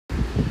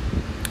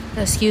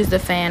Excuse the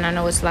fan. I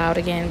know it's loud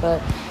again,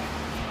 but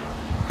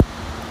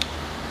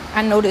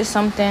I noticed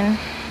something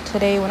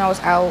today when I was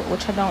out,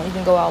 which I don't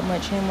even go out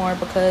much anymore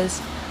because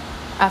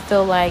I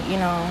feel like,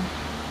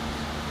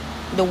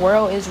 the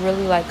world is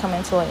really like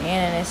coming to an end,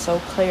 and it's so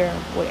clear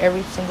with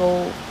every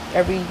single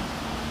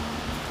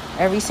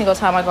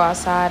time I go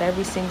outside,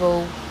 every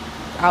single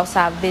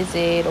outside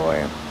visit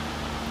or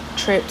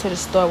trip to the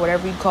store,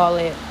 whatever you call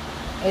it.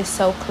 It's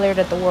so clear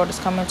that the world is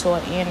coming to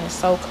an end. It's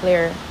so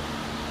clear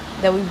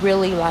that we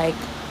really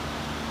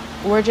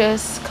we're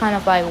just kind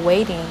of like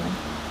waiting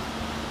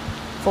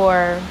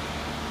for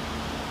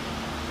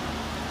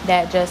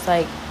that, just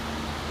like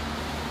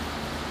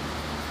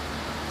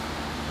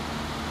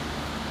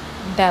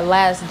that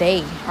last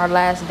day, our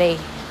last day.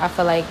 I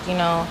feel like,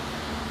 I've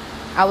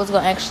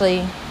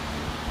actually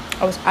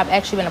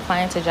been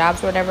applying to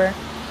jobs or whatever.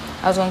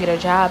 I was gonna get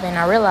a job, and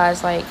I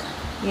realized I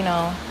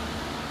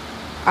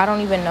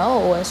don't even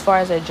know as far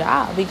as a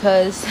job,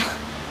 because if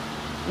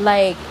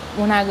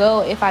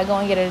I go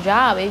and get a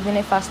job, even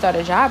if I start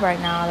a job right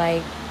now,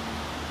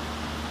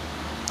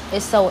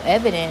 it's so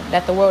evident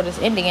that the world is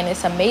ending. And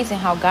it's amazing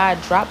how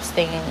God drops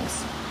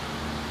things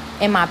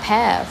in my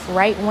path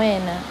right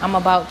when I'm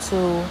about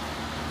to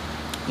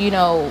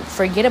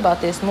forget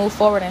about this, move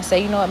forward and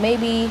say,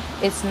 maybe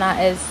it's not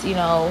as I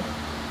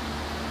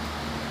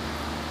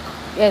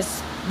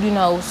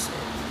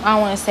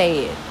don't want to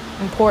say it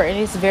important.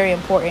 It's very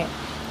important,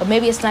 but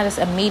maybe it's not as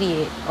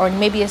immediate, or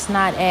maybe it's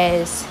not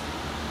as,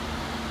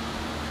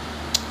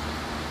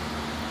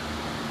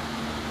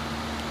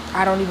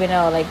 I don't even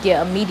know,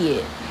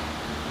 immediate,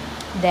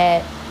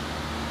 that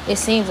it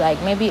seems like.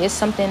 Maybe it's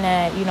something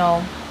that,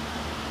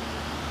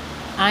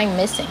 I'm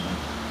missing.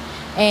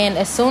 And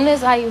as soon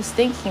as I was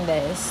thinking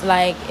this,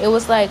 it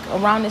was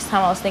around this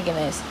time I was thinking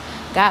this,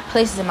 God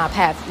places in my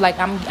path.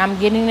 I'm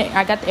getting it.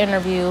 I got the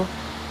interview,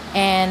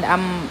 and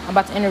I'm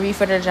about to interview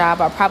for the job.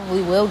 I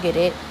probably will get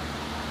it,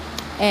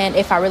 and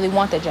if I really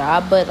want the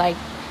job. But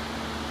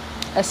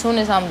as soon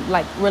as I'm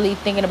really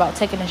thinking about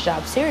taking this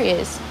job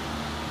serious,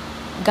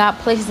 God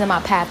places in my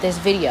path this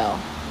video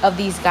of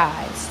these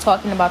guys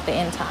talking about the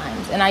end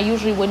times. And I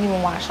usually wouldn't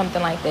even watch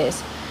something like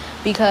this,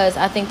 because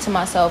I think to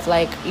myself,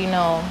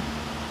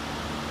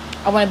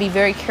 I want to be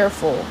very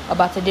careful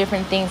about the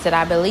different things that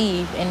I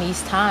believe in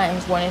these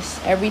times when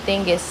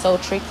everything is so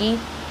tricky,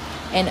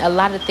 and a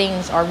lot of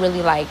things are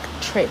really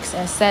tricks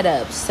and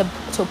setups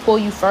to pull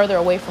you further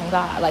away from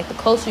God. The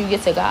closer you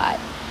get to God,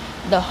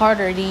 the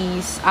harder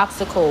these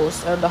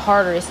obstacles, or the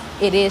harder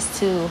it is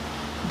to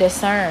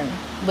discern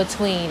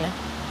between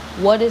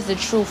what is the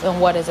truth and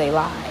what is a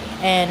lie.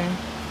 And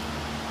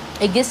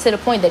it gets to the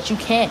point that you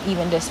can't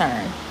even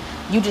discern.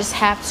 You just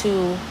have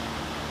to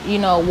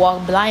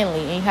walk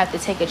blindly, and you have to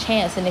take a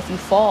chance, and if you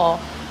fall,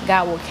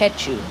 God will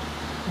catch you.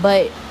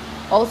 But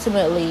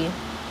ultimately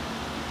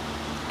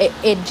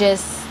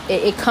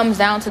it comes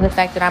down to the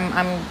fact that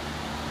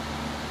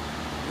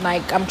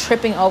I'm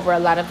tripping over a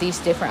lot of these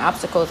different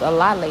obstacles a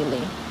lot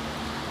lately.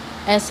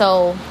 And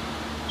so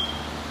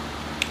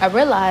I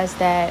realized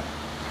that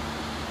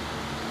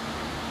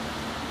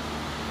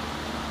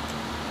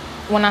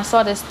when I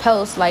saw this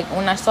post,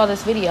 when I saw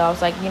this video, I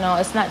was like,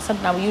 it's not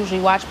something I would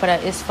usually watch, but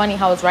it's funny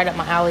how it's right up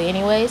my alley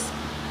anyways.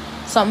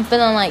 So I'm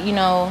feeling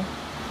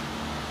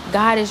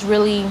God is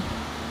really,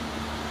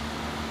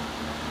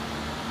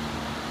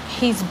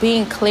 he's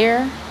being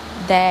clear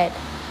that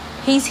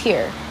he's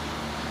here,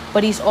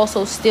 but he's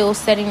also still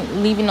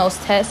leaving those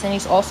tests, and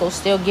he's also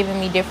still testing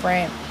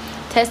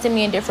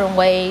me in different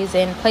ways,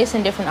 and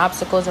placing different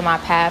obstacles in my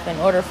path in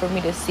order for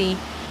me to see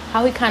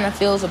how he kind of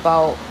feels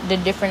about the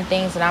different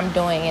things that I'm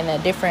doing, and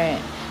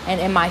and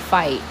in my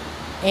fight.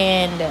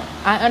 And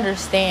I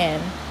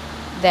understand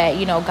that,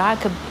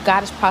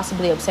 God is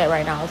possibly upset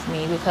right now with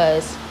me,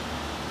 because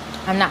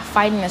I'm not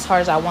fighting as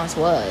hard as I once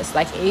was.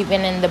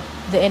 Even in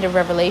the end of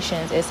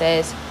Revelations, it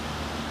says,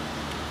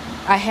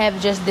 I have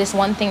just this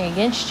one thing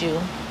against you,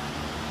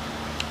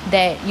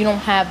 that you don't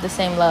have the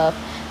same love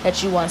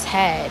that you once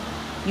had.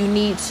 You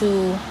need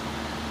to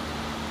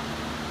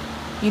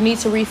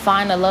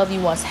refine the love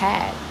you once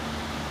had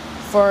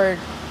for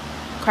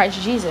Christ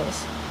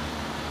Jesus.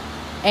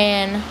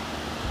 And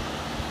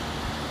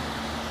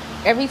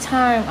every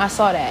time I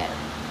saw that,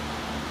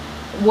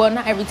 well,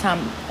 not every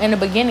time, in the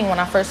beginning when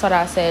I first saw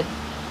that, I said,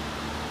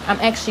 I'm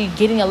actually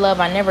getting a love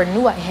I never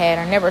knew I had,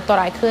 or never thought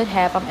I could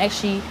have. I'm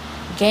actually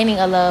gaining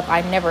a love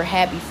I never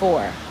had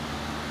before.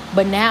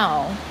 But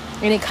now,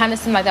 and it kind of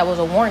seemed like that was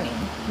a warning.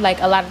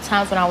 A lot of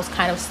times when I was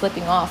kind of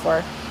slipping off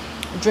or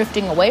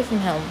drifting away from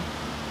him,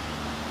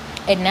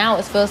 and now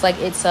it feels like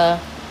it's a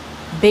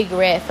big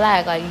red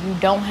flag. You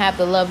don't have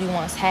the love you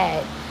once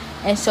had.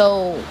 And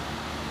so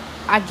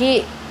I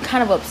get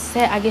kind of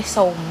upset. I get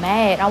so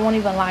mad. I won't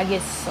even lie. I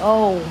get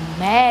so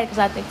mad, because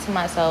I think to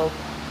myself,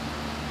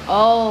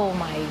 oh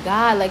my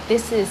God, like,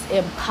 this is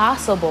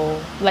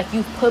impossible. Like,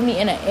 you put me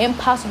in an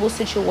impossible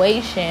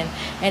situation.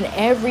 And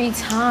every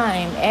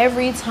time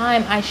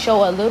I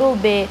show a little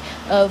bit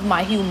of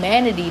my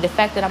humanity, the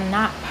fact that I'm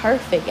not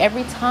perfect,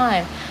 every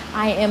time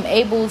I am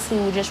able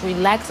to just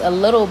relax a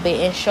little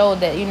bit and show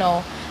that,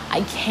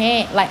 I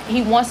can't, like,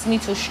 he wants me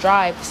to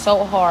strive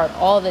so hard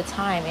all the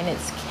time, and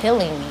it's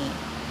killing me.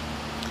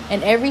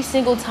 And every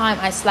single time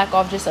I slack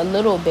off just a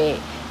little bit,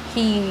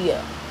 he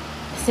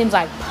seems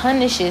like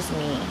punishes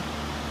me.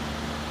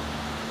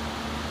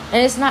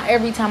 And it's not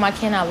every time, I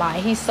cannot lie.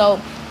 He's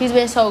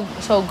been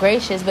so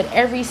gracious, but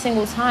every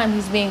single time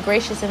he's being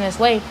gracious in this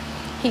way,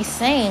 he's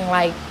saying,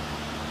 like,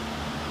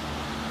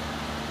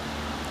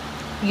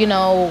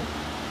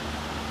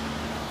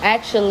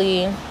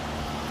 actually,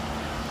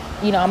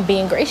 I'm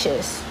being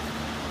gracious.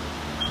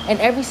 And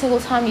every single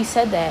time he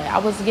said that, I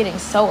was getting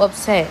so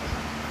upset.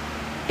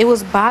 It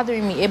was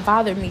bothering me. It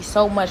bothered me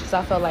so much, because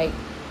I felt like,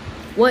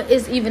 what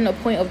is even the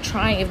point of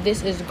trying if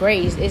this is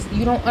grace?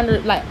 You don't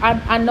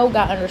I know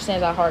God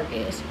understands how hard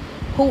it is.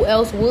 Who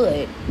else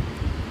would?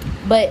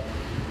 But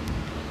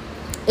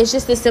it's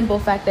just the simple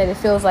fact that it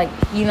feels like,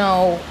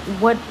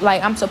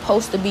 I'm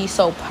supposed to be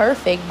so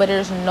perfect, but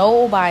there's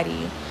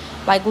nobody,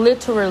 like,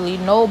 literally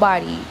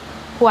nobody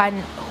who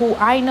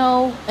I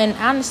know. And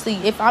honestly,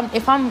 if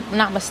I'm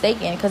not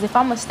mistaken, because if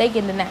I'm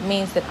mistaken, then that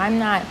means that I'm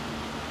not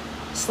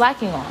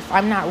slacking off.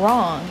 I'm not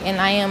wrong, and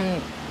I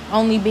am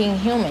only being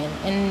human,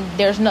 and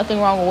there's nothing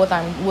wrong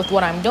with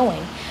what I'm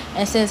doing.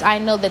 And since I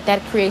know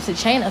that creates a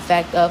chain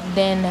effect of,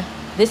 then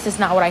this is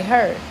not what I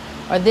heard,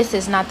 or this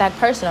is not that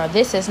person, or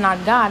this is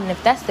not God. And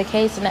if that's the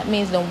case, then that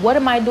means, then what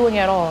am I doing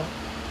at all?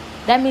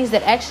 That means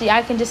that actually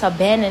I can just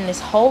abandon this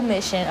whole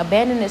mission,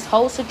 abandon this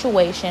whole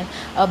situation,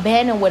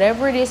 abandon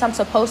whatever it is I'm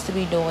supposed to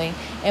be doing,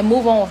 and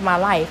move on with my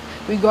life,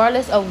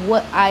 regardless of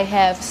what I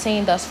have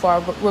seen thus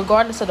far,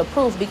 regardless of the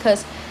proof.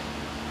 Because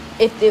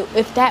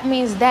if that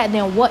means that,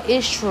 then what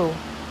is true?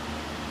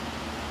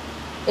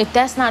 If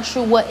that's not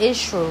true, what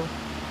is true?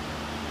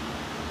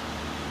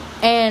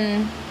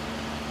 And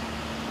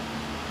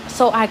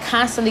so I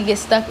constantly get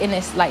stuck in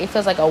this, like, it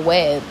feels like a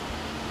web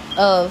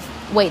of,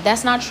 wait,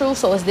 that's not true,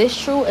 so is this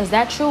true? Is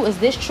that true? Is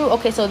this true?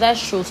 Okay, so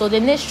that's true. So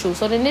then this true.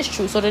 So then this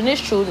true. So then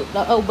this true.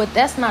 Oh, but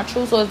that's not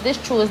true. So is this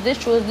true? Is this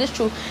true? Is this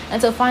true?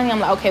 Until finally I'm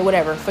like, okay,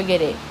 whatever, forget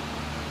it.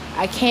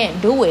 I can't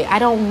do it. I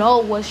don't know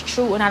what's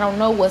true, and I don't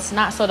know what's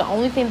not. So the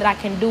only thing that I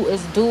can do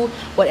is do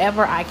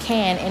whatever I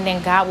can, and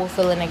then God will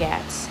fill in the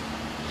gaps.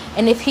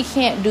 And if he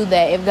can't do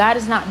that, if God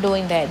is not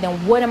doing that,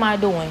 then what am I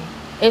doing?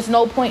 It's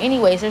no point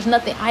anyways. There's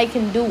nothing I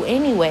can do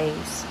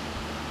anyways.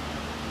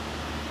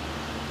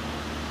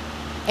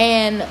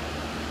 And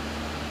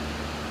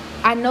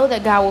I know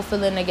that God will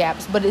fill in the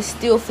gaps, but it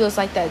still feels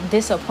like that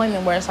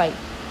disappointment where it's like,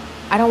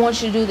 I don't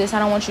want you to do this, I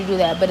don't want you to do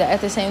that. But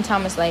at the same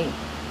time, it's like,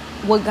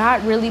 would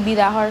God really be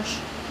that harsh?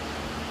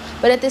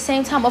 But at the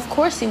same time, of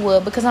course he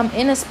would, because I'm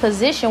in this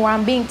position where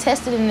I'm being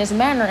tested in this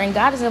manner, and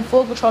God is in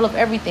full control of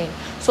everything.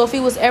 So if he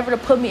was ever to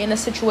put me in a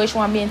situation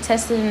where I'm being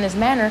tested in this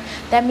manner,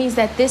 that means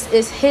that this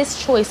is his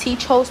choice. He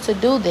chose to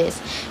do this.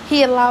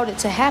 He allowed it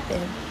to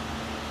happen.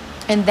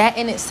 And that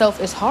in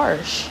itself is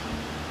harsh.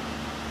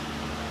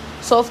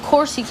 So of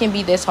course he can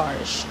be this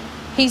harsh.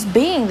 He's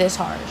being this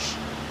harsh.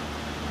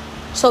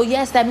 So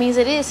yes, that means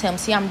it is him.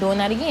 See, I'm doing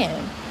that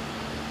again.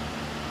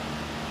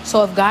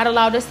 So if God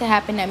allowed this to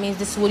happen, that means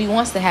this is what he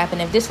wants to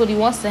happen. If this is what he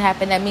wants to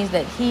happen, that means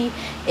that he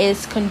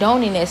is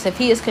condoning this. If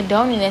he is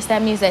condoning this,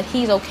 that means that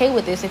he's okay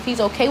with this. If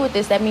he's okay with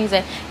this, that means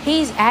that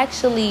he's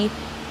actually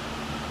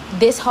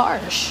this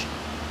harsh.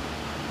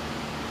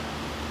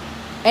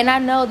 And I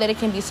know that it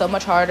can be so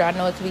much harder. I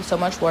know it can be so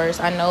much worse.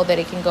 I know that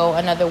it can go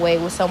another way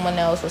with someone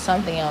else or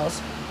something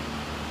else.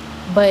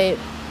 But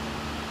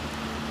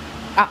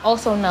I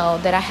also know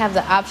that I have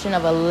the option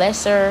of a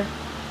lesser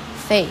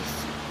faith.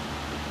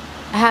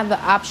 I have the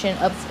option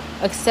of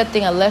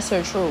accepting a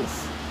lesser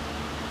truth.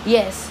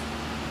 Yes,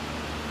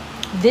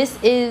 this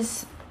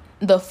is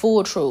the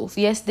full truth.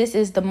 Yes, this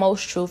is the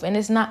most truth. And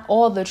it's not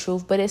all the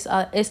truth, but it's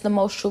the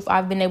most truth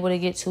I've been able to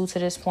get to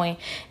this point.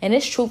 And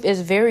this truth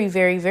is very,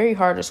 very, very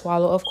hard to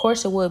swallow. Of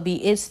course it would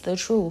be. It's the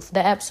truth,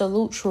 the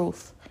absolute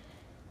truth.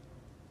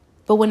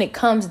 But when it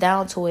comes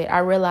down to it, I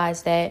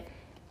realize that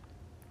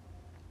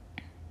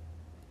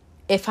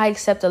if I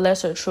accept a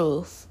lesser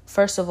truth,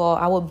 first of all,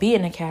 I would be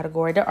in a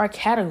category. There are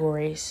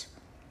categories.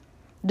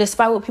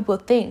 Despite what people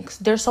think,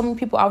 there's so many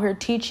people out here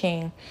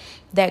teaching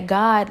that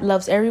God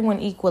loves everyone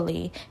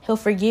equally. He'll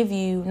forgive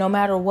you no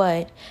matter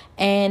what.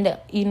 And,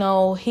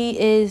 he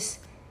is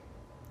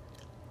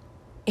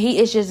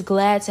just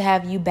glad to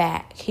have you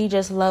back. He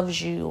just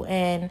loves you.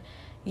 And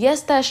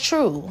yes, that's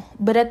true.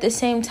 But at the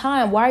same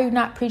time, why are you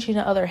not preaching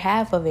the other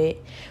half of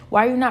it?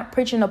 Why are you not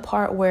preaching the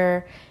part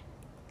where,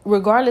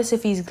 regardless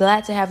if he's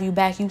glad to have you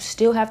back, you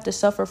still have to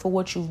suffer for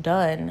what you've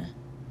done?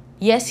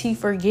 Yes, he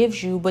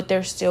forgives you, but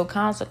there's still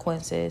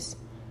consequences.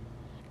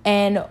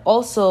 And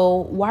also,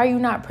 why are you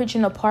not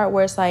preaching the part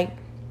where it's like,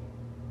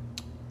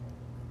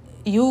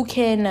 you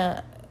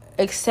can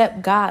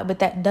accept God, but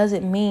that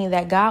doesn't mean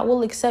that God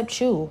will accept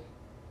you?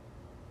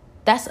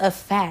 That's a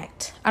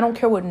fact. I don't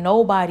care what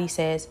nobody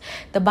says.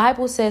 The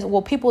Bible says,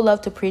 well, people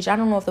love to preach. I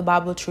don't know if the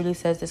Bible truly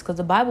says this, because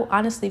the Bible,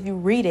 honestly, if you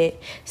read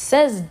it,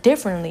 says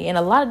differently in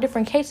a lot of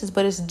different cases,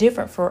 but it's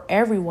different for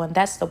everyone.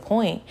 That's the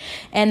point.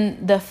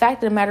 And the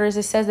fact of the matter is,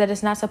 it says that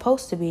it's not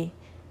supposed to be.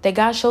 That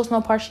God shows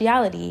no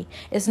partiality.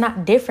 It's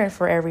not different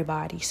for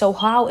everybody. So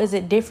how is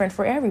it different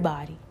for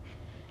everybody?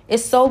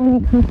 It's so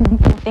many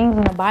different things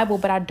in the Bible,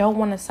 but I don't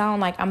want to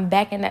sound like I'm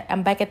back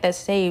at that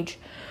stage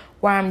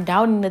where I'm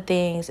doubting the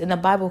things in the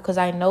Bible, because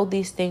I know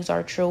these things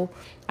are true.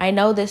 I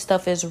know this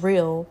stuff is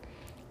real,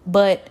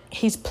 but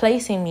he's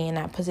placing me in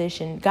that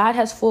position. God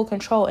has full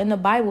control. In the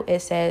Bible, it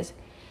says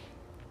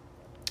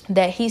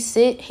that he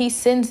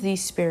sends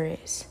these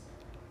spirits.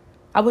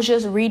 I was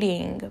just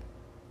reading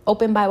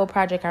Open Bible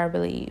Project, I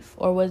believe,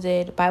 or was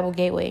it Bible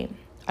Gateway?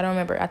 I don't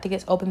remember. I think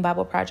it's Open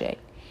Bible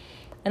Project.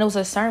 And it was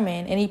a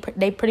sermon, and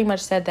they pretty much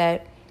said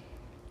that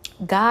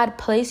God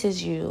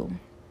places you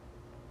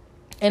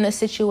in a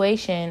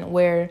situation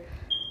where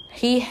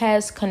he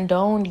has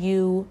condoned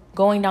you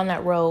going down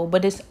that road,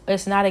 but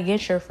it's not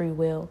against your free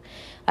will.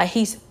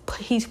 He's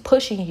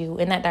pushing you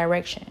in that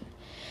direction,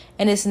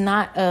 and it's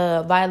not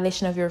a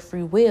violation of your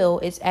free will.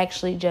 It's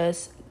actually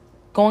just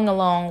going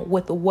along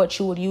with what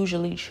you would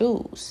usually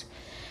choose.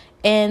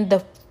 And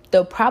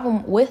the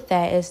problem with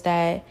that is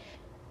that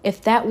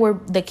if that were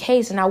the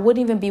case, and I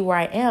wouldn't even be where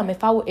I am,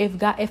 if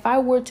I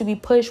were to be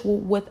pushed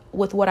with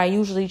what I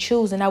usually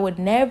choose, and I would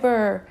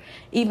never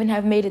even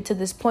have made it to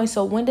this point.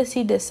 So when does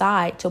he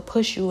decide to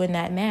push you in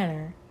that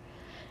manner?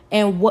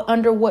 And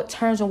under what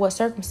terms and what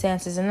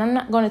circumstances? And I'm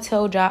not going to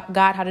tell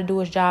God how to do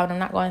his job. And I'm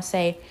not going to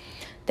say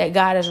that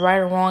God is right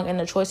or wrong in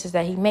the choices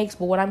that he makes.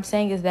 But what I'm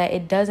saying is that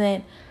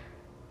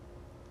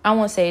I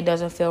won't say it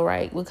doesn't feel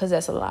right, because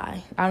that's a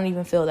lie. I don't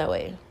even feel that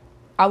way.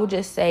 I would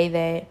just say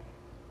that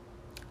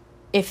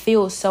it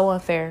feels so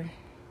unfair.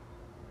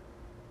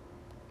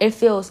 It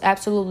feels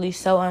absolutely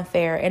so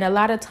unfair. And a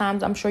lot of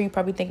times, I'm sure you're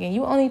probably thinking,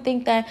 you only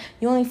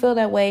feel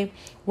that way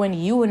when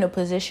you in a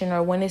position,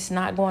 or when it's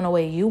not going the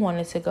way you want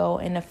it to go.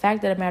 And the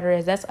fact of the matter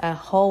is, that's a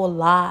whole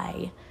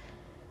lie.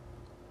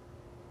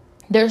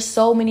 There's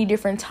so many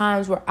different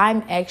times where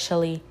I'm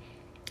actually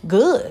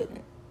good.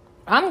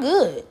 I'm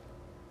good.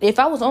 If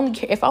I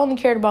only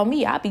cared about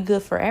me, I'd be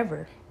good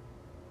forever.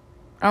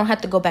 I don't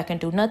have to go back and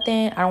do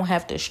nothing. I don't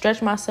have to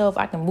stretch myself.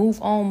 I can move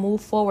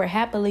forward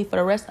happily for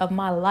the rest of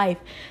my life.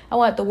 I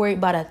won't have to worry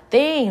about a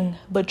thing,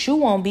 but you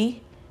won't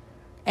be.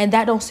 And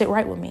that don't sit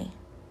right with me.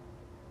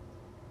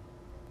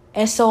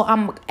 And so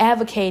I'm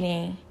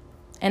advocating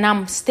and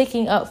I'm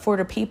sticking up for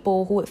the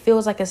people who it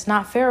feels like it's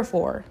not fair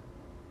for.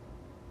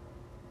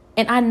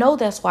 And I know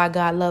that's why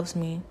God loves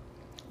me.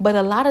 But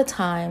a lot of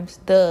times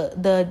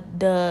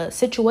the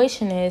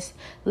situation is,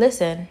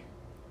 listen,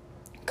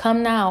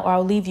 come now or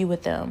I'll leave you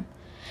with them.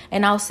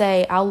 And I'll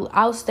say,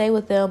 I'll stay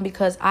with them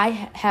because I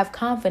have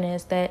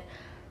confidence that,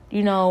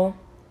 I'm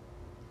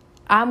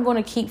going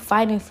to keep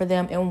fighting for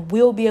them, and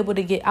I'll be able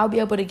to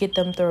get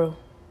them through.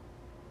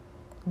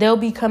 They'll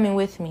be coming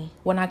with me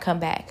when I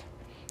come back.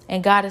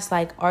 And God is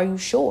like, are you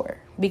sure?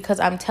 Because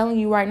I'm telling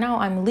you right now,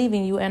 I'm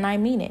leaving you, and I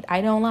mean it.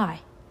 I don't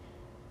lie.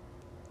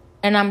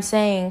 And I'm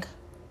saying,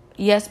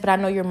 yes, but I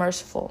know you're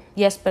merciful.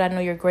 Yes, but I know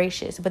you're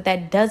gracious. But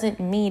that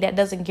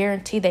doesn't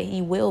guarantee that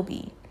he will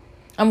be.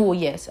 Well,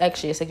 yes,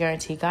 actually, it's a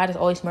guarantee. God is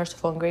always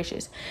merciful and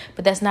gracious.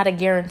 But that's not a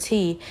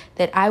guarantee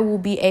that I will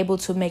be able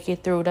to make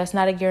it through. That's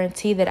not a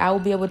guarantee that I will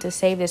be able to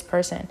save this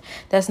person.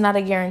 That's not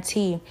a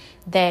guarantee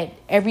that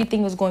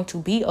everything is going to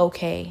be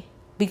okay.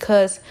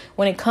 Because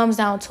when it comes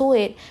down to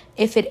it,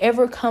 if it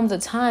ever comes a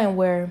time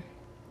where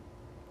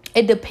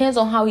it depends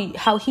on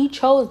how he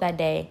chose that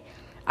day,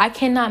 I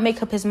cannot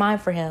make up his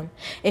mind for him.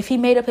 If he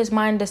made up his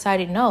mind and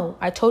decided, no,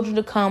 I told you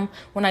to come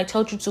when I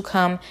told you to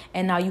come,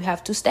 and now you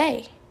have to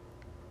stay.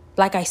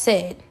 Like I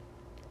said,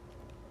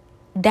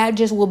 that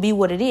just will be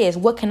what it is.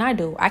 What can I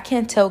do? I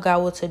can't tell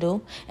God what to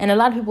do. And a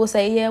lot of people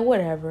say, yeah,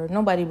 whatever.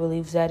 Nobody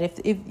believes that.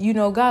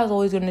 If God's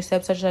always going to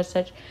accept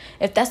such.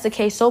 If that's the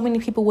case, so many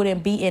people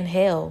wouldn't be in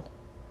hell.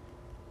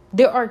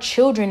 There are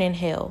children in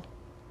hell.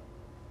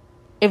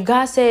 If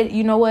God said,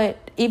 you know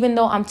what, even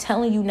though I'm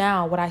telling you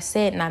now what I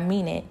said and I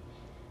mean it,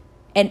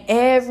 and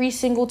every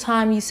single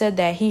time he said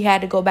that, he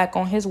had to go back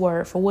on his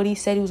word for what he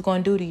said he was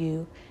going to do to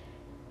you.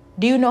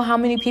 Do you know how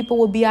many people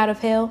will be out of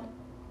hell?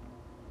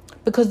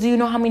 Because do you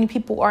know how many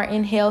people are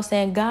in hell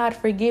saying, God,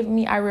 forgive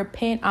me. I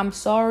repent. I'm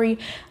sorry.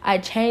 I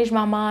changed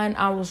my mind.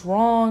 I was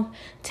wrong.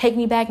 Take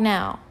me back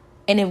now.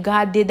 And if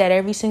God did that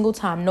every single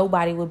time,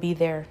 nobody would be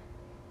there.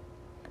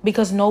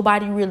 Because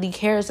nobody really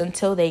cares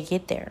until they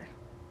get there.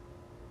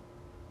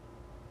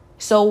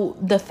 So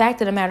the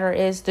fact of the matter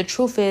is, the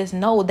truth is,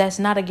 no, that's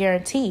not a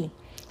guarantee.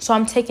 So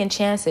I'm taking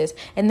chances.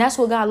 And that's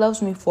what God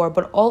loves me for.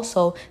 But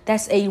also,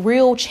 that's a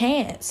real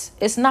chance.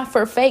 It's not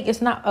for fake.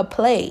 It's not a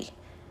play.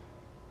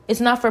 It's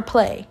not for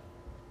play.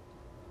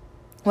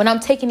 When I'm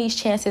taking these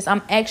chances,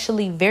 I'm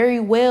actually very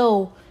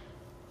well.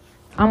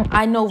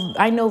 I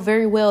know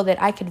very well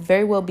that I could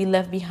very well be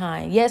left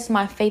behind. Yes,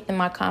 my faith and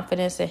my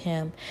confidence in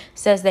him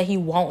says that he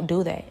won't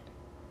do that.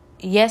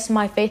 yes,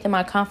 my faith and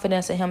my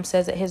confidence in him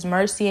says that his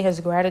mercy and his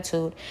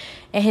gratitude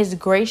and his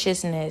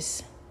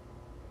graciousness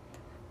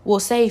will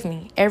save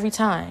me every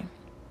time.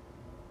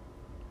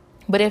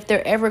 But if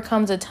there ever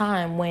comes a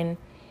time when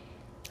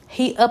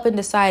he up and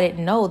decided,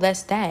 no,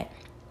 that's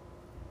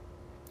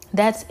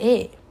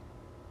it.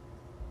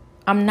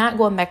 I'm not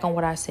going back on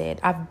what I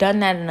said. I've done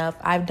that enough.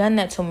 I've done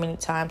that too many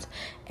times.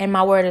 And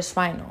my word is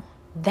final.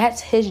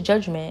 That's his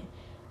judgment.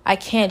 I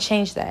can't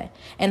change that.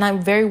 And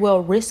I'm very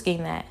well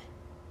risking that.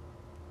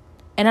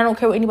 And I don't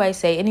care what anybody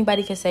say.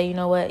 Anybody can say, you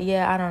know what?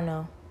 Yeah, I don't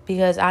know.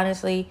 Because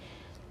honestly,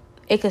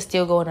 it could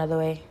still go another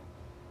way.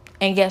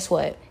 And guess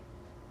what?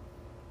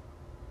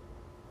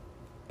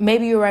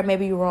 Maybe you're right,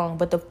 maybe you're wrong.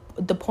 But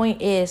the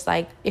point is,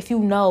 like, if you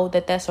know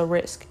that that's a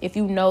risk, if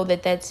you know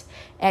that that's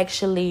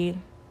actually,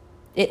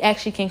 it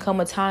actually can come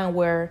a time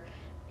where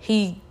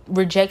he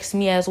rejects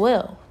me as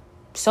well.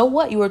 So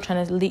what? You were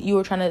trying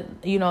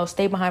to,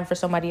 stay behind for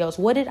somebody else.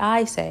 What did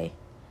I say?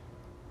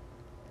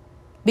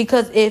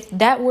 Because if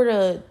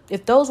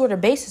those were the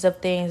basis of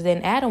things,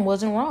 then Adam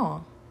wasn't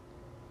wrong.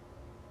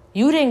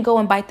 You didn't go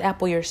and bite the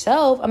apple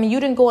yourself. I mean, you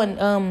didn't go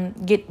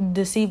and get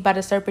deceived by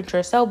the serpent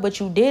yourself,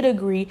 but you did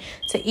agree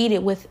to eat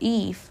it with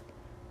Eve.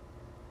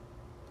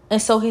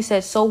 And so he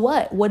said, so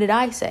what? What did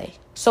I say?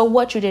 So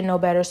what? You didn't know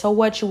better. So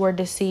what? You were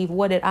deceived.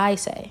 What did I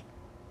say?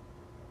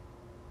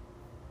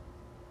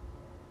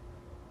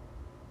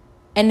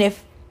 And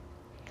if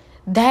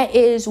that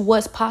is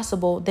what's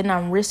possible, then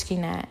I'm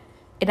risking that.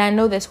 And I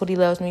know that's what he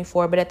loves me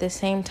for. But at the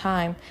same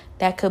time,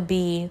 that could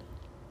go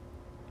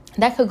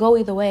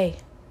either way.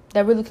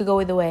 That really could go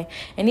either way.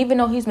 And even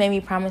though he's made me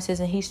promises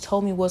and he's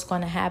told me what's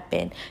going to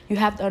happen, you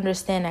have to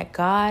understand that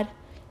God,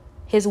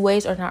 his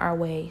ways are not our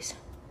ways.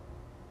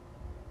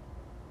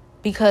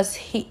 Because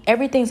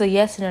everything's a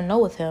yes and a no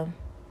with him.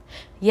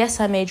 Yes,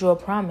 I made you a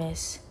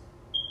promise.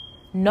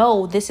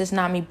 No, this is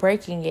not me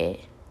breaking it.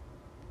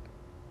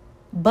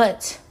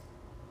 But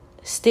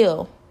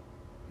still,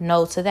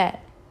 no to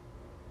that.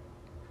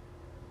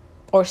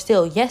 Or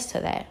still yes to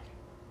that.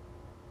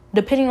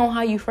 Depending on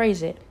how you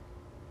phrase it.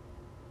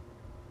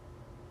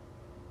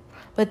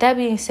 But that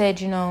being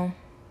said,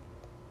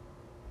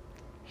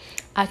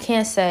 I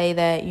can't say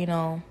that,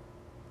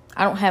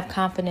 I don't have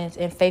confidence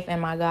and faith in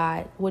my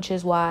God, which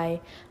is why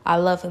I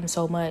love him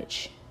so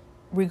much.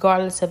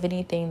 Regardless of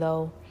anything,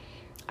 though,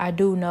 I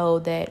do know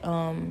that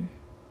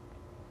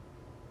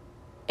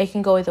it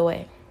can go either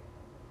way.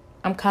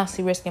 I'm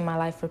constantly risking my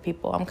life for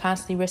people. I'm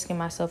constantly risking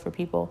myself for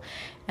people.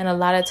 And a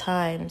lot of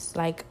times,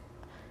 like,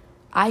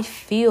 I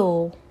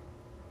feel,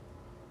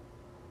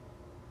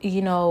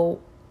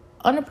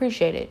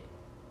 unappreciated.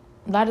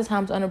 A lot of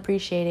times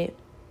unappreciated.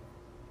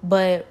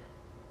 But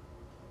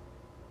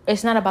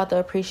it's not about the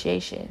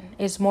appreciation.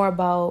 It's more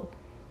about,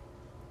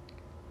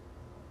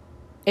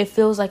 it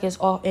feels like it's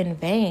all in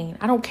vain.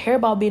 I don't care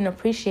about being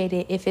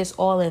appreciated if it's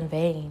all in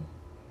vain.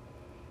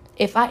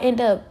 If I end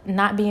up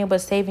not being able to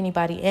save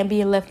anybody and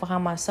being left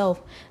behind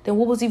myself, then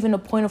what was even the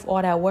point of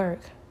all that work?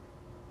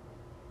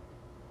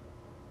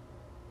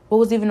 What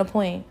was even the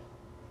point?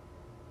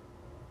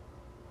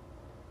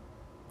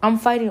 I'm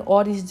fighting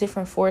all these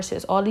different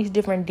forces, all these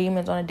different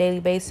demons on a daily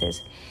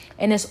basis.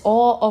 And it's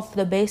all off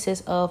the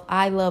basis of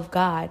I love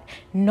God.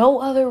 No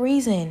other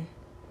reason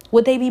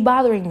would they be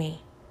bothering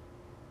me.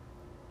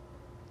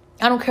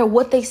 I don't care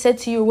what they said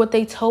to you or what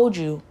they told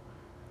you.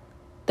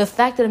 The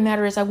fact of the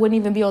matter is I wouldn't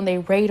even be on their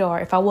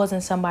radar if I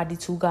wasn't somebody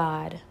to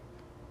God.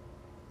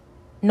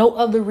 No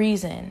other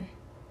reason.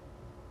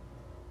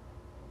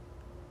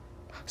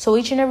 So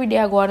each and every day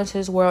I go out into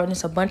this world and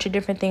it's a bunch of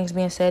different things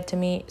being said to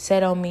me,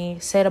 said on me,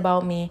 said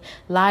about me,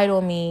 lied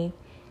on me.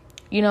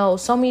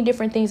 So many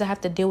different things I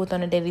have to deal with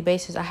on a daily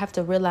basis. I have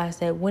to realize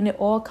that when it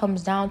all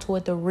comes down to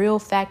it, the real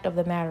fact of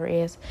the matter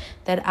is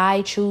that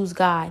I choose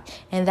God.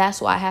 And that's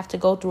why I have to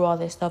go through all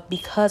this stuff,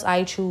 because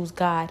I choose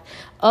God.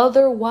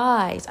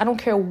 Otherwise, I don't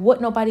care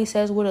what nobody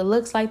says, what it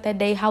looks like that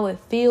day, how it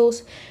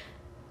feels.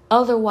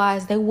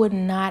 Otherwise, they would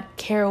not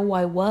care who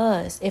I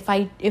was. If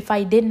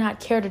I did not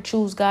care to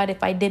choose God,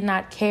 if I did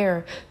not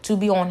care to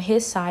be on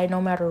his side,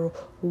 no matter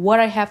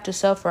what I have to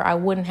suffer, I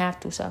wouldn't have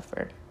to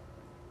suffer.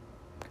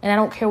 And I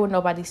don't care what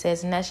nobody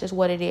says, and that's just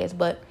what it is.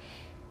 But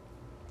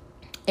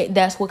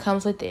that's what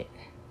comes with it.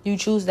 You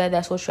choose that,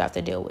 that's what you have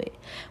to deal with.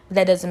 But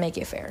that doesn't make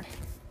it fair.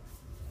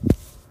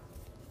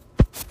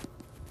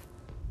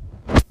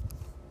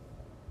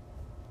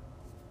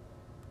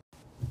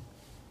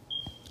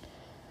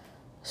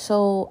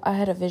 So I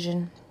had a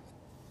vision.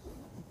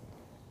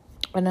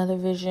 Another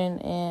vision,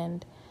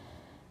 and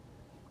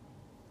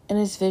in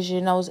this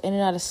vision, I was in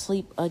and out of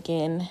sleep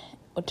again,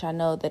 which I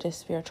know that is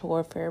spiritual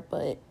warfare,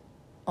 but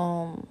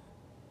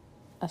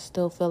I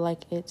still feel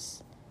like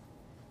it's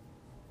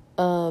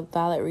a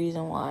valid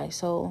reason why.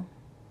 So,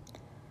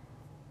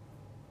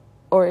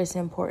 or it's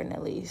important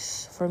at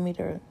least for me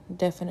to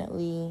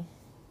definitely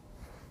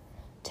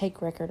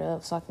take record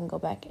of, so I can go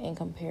back and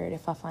compare it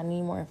if I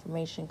need more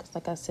information. Because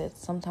like I said,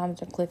 sometimes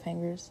they're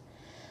cliffhangers.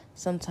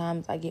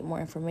 Sometimes I get more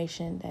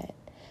information that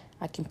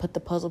I can put the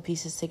puzzle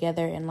pieces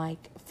together and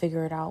like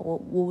figure it out.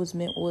 What was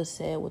meant, what was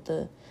said, what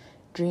the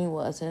dream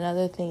was.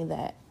 Another thing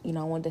that, I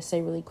wanted to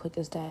say really quick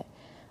is that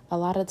a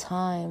lot of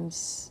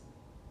times,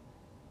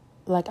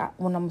 like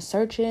when I'm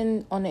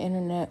searching on the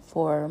internet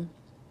or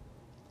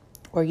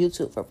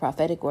YouTube for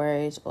prophetic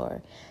words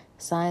or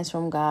signs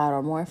from God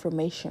or more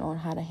information on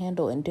how to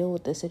handle and deal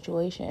with the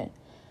situation,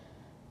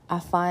 I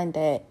find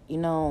that,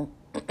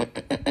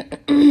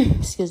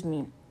 excuse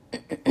me,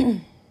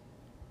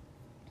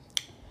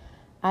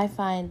 I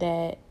find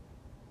that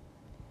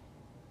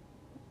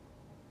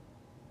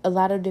a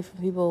lot of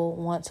different people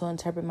want to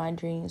interpret my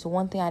dreams.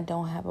 One thing I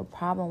don't have a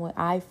problem with,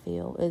 I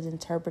feel, is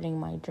interpreting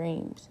my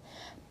dreams.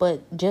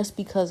 But just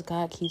because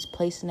God keeps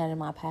placing that in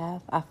my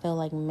path, I feel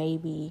like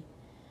maybe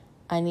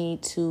I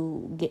need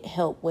to get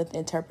help with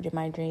interpreting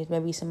my dreams.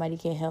 Maybe somebody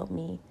can help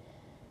me,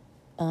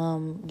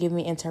 give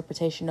me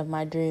interpretation of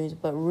my dreams.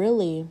 But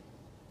really,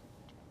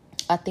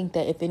 I think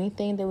that if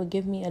anything, they would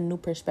give me a new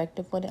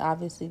perspective on it.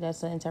 Obviously,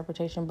 that's an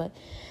interpretation, but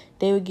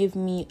they would give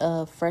me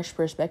a fresh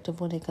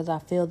perspective on it because I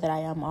feel that I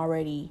am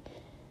already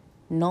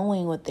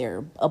knowing what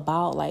they're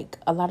about. Like,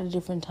 a lot of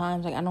different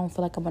times, like, I don't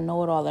feel like I'm a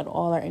know-it-all at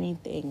all or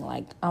anything.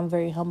 Like, I'm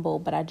very humble,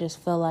 but I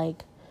just feel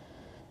like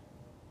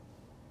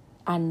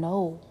I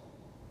know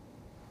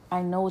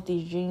what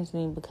these dreams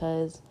mean,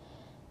 because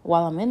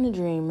while I'm in the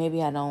dream,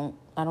 maybe I don't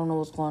know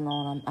what's going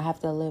on. I have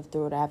to live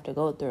through it. I have to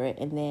go through it.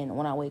 And then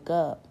when I wake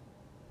up,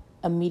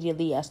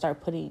 immediately I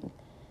start putting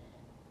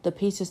the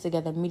pieces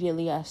together.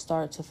 Immediately I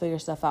start to figure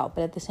stuff out.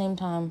 But at the same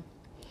time,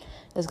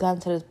 it's gotten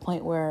to this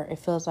point where it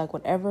feels like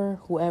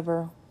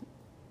whoever,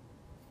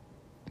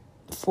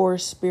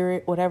 force,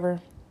 spirit,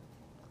 whatever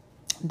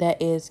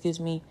that is,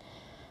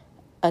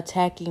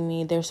 attacking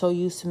me, they're so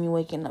used to me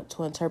waking up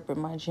to interpret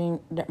my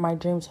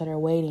dreams, so they're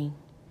waiting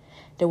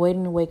to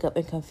wake up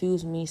and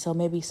confuse me, so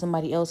maybe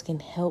somebody else can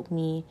help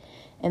me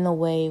in the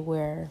way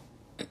where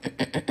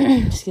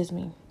excuse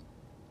me,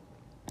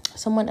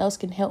 someone else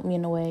can help me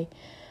in a way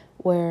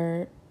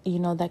where,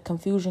 that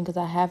confusion, because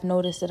I have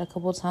noticed that a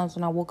couple of times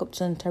when I woke up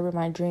to interpret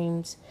my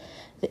dreams,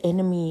 the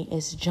enemy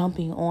is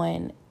jumping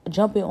on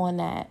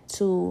that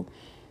to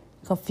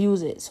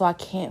confuse it, so I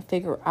can't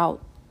interpret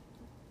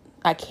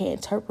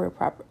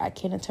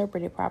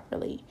it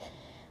properly.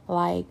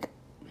 Like,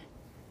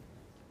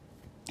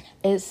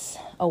 it's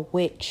a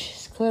witch.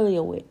 It's clearly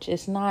a witch.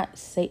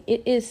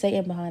 It is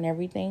Satan behind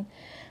everything,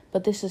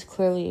 but this is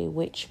clearly a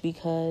witch,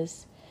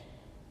 because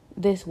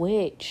this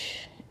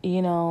witch,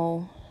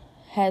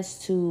 has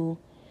to,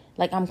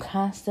 like, I'm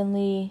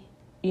constantly,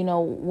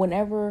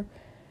 whenever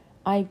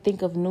I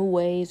think of new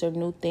ways or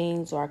new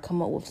things, or I come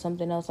up with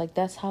something else, like,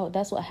 that's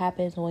what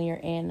happens when you're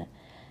in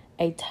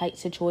a tight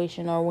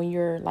situation, or when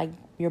you're like,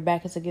 your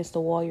back is against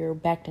the wall, you're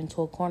backed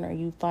into a corner.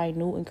 You find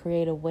new and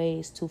creative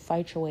ways to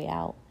fight your way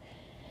out.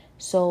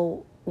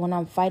 So when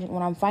I'm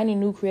finding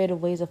new creative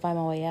ways to find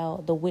my way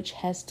out, the witch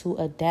has to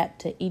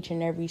adapt to each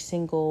and every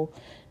single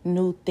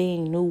new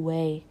thing, new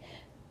way,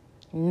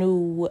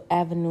 new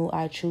avenue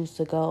I choose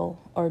to go,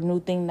 or new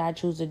thing that I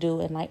choose to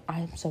do. And, like,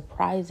 I'm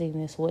surprising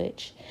this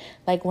witch.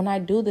 Like, when I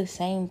do the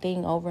same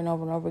thing over and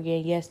over and over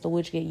again, yes, the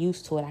witch get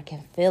used to it. I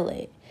can feel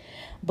it.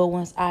 But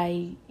once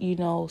I,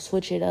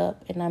 switch it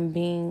up and I'm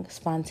being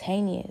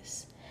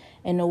spontaneous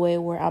in a way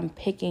where I'm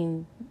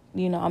picking,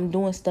 I'm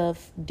doing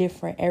stuff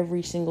different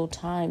every single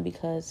time,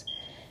 because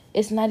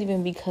it's not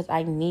even because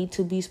I need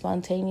to be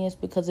spontaneous,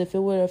 because if it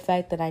were the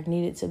fact that I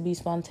needed to be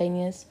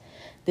spontaneous,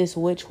 this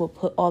witch would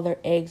put all their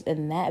eggs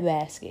in that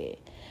basket,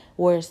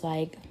 where it's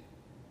like,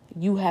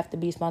 you have to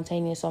be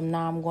spontaneous, so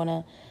now I'm going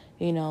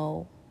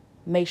to,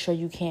 make sure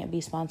you can't be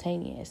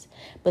spontaneous.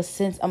 But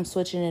since I'm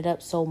switching it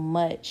up so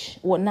much,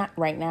 well, not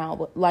right now,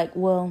 but like,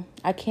 well,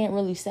 I can't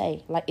really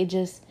say, like,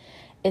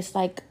 it's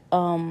like,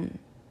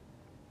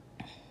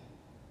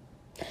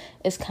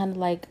 it's kind of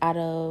like out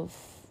of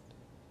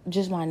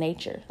just my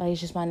nature. Like,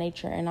 it's just my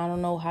nature, and I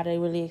don't know how to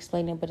really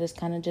explain it, but it's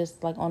kind of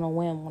just like on a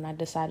whim when I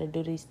decide to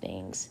do these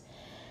things.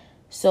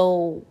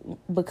 So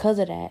because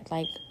of that,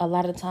 like, a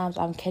lot of times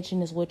I'm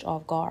catching this witch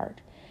off guard,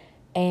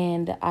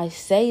 and I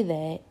say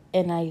that,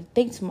 and I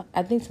think to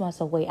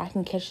myself, wait, I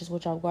can catch this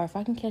witch off guard. If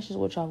I can catch this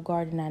witch off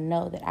guard, and I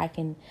know that I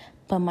can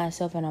put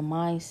myself in a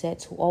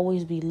mindset to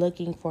always be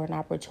looking for an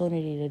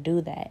opportunity to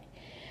do that.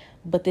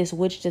 But this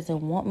witch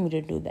doesn't want me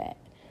to do that,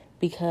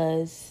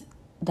 because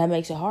that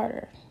makes it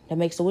harder. That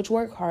makes the witch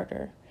work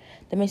harder.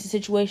 That makes the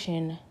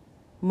situation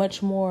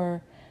much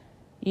more,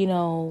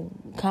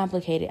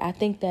 complicated. I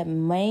think that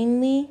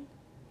mainly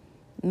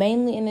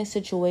in this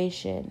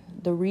situation,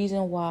 the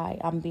reason why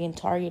I'm being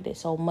targeted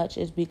so much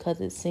is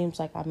because it seems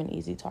like I'm an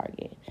easy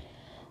target.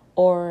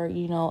 Or, a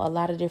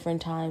lot of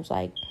different times,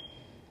 like,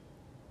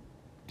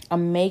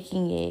 I'm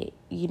making it,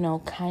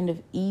 kind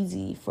of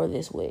easy for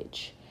this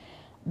witch.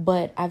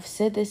 But I've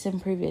said this in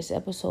previous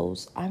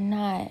episodes, I'm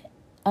not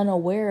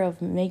unaware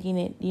of making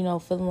it,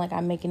 feeling like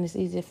I'm making this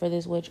easy for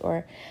this witch,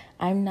 or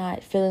I'm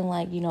not feeling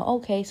like,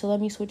 okay, so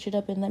let me switch it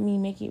up and let me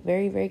make it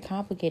very, very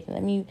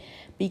complicated.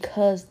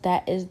 Because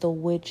that is the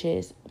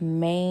witch's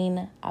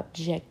main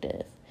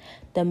objective.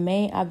 The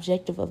main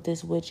objective of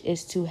this witch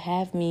is to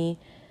have me,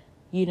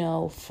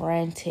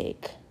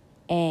 frantic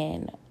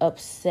and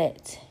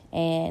upset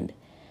and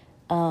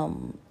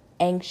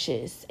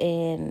anxious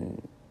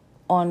and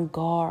on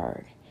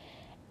guard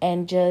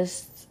and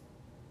just,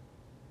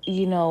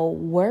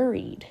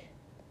 worried.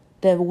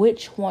 The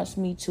witch wants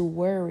me to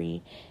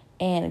worry,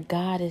 and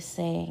God is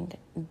saying,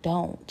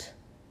 don't.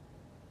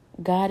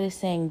 God is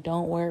saying,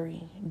 don't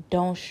worry,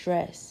 don't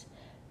stress,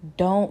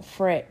 don't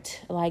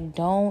fret. Like,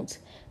 don't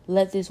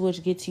let this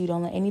witch get to you.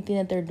 Don't let anything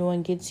that they're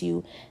doing get to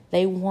you.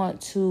 They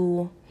want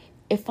to,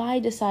 if I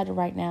decided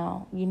right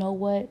now, you know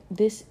what,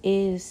 this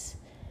is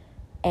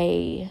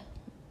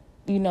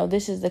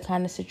this is the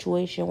kind of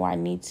situation where I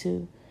need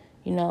to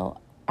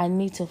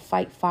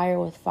fight fire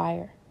with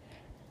fire.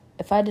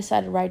 If I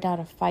decided right now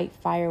to fight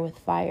fire with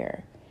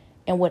fire,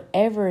 and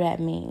whatever that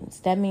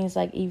means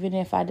like, even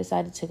if I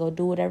decided to go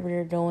do whatever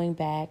they're doing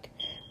back,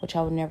 which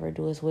I would never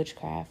do as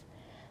witchcraft,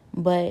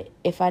 but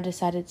if I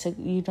decided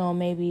to,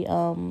 maybe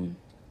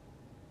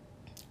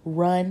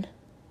run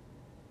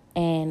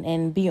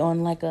and be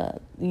on like a,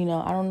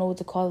 I don't know what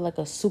to call it, like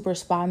a super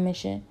spy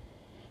mission,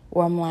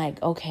 where I'm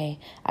like, okay,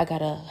 I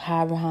gotta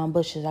hide behind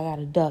bushes, I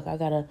gotta duck, I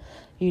gotta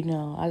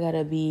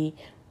be,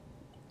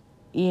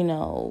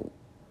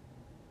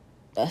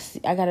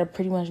 I gotta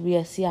pretty much be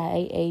a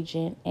CIA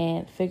agent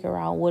and figure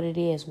out what it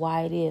is,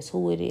 why it is,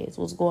 who it is,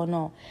 what's going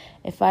on.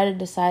 If I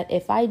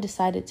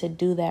decided to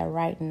do that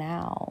right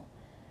now,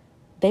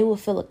 they would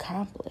feel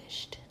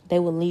accomplished. They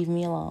would leave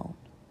me alone,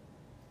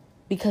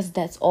 because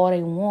that's all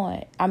they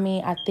want. I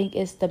mean, I think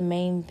it's the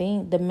main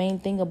thing. The main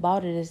thing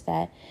about it is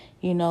that,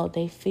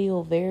 they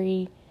feel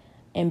very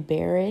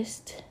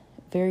embarrassed,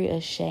 very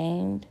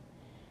ashamed,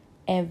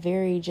 and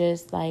very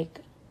just like,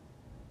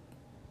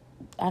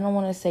 I don't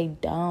want to say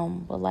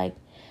dumb, but like,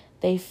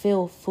 they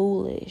feel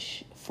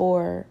foolish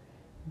for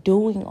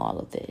doing all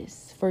of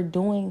this, for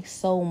doing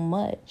so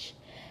much.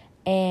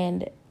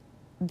 And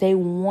they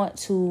want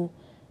to,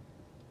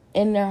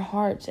 in their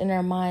hearts, in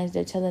their minds,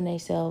 they're telling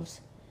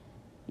themselves,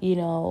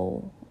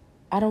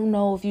 I don't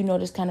know if you know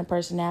this kind of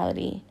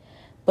personality,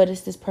 but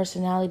it's this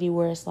personality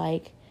where it's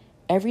like,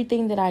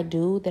 everything that I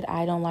do that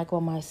I don't like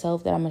about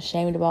myself, that I'm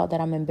ashamed about, that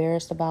I'm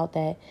embarrassed about,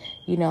 that,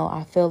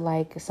 I feel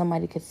like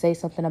somebody could say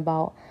something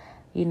about,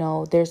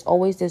 there's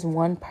always this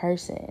one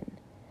person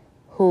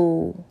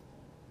who,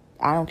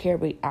 I don't care,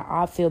 but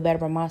I feel better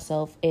about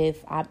myself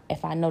if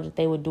I know that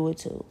they would do it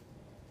too.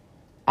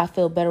 I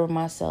feel better with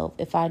myself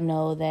if I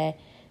know that,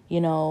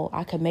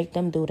 I could make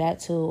them do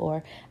that too.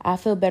 Or I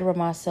feel better with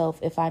myself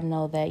if I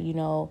know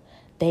that,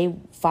 they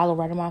follow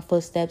right in my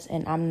footsteps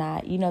and I'm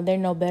not, they're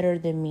no better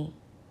than me.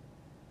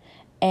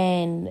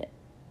 And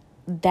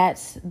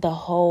that's the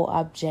whole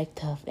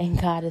objective.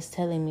 And God is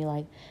telling me,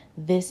 like,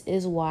 this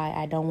is why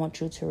I don't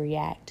want you to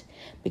react.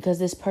 Because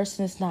this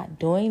person is not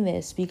doing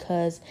this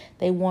because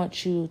they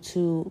want you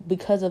to,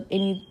 because of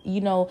any,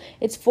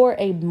 it's for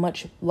a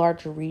much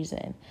larger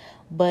reason.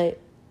 But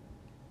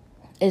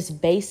it's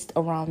based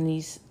around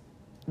these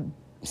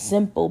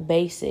simple,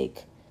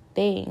 basic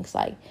things.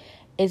 Like,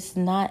 it's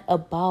not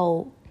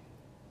about,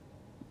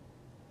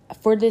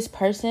 for this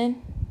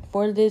person,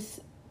 for this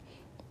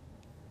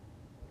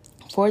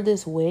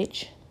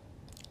witch,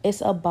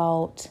 it's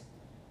about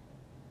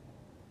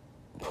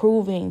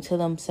proving to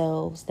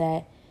themselves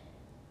that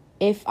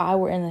if I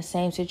were in the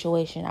same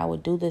situation, I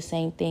would do the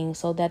same thing,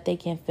 so that they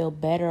can feel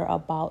better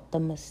about the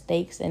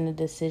mistakes and the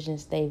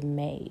decisions they've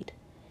made.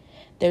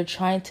 They're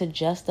trying to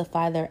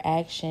justify their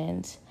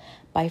actions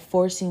by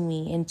forcing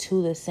me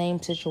into the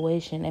same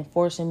situation and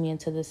forcing me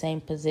into the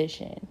same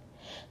position.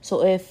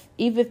 So if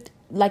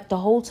like, the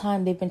whole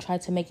time they've been trying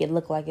to make it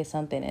look like it's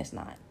something it's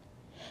not.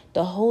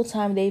 The whole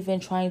time they've been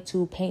trying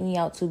to paint me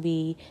out to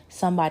be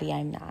somebody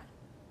I'm not.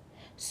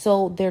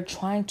 So they're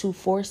trying to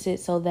force it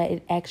so that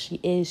it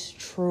actually is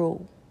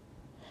true.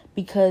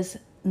 Because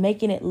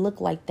making it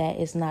look like that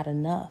is not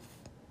enough.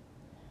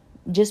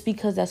 Just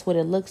because that's what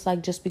it looks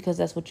like, just because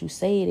that's what you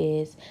say it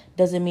is,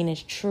 doesn't mean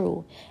it's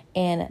true.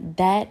 And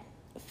that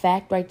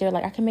fact right there,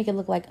 like, I can make it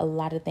look like a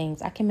lot of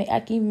things. I can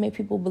even make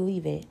people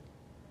believe it.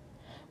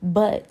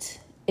 But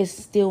it's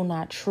still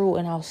not true,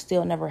 and I'll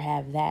still never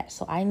have that.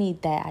 So I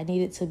need that. I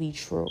need it to be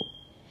true.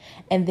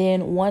 And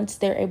then once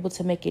they're able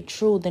to make it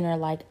true, then they're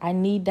like, I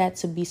need that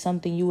to be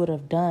something you would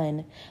have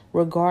done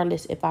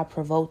regardless if I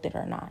provoked it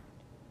or not.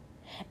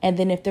 And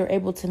then if they're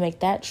able to make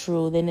that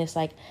true, then it's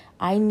like,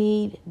 I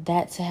need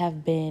that to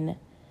have been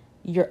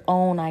your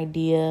own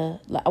idea.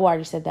 I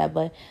already said that,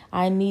 but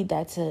I need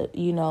that to,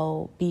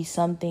 be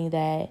something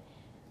that,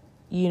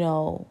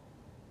 you,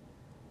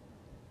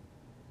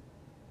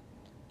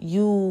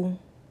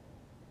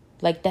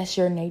 like, that's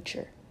your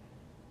nature.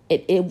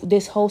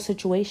 This whole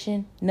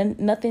situation,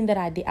 nothing that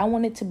I did, I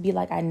want it to be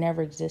like I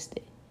never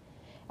existed.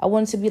 I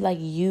want it to be like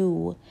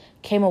you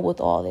came up with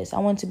all this. I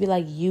want it to be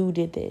like you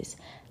did this.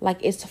 Like,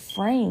 it's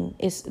framed.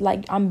 It's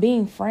like I'm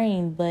being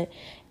framed, but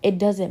it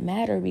doesn't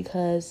matter,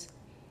 because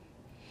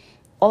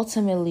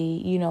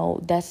ultimately,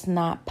 that's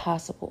not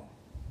possible.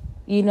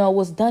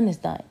 What's done is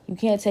done. You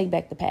can't take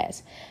back the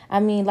past. I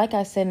mean, like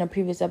I said in a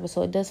previous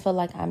episode, it does feel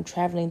like I'm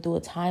traveling through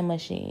a time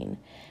machine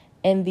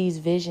in these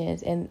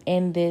visions and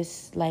in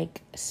this, like,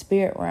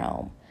 spirit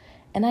realm.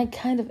 And I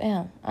kind of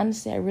am.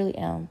 Honestly, I really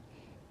am.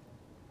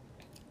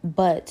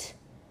 But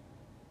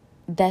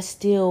that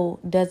still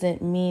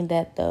doesn't mean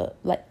that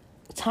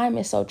time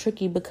is so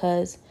tricky,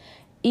 because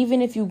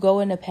even if you go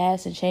in the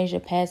past and change the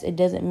past, it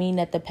doesn't mean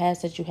that the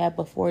past that you had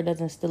before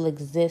doesn't still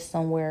exist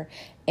somewhere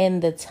in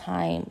the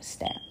time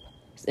stamp,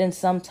 in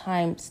some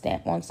time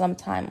stamp on some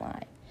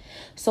timeline.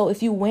 So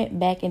if you went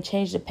back and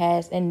changed the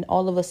past and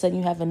all of a sudden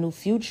you have a new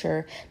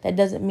future, that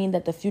doesn't mean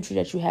that the future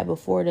that you had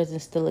before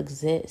doesn't still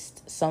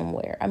exist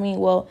somewhere. I mean,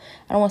 well,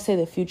 I don't want to say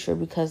the future,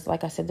 because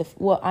like I said,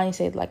 I didn't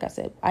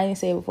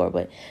say it before,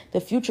 but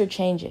the future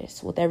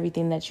changes with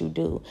everything that you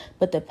do,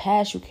 but the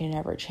past you can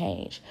never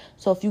change.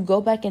 So if you go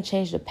back and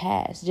change the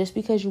past, just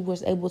because you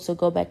was able to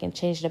go back and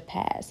change the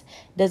past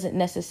doesn't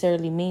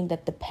necessarily mean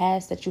that the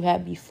past that you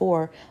had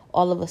before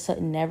all of a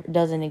sudden never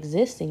doesn't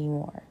exist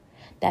anymore.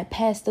 That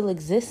past still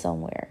exists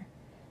somewhere.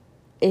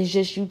 It's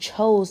just you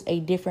chose a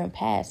different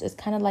past. It's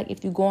kind of like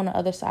if you go on the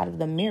other side of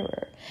the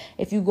mirror.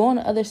 If you go on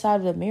the other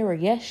side of the mirror,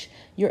 yes,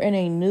 you're in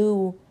a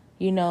new,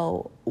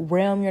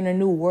 realm. You're in a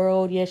new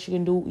world. Yes, you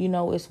can do,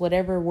 it's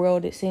whatever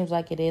world it seems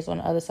like it is on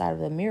the other side of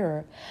the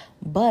mirror.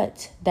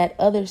 But that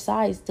other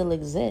side still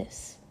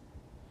exists.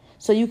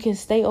 So you can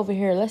stay over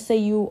here. Let's say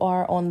you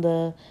are on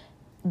the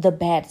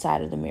bad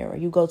side of the mirror.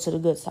 You go to the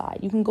good side.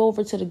 You can go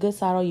over to the good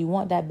side all you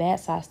want. That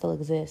bad side still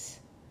exists.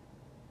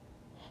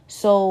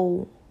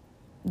 So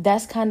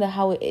that's kind of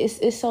how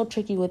it's so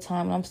tricky with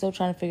time. And I'm still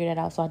trying to figure that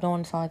out. So I don't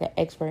want to sound like an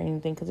expert or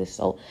anything, because it's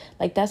so,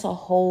 that's a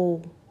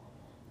whole,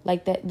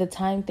 the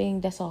time thing,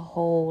 that's a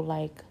whole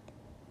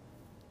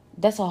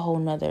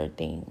nother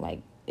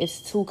thing.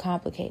 It's too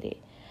complicated.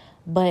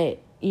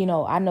 But,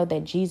 I know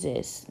that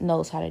Jesus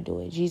knows how to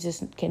do it.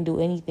 Jesus can do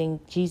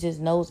anything. Jesus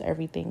knows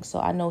everything. So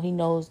I know he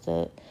knows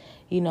the,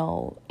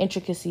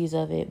 intricacies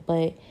of it.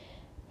 But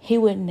he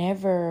would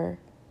never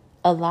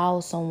allow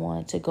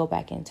someone to go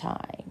back in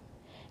time.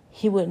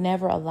 He would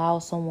never allow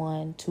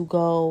someone to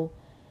go,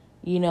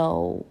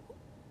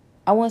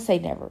 I won't say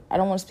never. I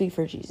don't want to speak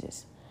for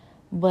Jesus.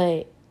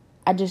 But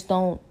I just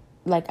don't,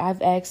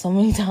 I've asked so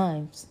many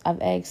times.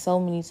 And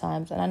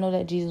I know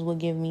that Jesus will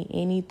give me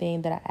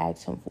anything that I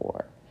ask him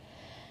for.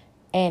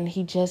 And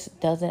he just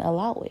doesn't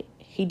allow it.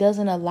 He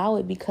doesn't allow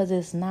it because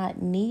it's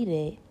not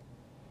needed.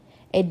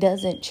 It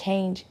doesn't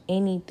change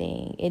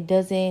anything.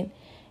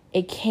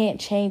 It can't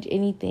change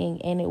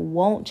anything, and it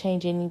won't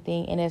change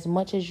anything. And as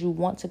much as you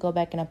want to go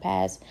back in the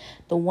past,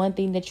 the one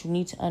thing that you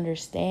need to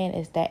understand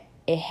is that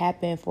it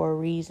happened for a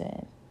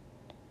reason.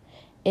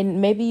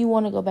 And maybe you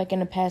want to go back in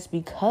the past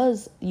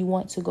because you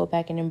want to go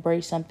back and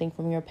embrace something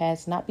from your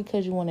past, not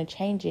because you want to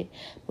change it,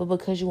 but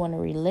because you want to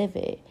relive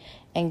it.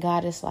 And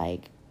God is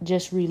like,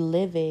 just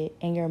relive it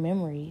in your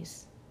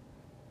memories.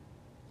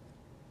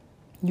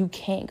 You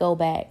can't go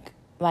back.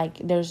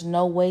 There's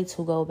no way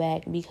to go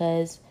back,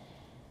 because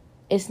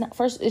it's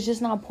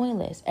just not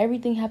pointless.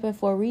 Everything happened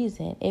for a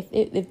reason.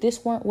 If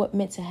this weren't what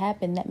meant to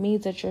happen, that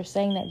means that you're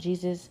saying that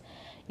Jesus,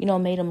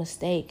 made a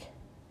mistake.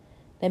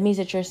 That means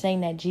that you're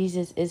saying that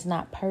Jesus is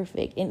not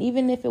perfect. And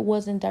even if it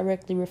wasn't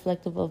directly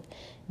reflective of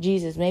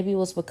Jesus, maybe it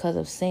was because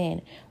of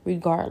sin.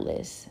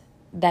 Regardless,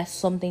 that's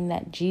something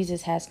that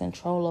Jesus has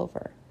control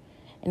over.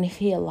 And if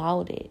he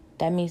allowed it,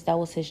 that means that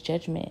was his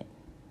judgment.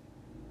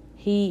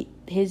 He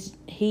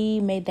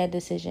made that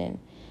decision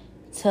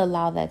to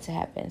allow that to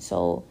happen.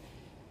 So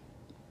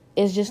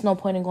it's just no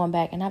point in going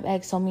back. And I've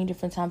asked so many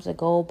different times to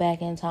go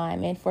back in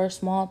time, and for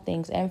small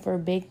things and for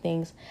big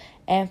things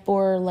and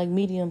for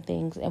medium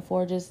things and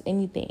for just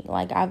anything.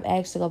 I've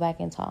asked to go back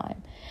in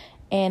time.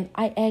 And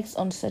I asked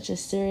on such a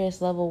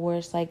serious level where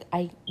it's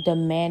I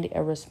demanded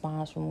a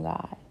response from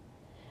God.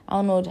 I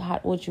don't know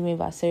what you mean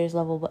by serious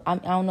level, but I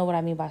don't know what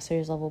I mean by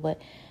serious level,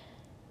 but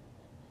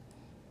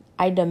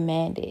I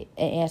demanded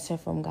an answer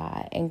from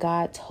God. And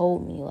God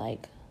told me,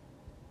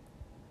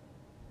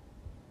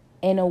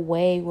 in a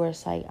way where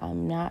it's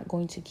I'm not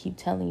going to keep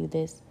telling you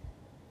this.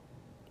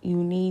 You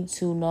need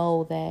to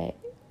know that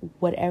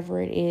whatever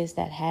it is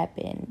that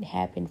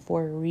happened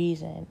for a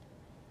reason.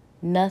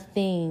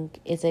 Nothing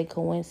is a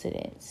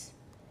coincidence.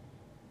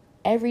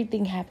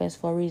 Everything happens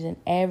for a reason.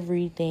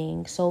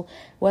 Everything. So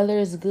whether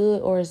it's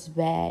good or it's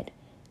bad,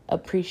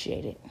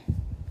 appreciate it.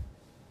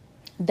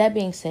 That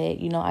being said,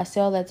 I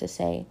say all that to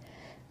say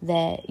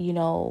that,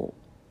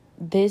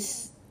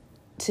 this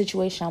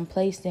situation I'm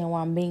placed in,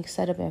 where I'm being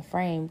set up and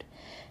framed,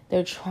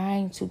 they're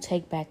trying to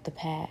take back the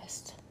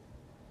past.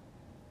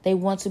 They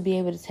want to be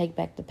able to take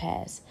back the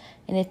past.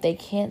 And if they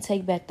can't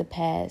take back the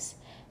past,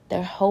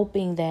 they're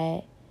hoping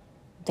that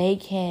they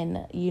can,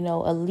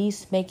 at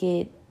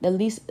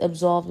least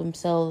absolve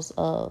themselves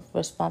of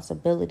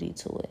responsibility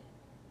to it.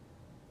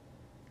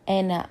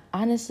 And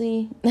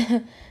honestly,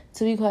 to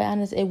be quite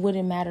honest, it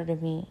wouldn't matter to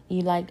me.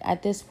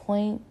 At this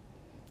point,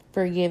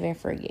 forgive and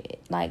forget.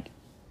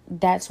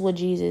 That's what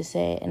Jesus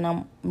said. And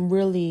I'm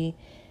really,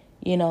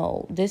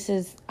 This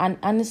is,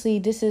 honestly,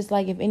 this is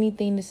like, if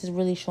anything, this is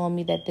really showing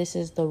me that this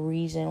is the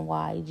reason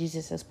why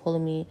Jesus is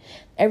pulling me.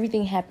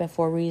 Everything happened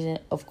for a reason,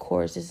 of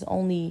course. It's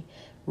only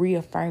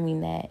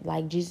reaffirming that,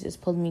 like, Jesus is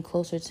pulling me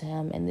closer to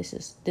him, and this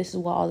is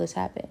why all this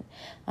happened.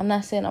 I'm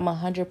not saying I'm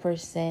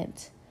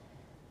 100%,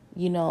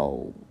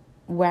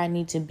 where I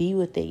need to be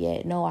with it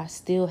yet. No, I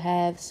still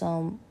have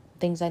some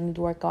things I need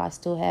to work out. I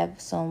still have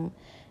some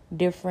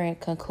different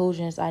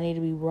conclusions I need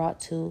to be brought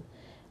to,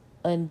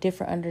 and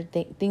different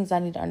things I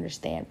need to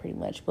understand, pretty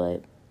much.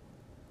 But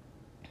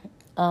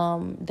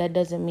that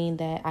doesn't mean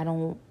that I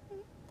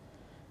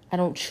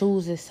don't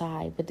choose this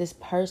side. But this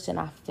person,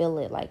 I feel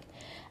it, like,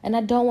 and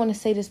I don't want to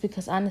say this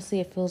because honestly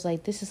it feels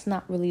like this is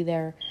not really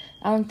I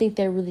don't think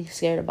they're really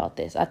scared about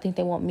this. I think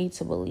they want me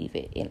to believe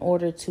it in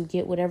order to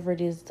get whatever it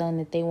is done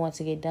that they want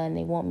to get done.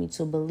 They want me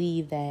to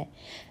believe that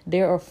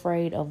they're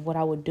afraid of what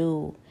I would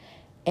do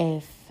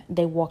if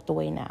they walked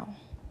away now.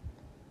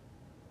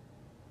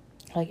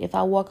 Like, if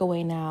I walk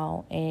away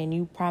now and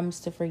you promise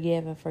to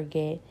forgive and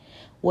forget,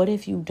 what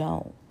if you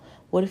don't?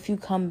 What if you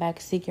come back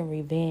seeking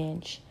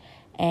revenge?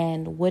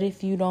 And what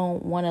if you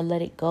don't want to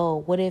let it go?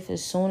 What if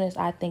as soon as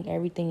I think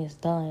everything is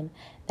done,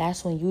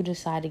 that's when you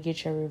decide to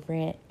get your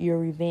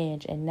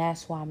revenge, and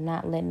that's why I'm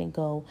not letting it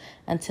go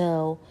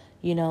until,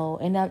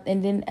 and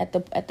then at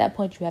that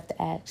point you have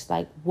to ask,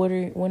 like, what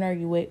are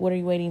you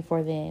waiting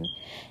for then?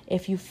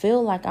 If you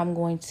feel like I'm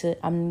going to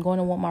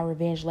want my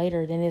revenge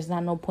later, then there's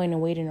not no point in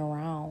waiting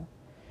around.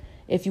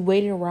 If you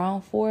waited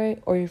around for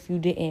it, or if you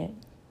didn't,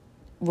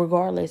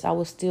 regardless, I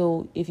was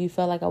still, if you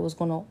felt like I was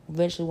going to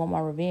eventually want my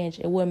revenge,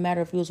 it wouldn't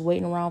matter if you was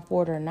waiting around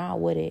for it or not,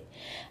 would it?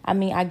 I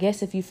mean, I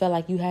guess if you felt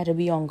like you had to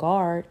be on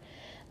guard,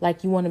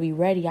 like you want to be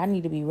ready, I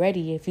need to be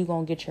ready if you're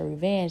going to get your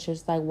revenge.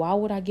 It's like, why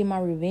would I get my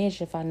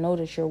revenge if I know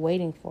that you're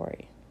waiting for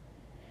it?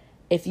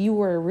 If you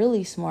were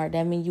really smart,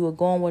 that means you would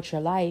go on with your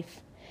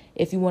life.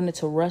 If you wanted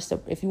to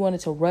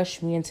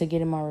rush me into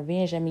getting my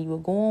revenge, I mean, you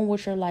would go on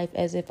with your life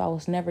as if I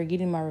was never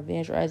getting my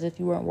revenge, or as if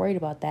you weren't worried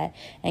about that.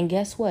 And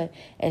guess what?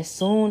 As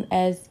soon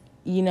as,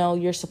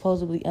 you're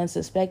supposedly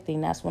unsuspecting,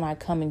 that's when I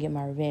come and get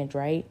my revenge,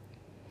 right?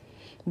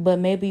 But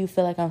maybe you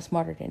feel like I'm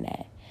smarter than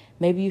that.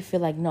 Maybe you feel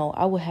like, no,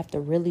 I would have to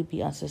really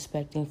be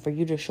unsuspecting for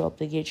you to show up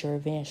to get your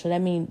revenge. So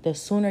that means the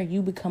sooner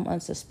you become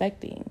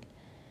unsuspecting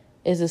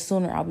is the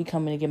sooner I'll be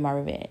coming to get my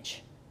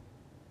revenge.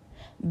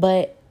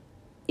 But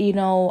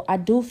I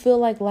do feel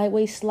like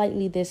Lightweight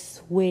Slightly,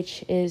 this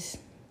witch, is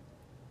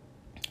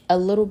a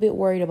little bit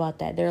worried about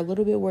that. They're a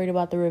little bit worried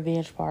about the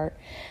revenge part.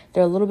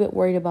 They're a little bit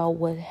worried about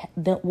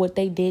what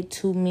they did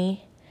to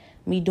me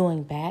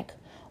doing back,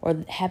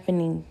 or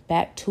happening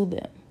back to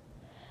them.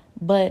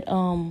 But,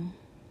 and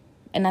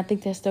I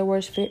think that's their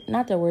worst fear.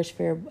 Not their worst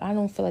fear. I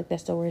don't feel like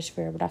that's their worst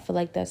fear, but I feel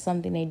like that's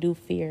something they do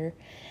fear.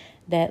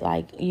 That,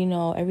 like,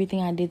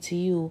 everything I did to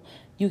you,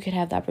 you could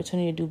have the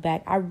opportunity to do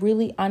back. I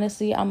really,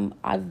 honestly,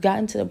 I've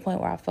gotten to the point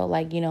where I felt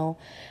like,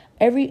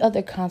 every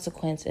other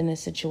consequence in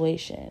this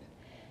situation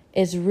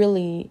is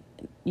really,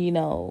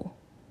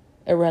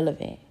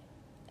 irrelevant.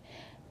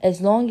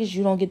 As long as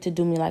you don't get to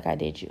do me like I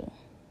did you.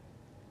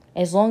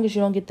 As long as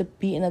you don't get to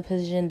be in a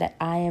position that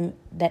I'm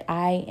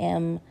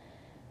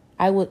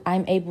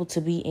able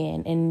to be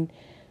in and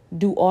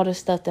do all the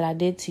stuff that I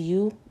did to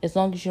you, as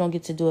long as you don't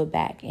get to do it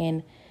back.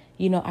 And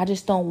I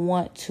just don't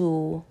want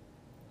to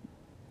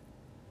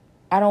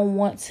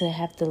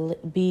have to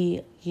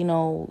be,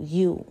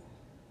 you.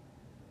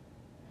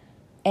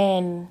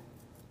 And,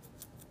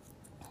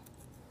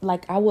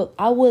 like, I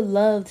would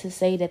love to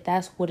say that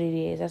that's what it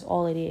is. That's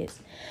all it is.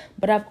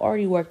 But I've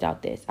already worked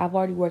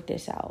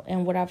this out.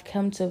 And what I've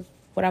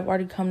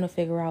already come to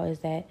figure out is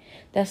that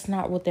that's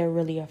not what they're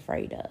really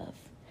afraid of.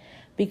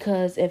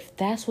 Because if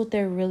that's what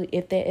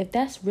if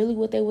that's really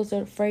what they was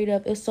afraid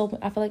of, I feel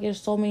like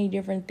there's so many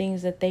different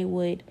things that they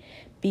would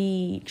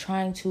be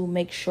trying to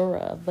make sure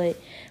of. But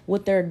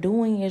what they're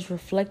doing is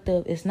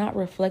it's not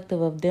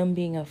reflective of them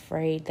being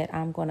afraid that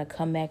I'm going to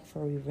come back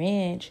for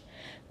revenge.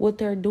 What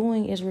they're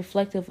doing is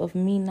reflective of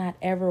me not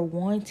ever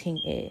wanting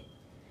it.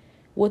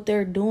 What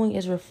they're doing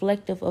is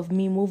reflective of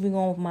me moving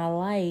on with my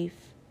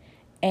life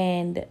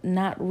and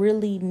not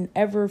really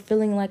ever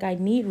feeling like I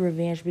need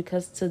revenge,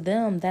 because to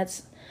them then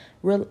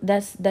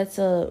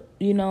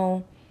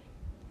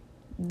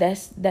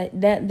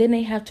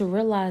they have to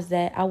realize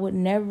that I would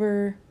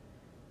never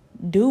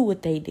do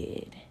what they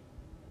did,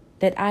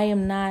 that I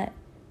am not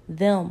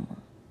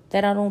them,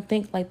 that I don't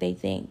think like they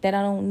think, that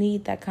I don't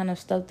need that kind of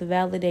stuff to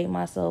validate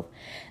myself,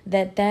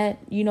 that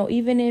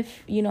even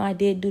if I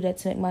did do that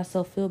to make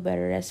myself feel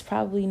better, that's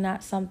probably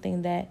not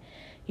something that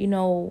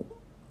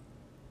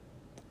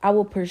I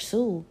will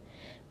pursue,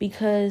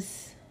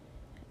 because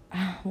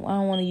I don't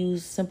want to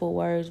use simple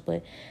words,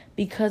 but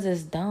because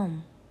it's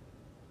dumb.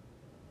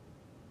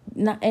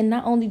 Not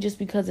only just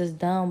because it's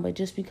dumb, but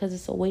just because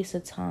it's a waste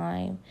of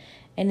time,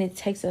 and it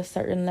takes a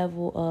certain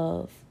level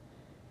of,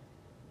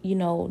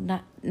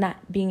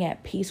 not being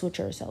at peace with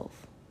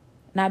yourself,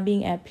 not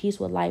being at peace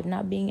with life,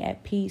 not being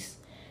at peace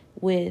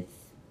with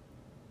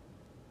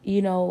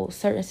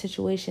certain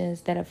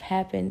situations that have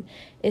happened,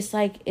 it's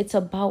like it's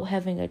about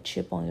having a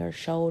chip on your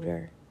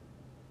shoulder.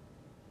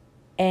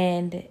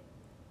 And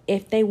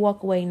if they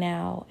walk away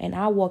now and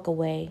I walk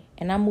away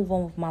and I move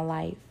on with my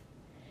life,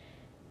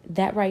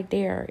 that right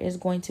there is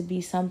going to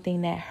be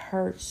something that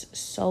hurts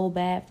so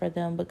bad for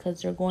them,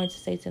 because they're going to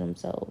say to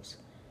themselves,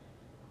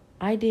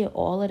 I did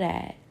all of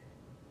that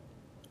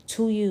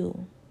to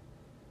you.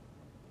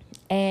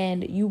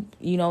 And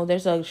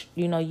there's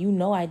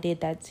I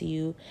did that to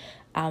you.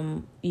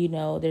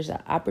 There's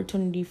an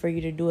opportunity for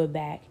you to do it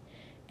back,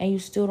 and you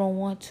still don't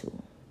want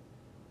to.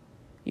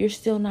 You're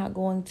still not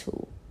going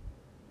to.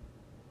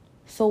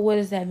 So what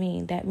does that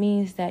mean? That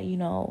means that,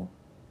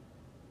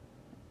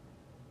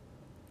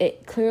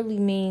 it clearly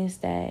means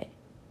that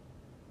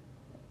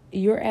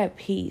you're at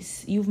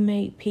peace. You've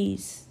made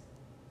peace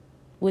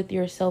with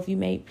yourself. You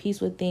made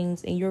peace with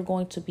things, and you're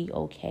going to be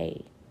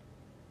okay.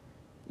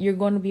 You're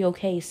going to be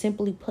okay.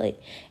 Simply put,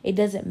 it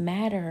doesn't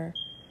matter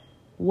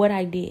what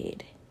I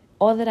did.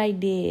 All that I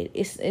did,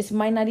 it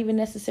might not even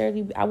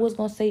necessarily, I was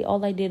going to say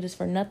all I did is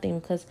for nothing,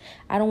 because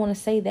I don't want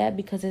to say that,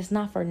 because it's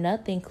not for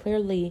nothing.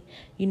 Clearly,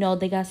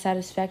 they got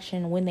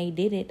satisfaction when they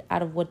did it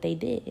out of what they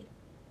did.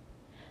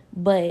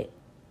 But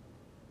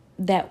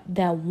that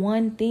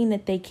one thing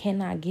that they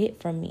cannot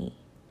get from me,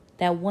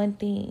 that one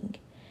thing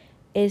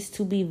is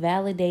to be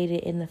validated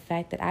in the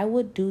fact that I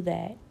would do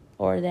that,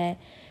 or that,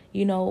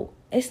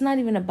 it's not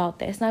even about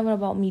that. It's not even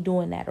about me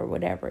doing that or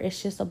whatever.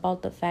 It's just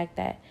about the fact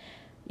that,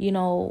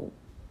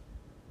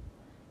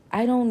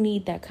 I don't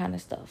need that kind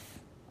of stuff.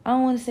 I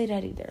don't want to say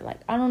that either.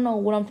 Like, I don't know.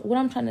 What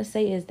I'm trying to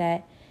say is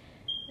that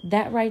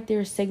right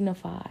there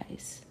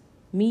signifies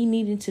me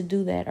needing to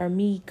do that, or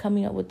me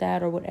coming up with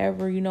that, or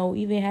whatever,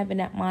 even having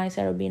that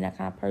mindset or being that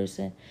kind of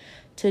person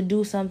to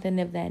do something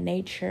of that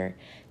nature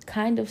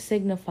kind of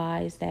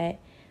signifies that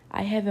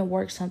I haven't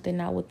worked something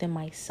out within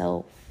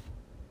myself.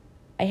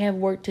 I have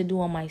work to do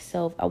on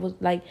myself. I was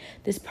like,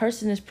 this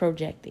person is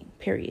projecting,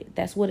 period.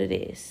 That's what it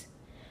is.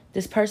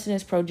 This person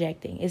is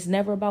projecting. It's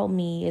never about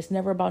me. It's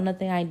never about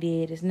nothing I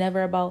did. It's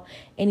never about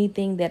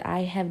anything that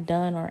I have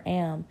done or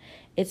am.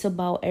 It's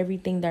about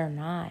everything they're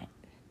not,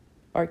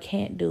 or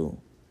can't do,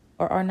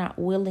 or are not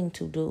willing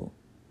to do.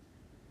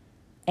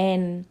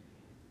 And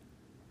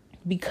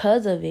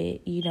because of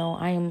it,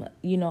 I'm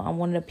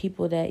one of the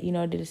people that,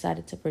 they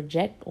decided to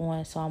project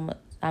on. So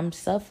I'm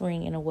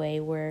suffering in a way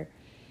where,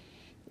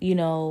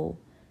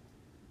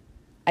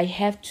 I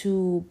have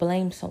to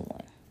blame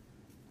someone.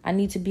 I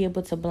need to be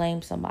able to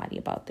blame somebody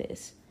about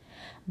this.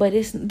 But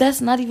that's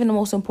not even the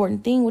most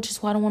important thing, which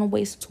is why I don't want to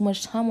waste too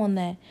much time on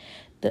that.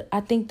 I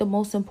think the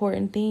most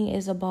important thing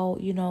is about,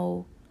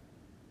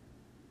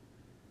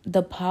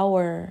 the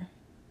power.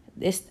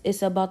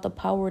 It's about the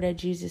power that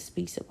Jesus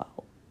speaks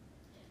about.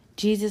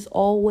 Jesus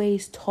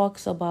always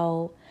talks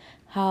about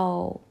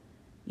how,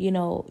 you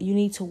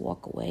need to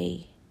walk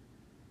away.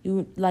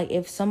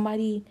 If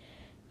somebody,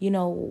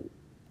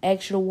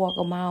 extra walk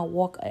a mile,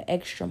 walk an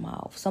extra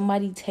mile. If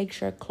somebody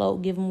takes your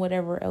cloak, give them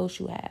whatever else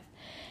you have.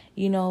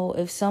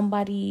 If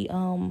somebody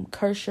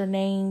curse your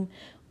name,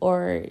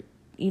 or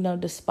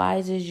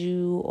despises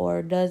you,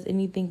 or does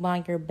anything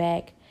behind your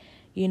back,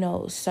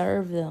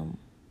 serve them,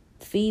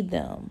 feed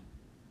them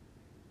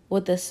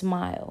with a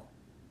smile.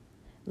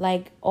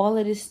 Like, all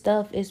of this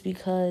stuff is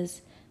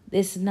because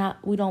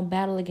we don't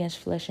battle against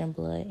flesh and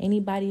blood.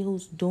 Anybody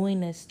who's doing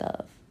this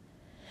stuff,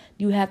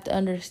 you have to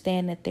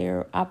understand that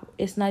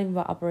it's not even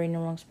about operating the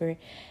wrong spirit.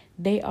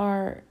 They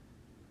are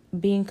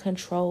being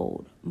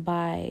controlled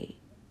by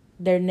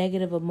their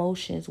negative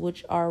emotions,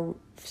 which are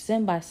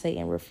sent by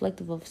Satan,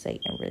 reflective of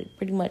Satan. Really,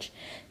 pretty much,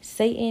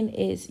 Satan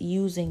is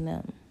using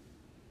them.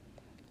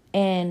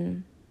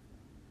 And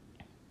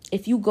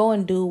if you go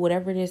and do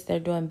whatever it is they're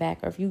doing back,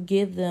 or if you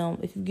give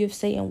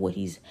Satan what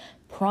he's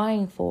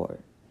prying for,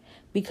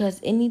 because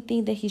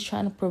anything that he's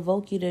trying to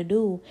provoke you to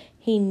do,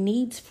 he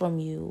needs from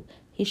you.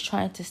 He's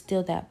trying to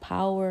steal that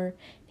power.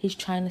 He's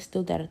trying to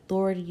steal that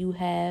authority you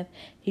have.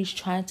 He's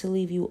trying to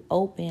leave you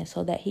open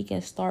so that he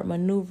can start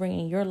maneuvering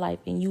in your life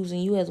and using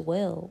you as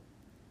well.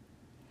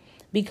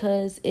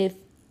 Because if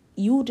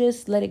you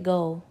just let it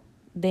go,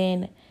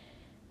 then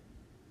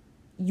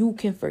you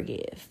can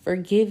forgive.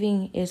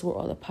 Forgiving is where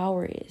all the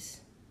power is.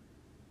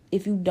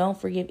 If you don't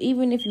forgive,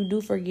 even if you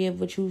do forgive,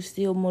 but you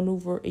still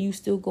maneuver, you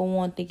still go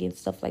on thinking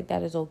stuff like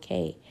that is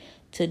okay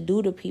to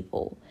do to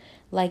people.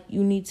 Like,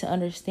 you need to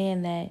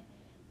understand that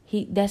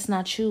that's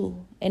not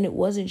you, and it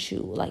wasn't you.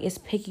 Like, it's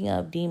picking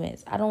up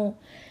demons.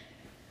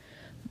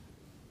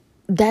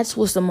 That's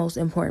what's the most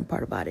important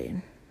part about it.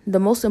 The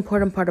most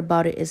important part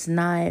about it is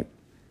not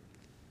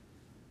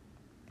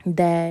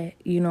that,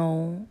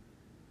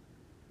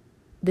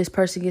 this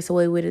person gets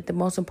away with it. The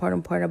most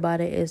important part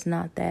about it is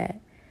not that,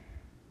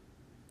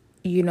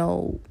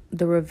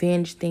 the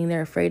revenge thing.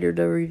 They're afraid of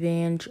the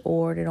revenge,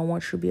 or they don't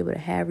want you to be able to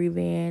have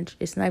revenge.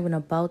 It's not even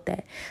about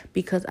that,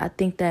 because I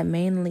think that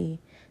mainly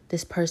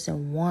this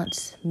person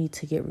wants me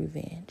to get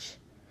revenge.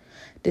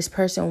 This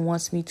person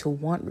wants me to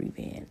want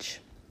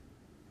revenge,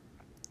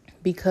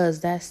 because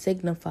that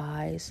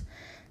signifies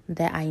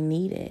that I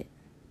need it.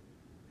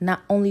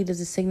 Not only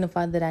does it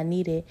signify that I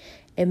need it,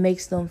 it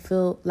makes them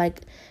feel like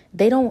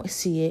they don't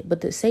see it,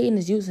 but that Satan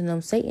is using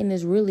them. Satan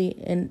is really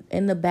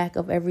in the back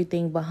of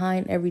everything,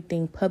 behind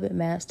everything, puppet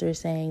master,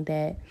 saying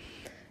that,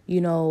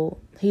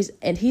 he's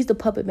the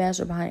puppet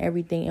master behind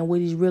everything. And what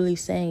he's really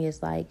saying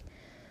is like,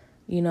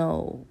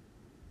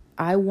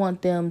 I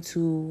want them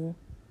to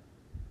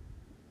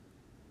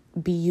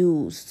be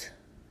used.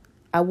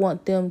 I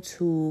want them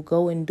to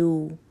go and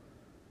do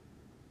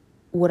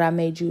what I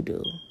made you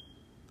do.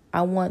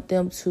 I want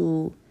them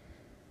to,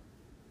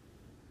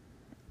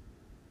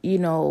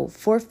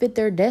 forfeit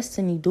their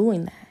destiny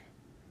doing that.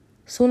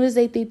 Soon as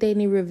they think they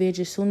need revenge,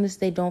 as soon as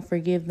they don't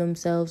forgive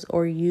themselves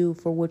or you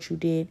for what you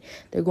did,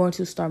 they're going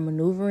to start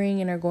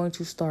maneuvering and they're going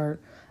to start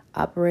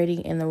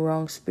operating in the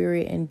wrong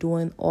spirit and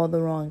doing all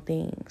the wrong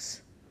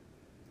things.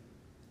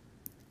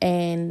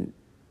 And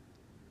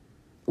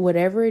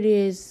whatever it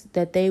is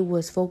that they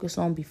was focused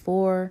on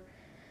before,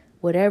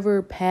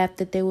 whatever path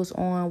that they was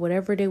on,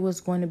 whatever they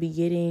was going to be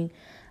getting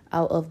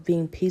out of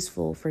being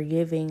peaceful,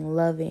 forgiving,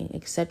 loving,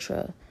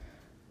 etc.,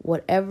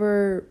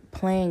 whatever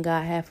plan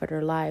God had for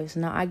their lives,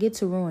 now I get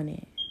to ruin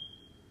it.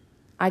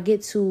 I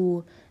get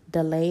to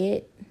delay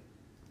it,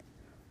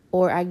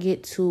 or I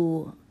get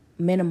to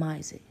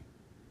minimize it.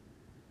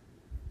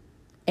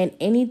 And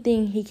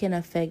anything he can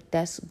affect,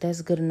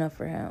 that's good enough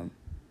for him.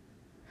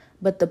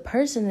 But the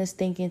person is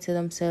thinking to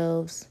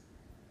themselves,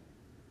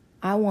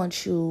 I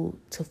want you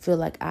to feel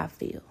like I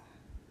feel.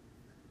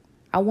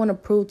 I want to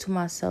prove to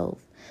myself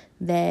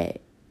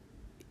that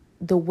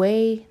the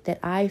way that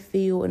I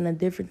feel and the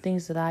different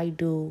things that I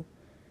do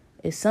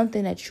is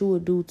something that you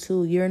would do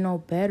too. You're no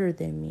better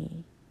than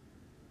me.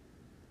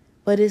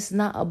 But it's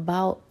not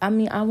about, I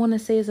want to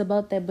say it's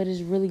about that, but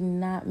it's really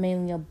not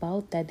mainly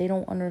about that. They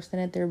don't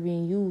understand that they're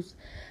being used,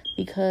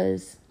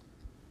 because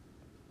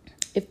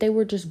if they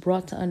were just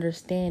brought to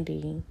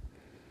understanding,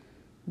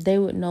 they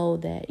would know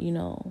that,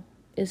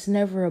 it's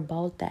never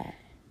about that.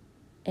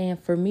 And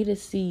for me to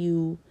see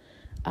you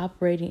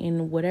operating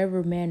in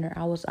whatever manner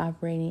I was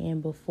operating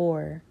in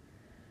before,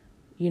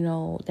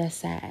 that's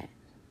sad.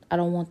 I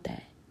don't want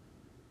that.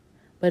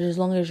 But as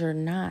long as you're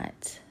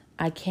not,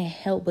 I can't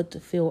help but to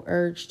feel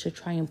urged to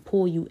try and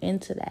pull you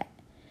into that.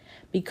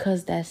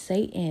 Because that's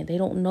Satan. They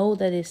don't know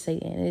that it's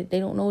Satan. They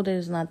don't know that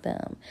it's not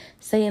them.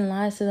 Satan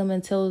lies to them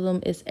and tells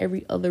them it's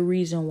every other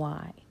reason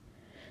why.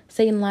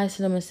 Satan lies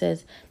to them and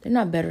says, they're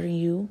not better than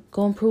you.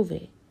 Go and prove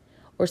it.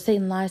 Or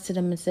Satan lies to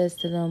them and says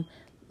to them,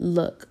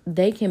 look,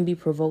 they can be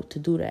provoked to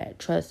do that.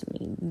 Trust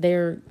me.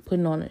 They're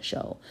putting on a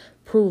show.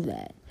 Prove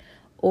that.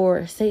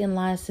 Or Satan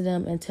lies to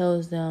them and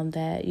tells them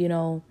that,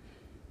 you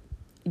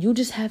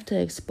just have to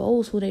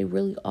expose who they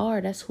really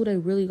are. That's who they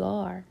really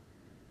are.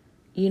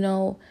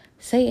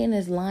 Satan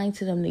is lying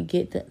to them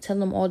to tell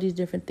them all these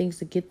different things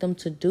to get them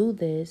to do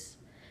this.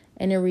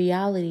 And in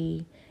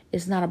reality,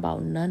 it's not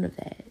about none of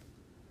that.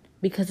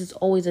 Because it's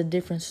always a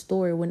different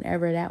story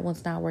whenever that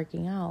one's not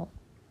working out.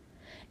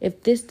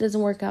 If this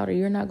doesn't work out, or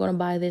you're not going to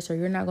buy this, or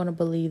you're not going to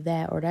believe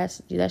that, or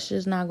that's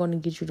just not going to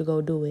get you to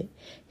go do it,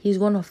 he's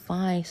going to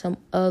find some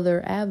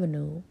other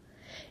avenue.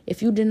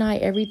 If you deny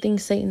everything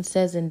Satan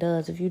says and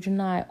does, if you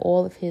deny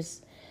all of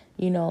his,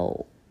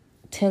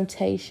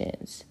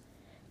 temptations,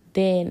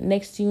 then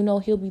next thing you know,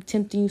 he'll be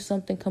tempting you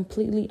something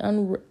completely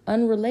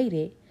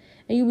unrelated.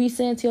 And you'll be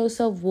saying to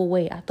yourself, well,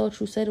 wait, I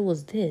thought you said it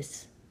was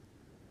this.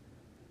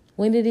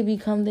 When did it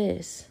become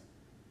this?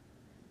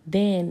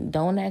 Then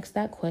don't ask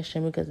that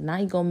question, because now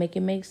you're going to make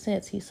it make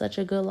sense. He's such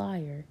a good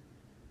liar.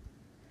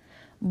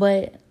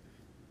 But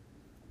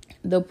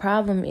the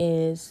problem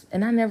is,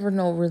 and I never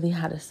know really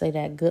how to say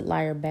that, good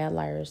liar, bad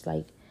liar. It's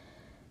like,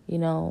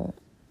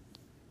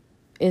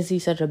 is he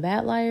such a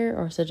bad liar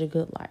or such a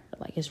good liar?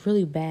 Like, it's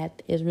really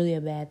bad. It's really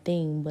a bad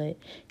thing, but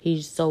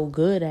he's so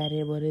good at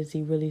it. But is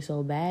he really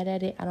so bad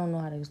at it? I don't know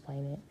how to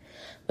explain it.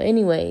 But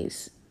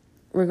anyways,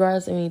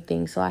 regardless of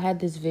anything, so I had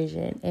this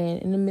vision,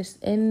 and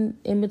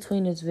in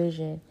between this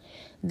vision,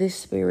 this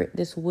spirit,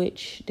 this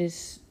witch,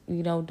 this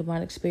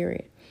demonic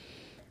spirit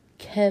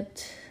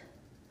kept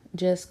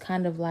just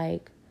kind of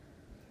like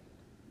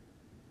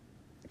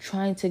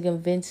trying to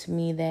convince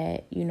me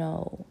that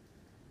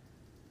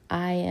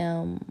I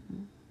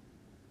am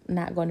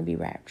not going to be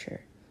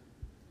raptured,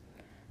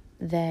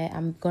 that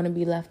I'm going to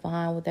be left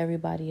behind with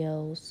everybody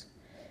else,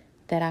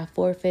 that I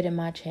forfeited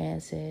my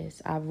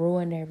chances, I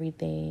ruined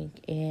everything,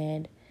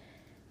 and,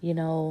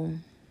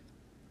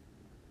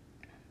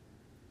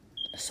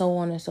 so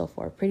on and so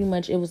forth. Pretty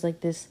much it was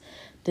like this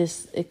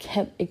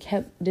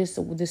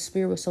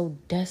spirit was so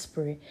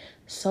desperate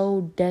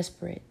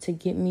to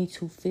get me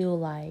to feel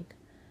like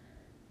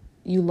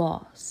you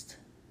lost,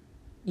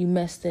 you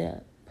messed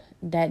up,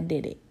 that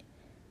did it,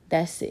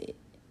 that's it,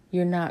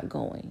 you're not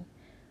going.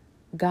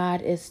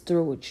 God is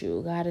through with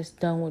you. God is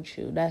done with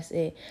you. That's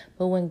it.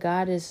 But when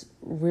God is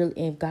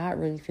really, if God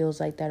really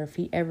feels like that, or if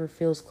he ever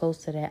feels close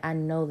to that, I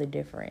know the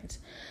difference.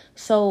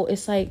 So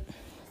it's like,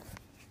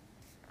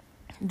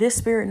 this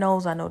spirit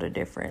knows I know the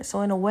difference.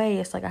 So in a way,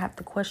 it's like I have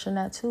to question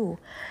that too.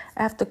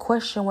 I have to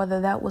question whether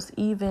that was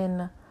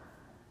even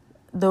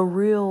the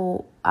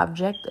real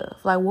objective.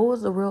 Like, what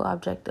was the real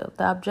objective?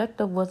 The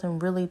objective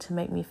wasn't really to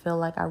make me feel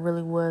like I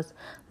really was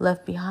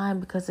left behind,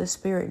 because the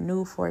spirit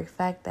knew for a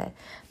fact that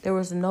there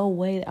was no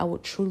way that I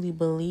would truly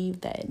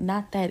believe that,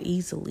 not that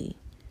easily.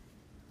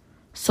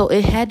 So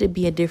it had to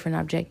be a different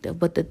objective.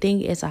 But the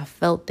thing is, I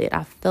felt it.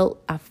 I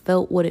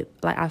felt what it,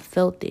 like, I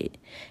felt it.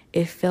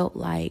 It felt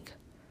like,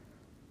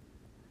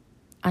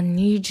 I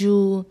need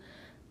you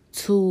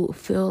to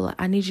feel,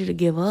 I need you to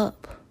give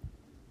up.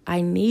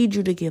 I need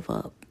you to give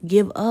up.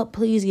 Give up,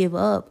 please give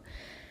up.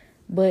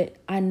 But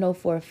I know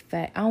for a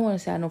fact, I don't want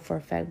to say I know for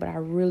a fact, but I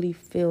really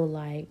feel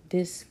like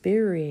this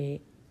spirit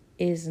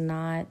is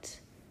not,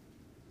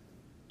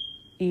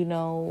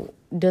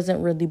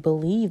 doesn't really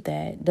believe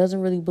that. Doesn't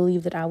really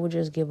believe that I would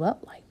just give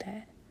up like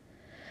that.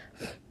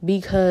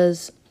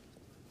 Because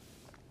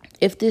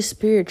if this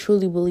spirit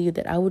truly believed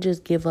that I would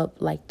just give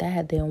up like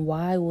that, then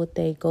why would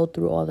they go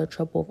through all the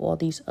trouble of all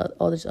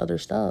this other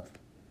stuff?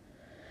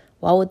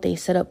 Why would they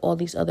set up all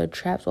these other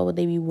traps? Why would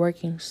they be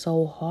working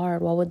so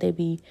hard? Why would they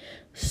be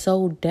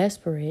so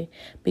desperate?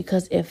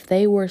 Because if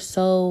they were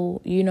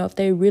so, if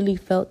they really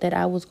felt that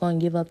I was going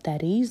to give up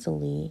that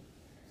easily,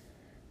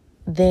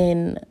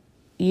 then,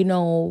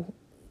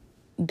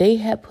 they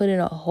had put in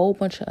a whole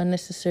bunch of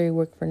unnecessary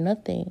work for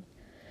nothing.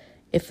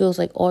 It feels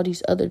like all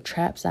these other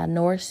traps I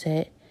know are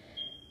set.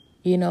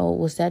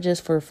 Was that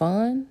just for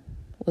fun?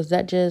 Was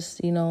that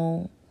just,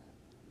 was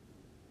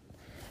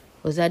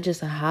that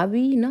just a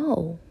hobby?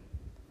 No.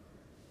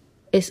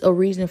 It's a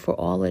reason for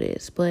all of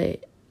this,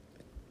 but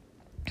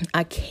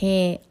I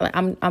can't,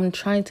 I'm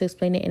trying to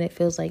explain it, and it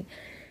feels like,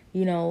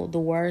 the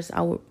words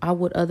I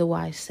would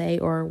otherwise say,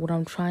 or what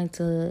I'm trying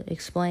to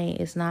explain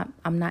is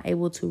I'm not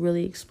able to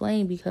really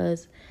explain,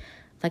 because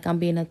like I'm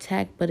being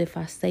attacked. But if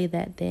I say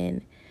that,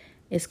 then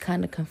it's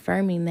kind of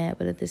confirming that,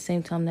 but at the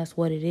same time, that's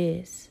what it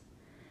is.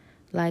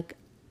 Like,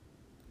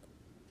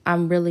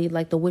 I'm really,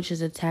 like, the witch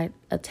is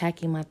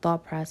attacking my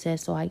thought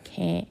process, so I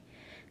can't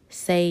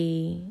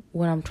say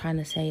what I'm trying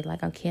to say.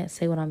 Like, I can't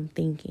say what I'm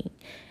thinking,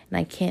 and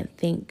I can't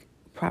think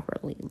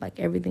properly, like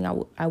everything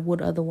I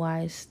would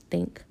otherwise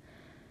think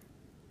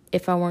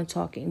if I weren't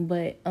talking.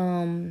 But if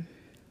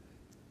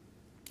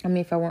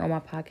I weren't on my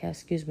podcast,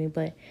 excuse me.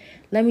 But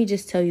let me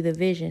just tell you the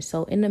vision.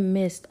 So in the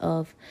midst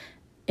of,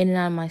 in and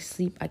out of my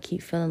sleep, I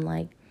keep feeling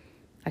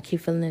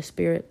the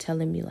spirit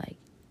telling me, like,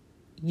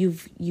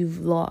 you've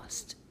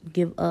lost,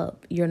 give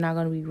up, you're not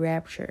going to be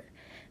raptured,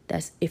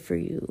 that's it for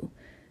you,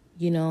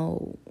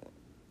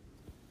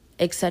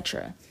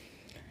 etc.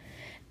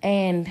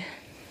 And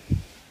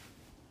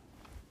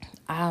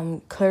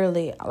I'm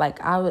clearly, like,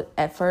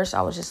 at first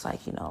I was just like,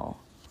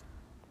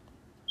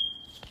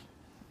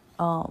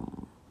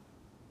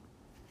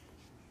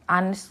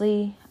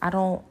 honestly, I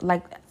don't,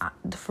 like,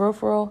 for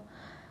real,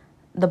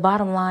 the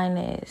bottom line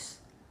is,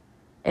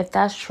 if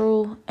that's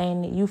true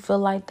and you feel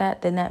like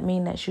that, then that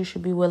means that you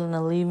should be willing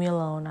to leave me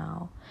alone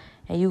now,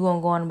 and you're going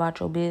to go on about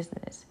your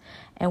business.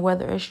 And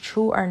whether it's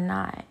true or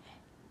not,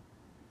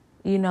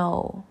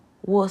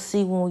 we'll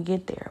see when we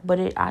get there.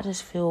 But I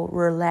just feel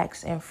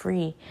relaxed and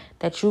free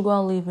that you're going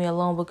to leave me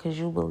alone because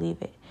you believe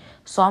it.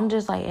 So I'm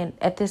just like, and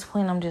at this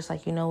point, I'm just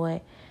like, you know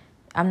what?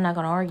 I'm not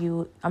going to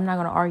argue. I'm not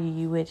going to argue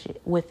you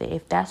with it.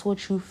 If that's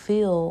what you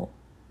feel,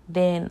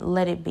 then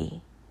let it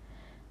be.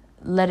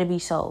 Let it be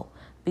so.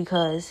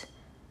 Because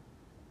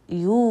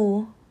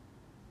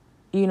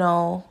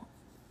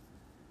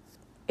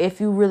if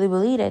you really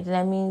believe that, then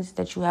that means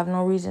that you have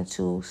no reason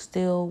to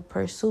still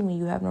pursue me.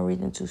 You have no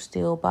reason to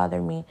still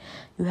bother me.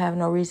 You have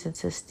no reason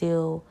to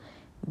still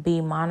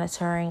be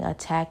monitoring,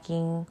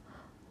 attacking,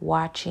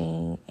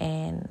 watching,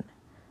 and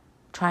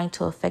trying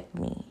to affect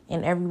me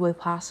in every way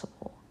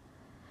possible.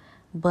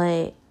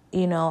 But,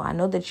 I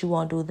know that you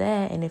won't do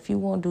that. And if you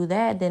won't do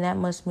that, then that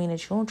must mean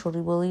that you don't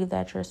truly believe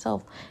that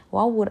yourself.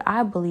 Why would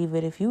I believe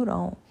it if you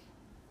don't?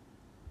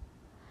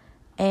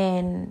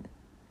 And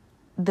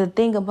the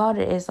thing about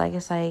it is, like,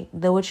 it's like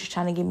the witch is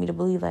trying to get me to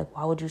believe, like,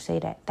 why would you say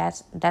that?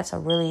 That's a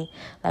really,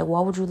 like,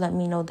 why would you let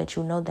me know that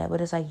you know that? But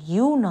it's like,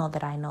 you know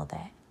that I know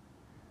that.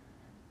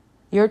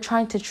 You're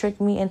trying to trick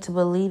me into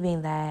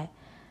believing that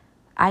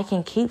I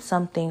can keep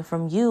something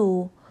from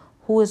you,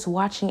 who is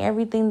watching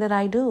everything that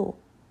I do.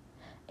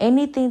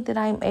 Anything that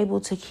I'm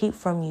able to keep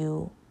from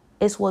you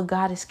is what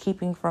God is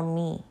keeping from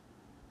me.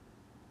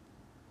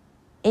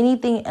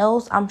 Anything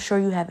else, I'm sure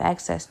you have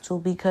access to,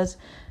 because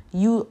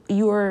you're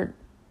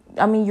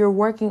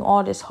working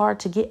all this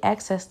hard to get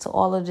access to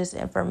all of this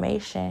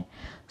information.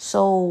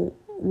 So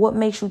what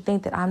makes you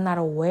think that I'm not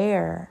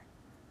aware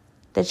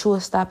that you will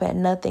stop at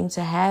nothing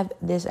to have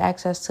this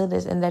access to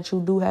this, and that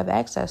you do have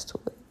access to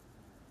it?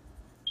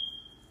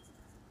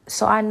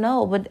 So I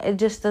know, but it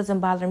just doesn't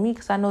bother me,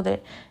 because I know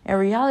that in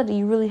reality,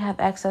 you really have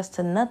access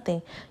to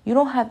nothing. You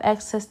don't have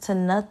access to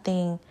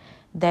nothing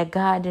that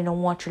God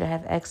didn't want you to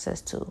have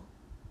access to.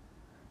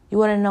 You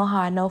want to know how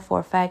I know for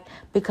a fact?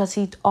 Because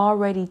He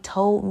already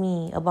told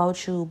me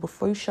about you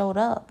before you showed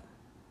up.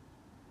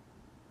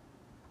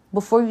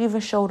 Before you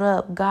even showed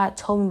up, God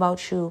told me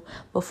about you.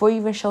 Before you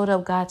even showed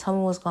up, God told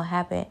me what's going to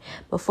happen.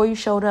 Before you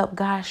showed up,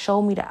 God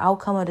showed me the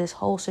outcome of this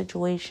whole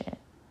situation.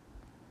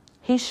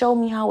 He showed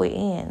me how it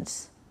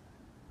ends.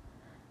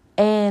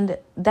 And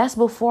that's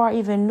before I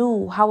even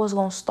knew how it was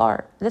going to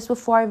start. That's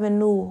before I even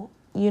knew,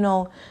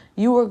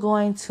 you were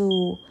going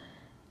to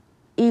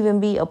even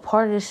be a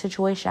part of this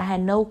situation. I had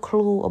no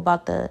clue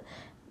about the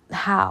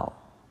how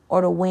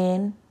or the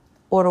when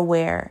or the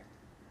where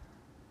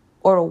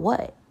or the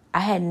what. I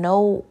had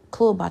no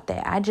clue about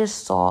that. I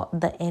just saw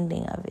the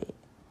ending of it.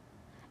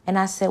 And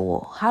I said,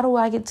 well, how do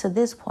I get to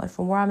this point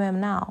from where I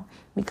am now?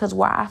 Because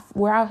where I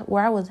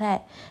was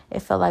at, it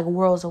felt like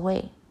worlds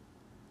away.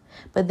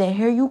 But then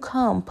here you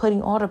come,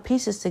 putting all the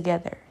pieces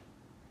together.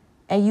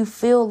 And you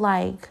feel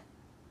like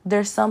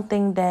there's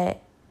something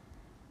that,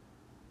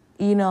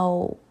 I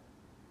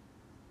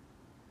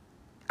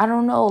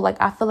don't know. Like,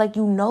 I feel like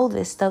you know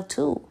this stuff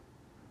too.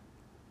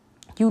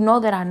 You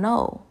know that I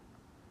know.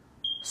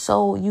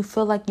 So you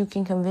feel like you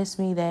can convince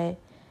me that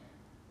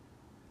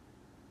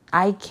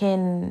I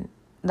can,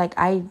 like,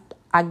 I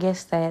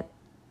guess that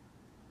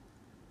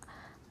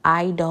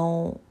I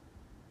don't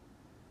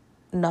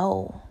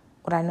know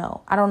what I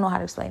know. I don't know how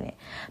to explain it.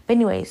 But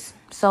anyways,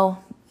 so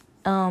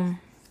I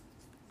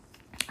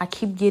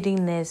keep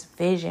getting this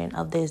vision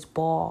of this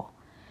ball.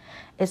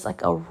 It's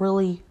like a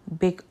really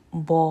big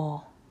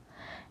ball.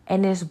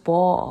 And this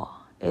ball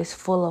is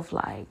full of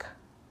like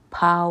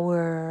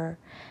power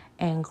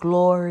and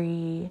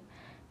glory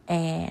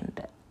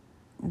and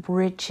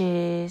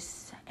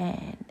riches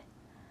and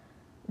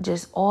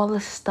just all the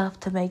stuff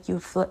to make your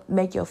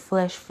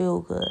flesh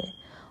feel good.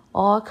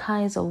 All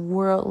kinds of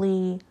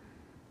worldly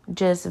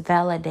just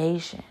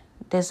validation.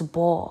 This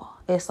ball,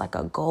 it's like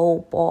a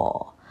gold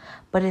ball.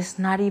 But it's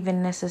not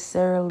even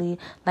necessarily,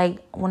 like,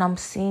 when I'm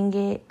seeing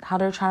it, how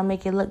they're trying to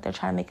make it look, they're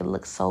trying to make it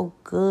look so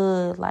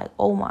good. Like,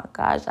 oh my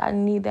gosh, I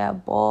need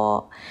that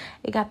ball.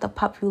 It got the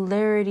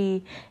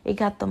popularity. It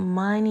got the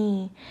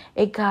money.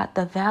 It got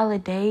the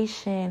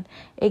validation.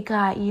 It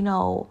got,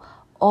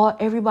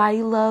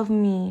 everybody love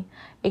me.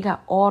 It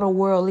got all the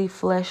worldly,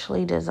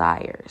 fleshly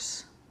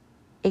desires.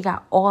 It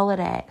got all of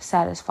that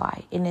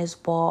satisfied in this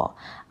ball.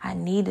 I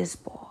need this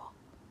ball.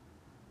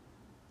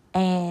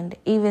 And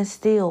even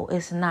still,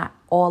 it's not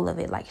all of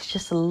it. Like, it's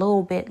just a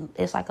little bit.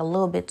 It's like a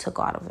little bit took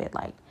out of it.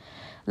 Like,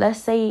 let's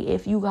say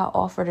if you got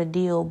offered a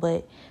deal,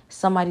 but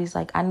somebody's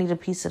like, I need a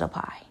piece of the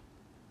pie.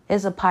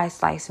 There's a pie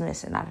slice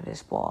missing out of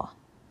this ball.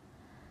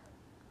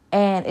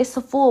 And it's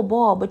a full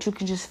ball, but you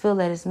can just feel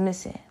that it's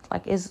missing.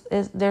 Like,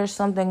 there's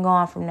something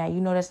gone from that.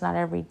 That's not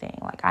everything.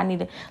 Like, I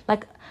need it.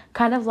 Like,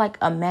 kind of like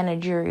a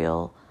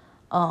managerial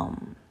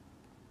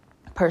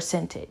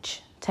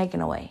percentage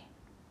taken away.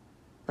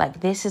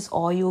 Like, this is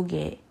all you'll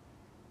get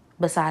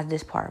besides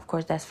this part. Of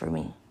course, that's for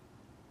me.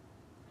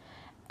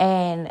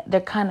 And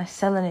they're kind of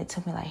selling it to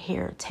me like,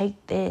 here,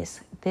 take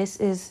this. This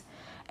is,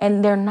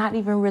 and they're not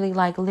even really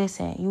like,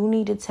 listen, you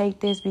need to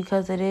take this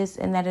because it is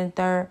and that and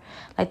third.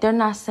 Like, they're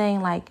not saying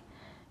like,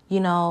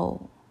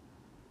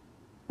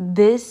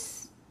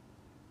 this,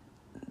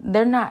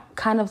 they're not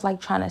kind of like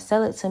trying to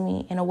sell it to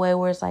me in a way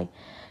where it's like,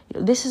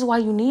 this is why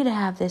you need to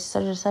have this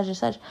such and such and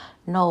such.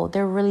 No,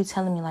 they're really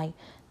telling me like,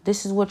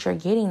 this is what you're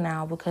getting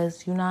now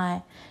because you're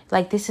not,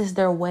 like, this is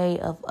their way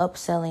of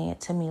upselling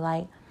it to me.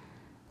 Like,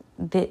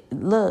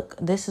 look,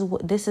 this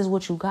is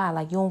what you got.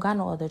 Like, you don't got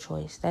no other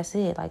choice. That's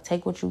it. Like,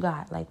 take what you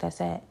got. Like, that's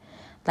it.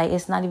 Like,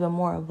 it's not even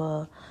more of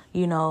a,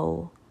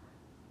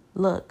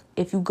 look,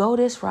 if you go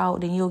this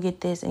route, then you'll get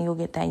this and you'll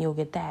get that and you'll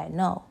get that.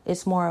 No,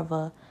 it's more of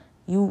a,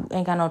 you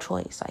ain't got no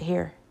choice. Like,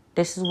 here,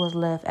 this is what's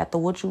left after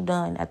what you've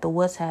done, after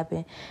what's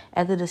happened,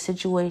 after the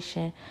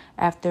situation,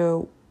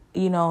 after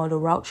the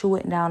route you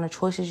went down, the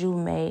choices you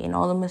made, and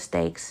all the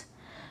mistakes.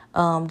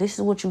 This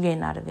is what you're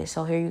getting out of it.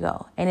 So here you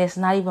go. And it's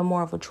not even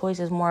more of a choice.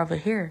 It's more of a,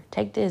 here,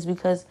 take this.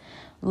 Because,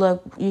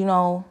 look,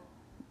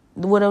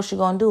 what else you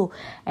gonna do?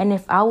 And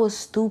if I was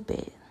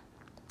stupid,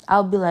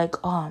 I would be like,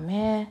 oh,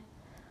 man.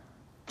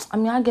 I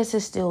mean, I guess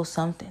it's still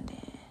something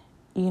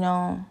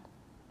then.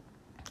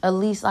 At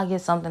least I get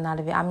something out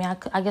of it. I mean,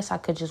 I guess I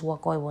could just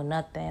walk away with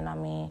nothing. I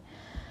mean,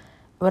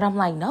 but I'm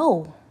like,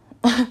 no.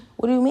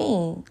 What do you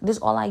mean? This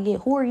all I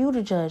get. Who are you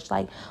to judge?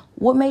 Like,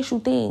 what makes you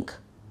think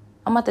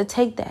I'm about to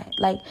take that?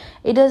 Like,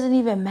 it doesn't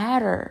even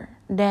matter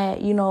that,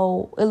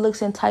 it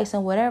looks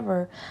enticing,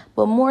 whatever.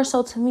 But more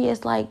so to me,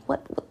 it's like,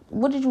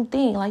 what did you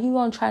think? Like, you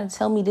gonna try to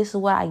tell me this is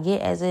what I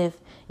get as if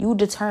you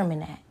determine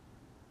that.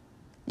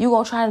 You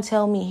gonna try to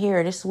tell me,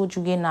 here, this is what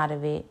you getting out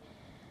of it.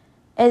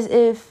 As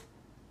if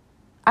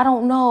I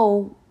don't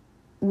know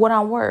what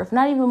I'm worth.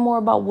 Not even more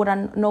about what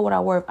I know what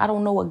I'm worth. I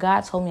don't know what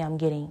God told me I'm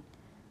getting.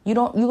 You're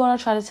going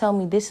to try to tell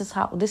me this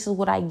is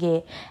what I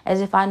get,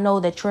 as if I know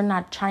that you're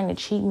not trying to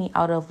cheat me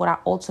out of what I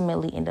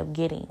ultimately end up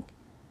getting.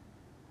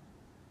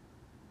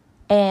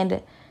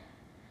 And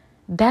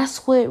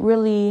that's what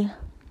really,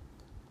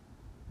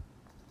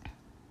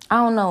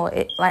 I don't know.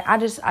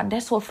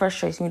 That's what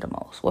frustrates me the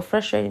most. What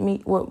frustrates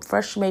me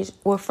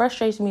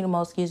the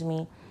most,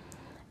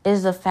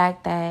 is the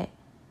fact that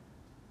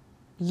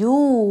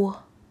you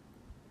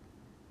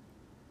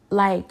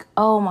like,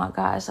 oh my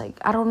gosh, like,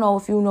 I don't know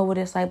if you know what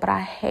it's like, but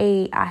I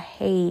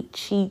hate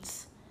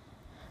cheats.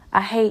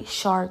 I hate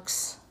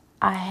sharks.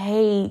 I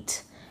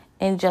hate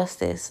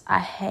injustice. I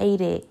hate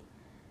it.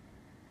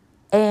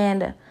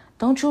 And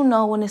don't you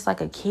know when it's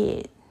like a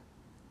kid?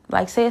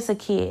 Like, say it's a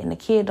kid and the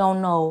kid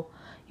don't know,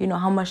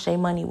 how much their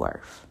money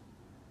worth.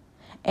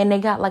 And they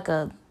got like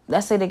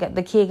let's say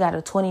the kid got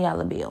a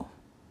 $20 bill.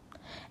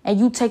 And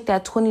you take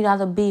that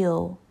 $20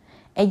 bill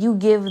and you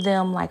give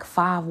them like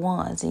 5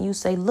 ones and you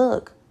say,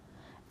 look,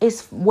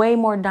 it's way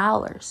more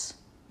dollars.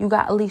 You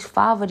got at least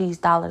 5 of these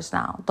dollars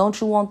now. Don't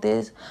you want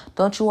this?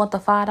 Don't you want the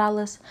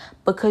 $5?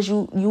 Because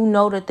you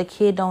know that the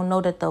kid don't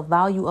know that the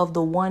value of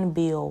the one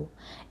bill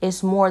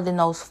is more than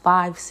those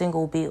 5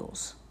 single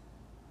bills.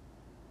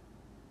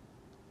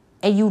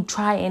 And you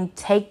try and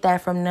take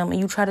that from them, and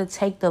you try to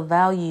take the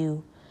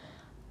value.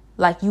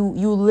 Like you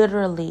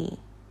literally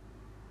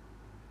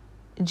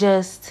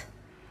just,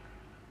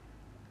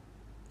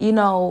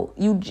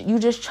 you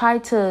just try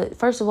to,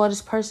 first of all,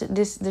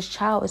 this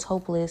child is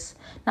hopeless.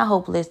 Not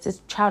hopeless.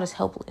 This child is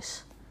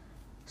helpless.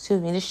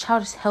 Excuse me. This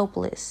child is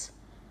helpless.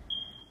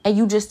 And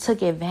you just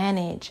took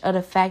advantage of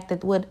the fact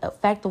of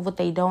what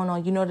they don't know.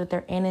 You know that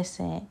they're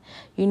innocent.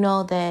 You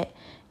know that,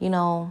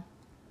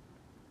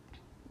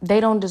 they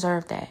don't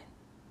deserve that.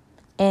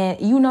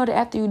 And you know that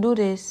after you do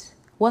this,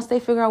 once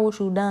they figure out what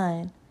you've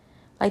done,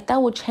 like,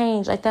 that will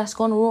change. Like, that's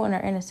going to ruin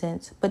their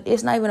innocence. But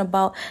it's not even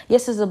about,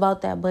 yes, it's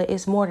about that, but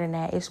it's more than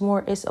that. It's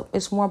more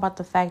about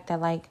the fact that,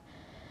 like,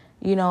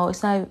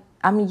 it's not,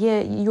 I mean,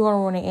 yeah, you're going to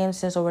ruin their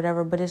innocence or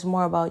whatever, but it's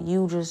more about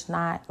you just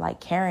not, like,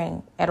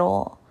 caring at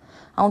all.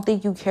 I don't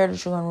think you care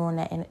that you're going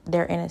to ruin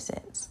their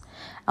innocence.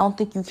 I don't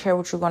think you care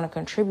what you're going to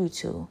contribute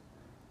to.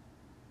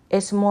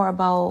 It's more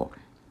about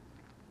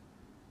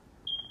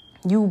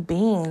you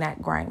being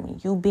that grimy,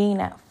 you being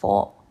that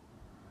fault,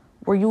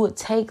 where you would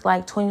take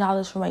like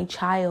 $20 from a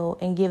child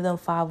and give them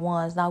 5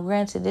 ones. Now,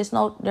 granted,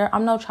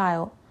 I'm no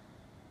child.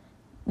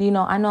 I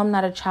know I'm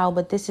not a child,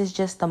 but this is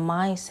just the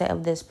mindset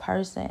of this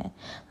person.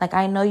 Like,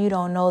 I know you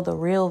don't know the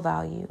real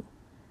value,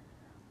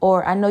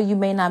 or I know you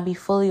may not be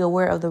fully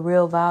aware of the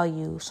real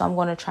value. So I'm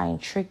going to try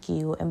and trick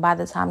you. And by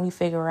the time you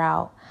figure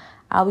out,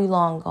 I'll be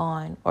long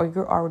gone, or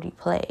you're already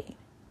played.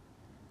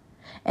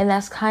 And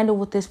that's kind of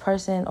what this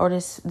person or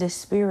this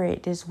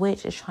spirit, this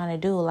witch is trying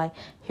to do. Like,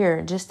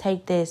 here, just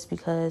take this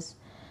because,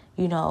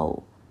 you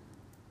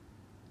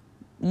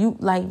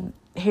like,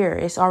 here,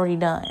 it's already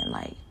done.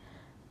 Like,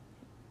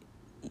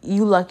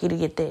 you lucky to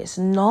get this.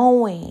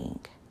 Knowing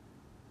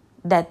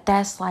that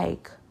that's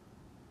like,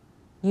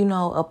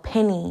 a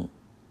penny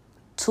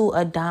to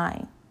a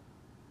dime.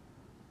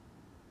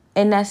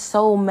 And that's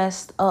so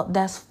messed up.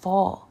 That's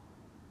fall.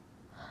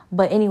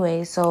 But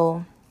anyway,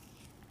 so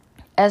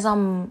as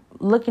I'm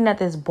looking at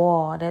this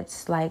ball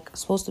that's like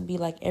supposed to be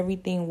like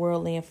everything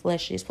worldly and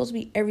fleshy, it's supposed to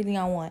be everything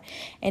I want.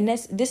 And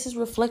this is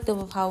reflective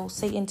of how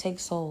Satan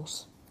takes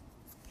souls.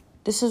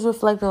 This is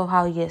reflective of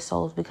how he gets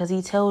souls, because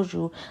he tells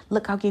you,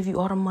 look, I'll give you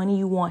all the money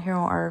you want here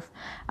on earth.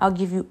 I'll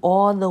give you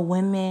all the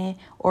women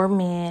or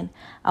men.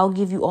 I'll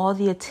give you all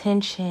the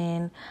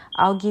attention.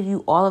 I'll give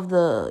you all of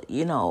the,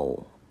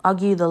 I'll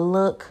give you the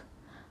look,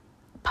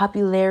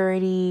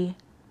 popularity,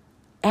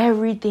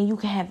 everything. You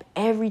can have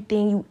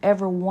everything you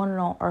ever wanted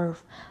on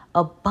earth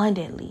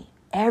abundantly.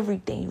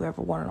 Everything you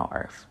ever wanted on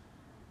earth.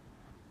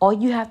 All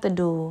you have to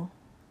do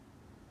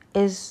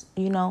is,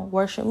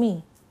 worship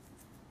me.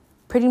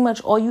 Pretty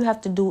much all you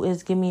have to do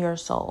is give me your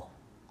soul.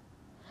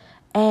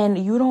 And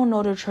you don't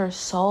know that your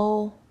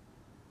soul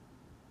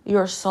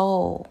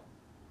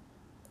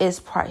is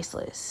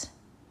priceless.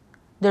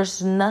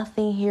 There's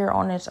nothing here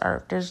on this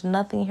earth. There's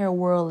nothing here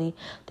worldly.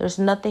 There's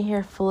nothing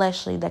here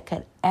fleshly that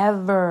could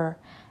ever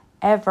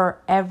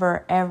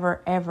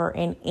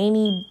in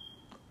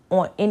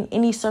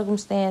any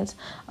circumstance,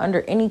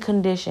 under any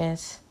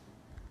conditions,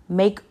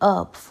 make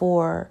up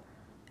for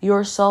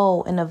your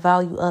soul and the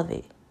value of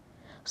it.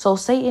 So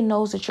Satan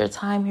knows that your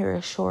time here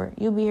is short.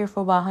 You'll be here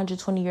for about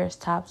 120 years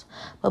tops.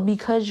 But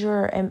because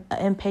you're an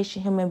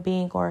impatient human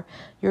being, or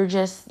you're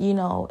just,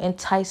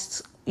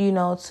 enticed,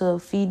 to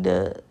feed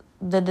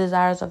the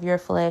desires of your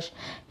flesh,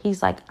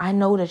 he's like, I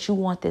know that you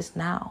want this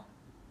now.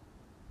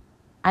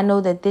 I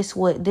know that this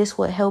would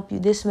help you.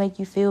 This make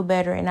you feel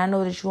better. And I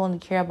know that you only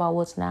care about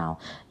what's now.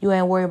 You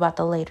ain't worried about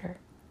the later.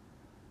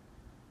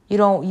 You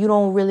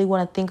don't really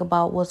want to think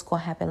about what's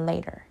going to happen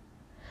later.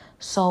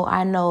 So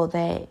I know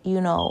that,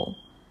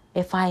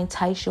 if I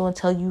entice you and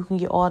tell you can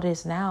get all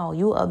this now,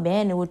 you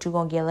abandon what you're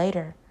going to get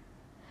later.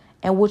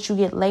 And what you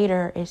get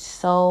later is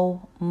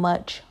so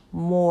much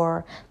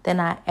more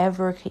than I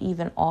ever could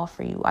even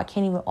offer you. I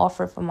can't even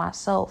offer it for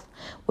myself,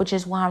 which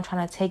is why I'm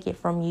trying to take it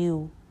from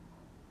you.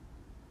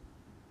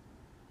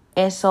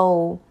 And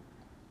so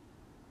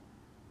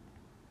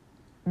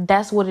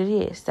that's what it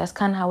is. That's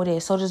kind of how it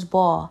is. So this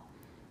ball,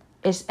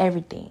 it's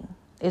everything.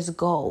 It's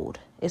gold.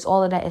 It's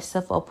all of that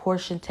except for a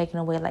portion taken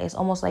away. Like, it's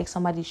almost like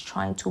somebody's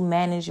trying to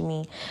manage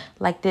me.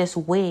 Like this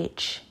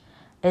witch.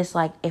 It's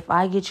like, if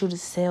I get you to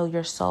sell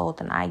your soul,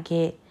 then I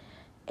get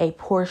a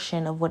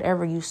portion of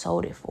whatever you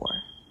sold it for.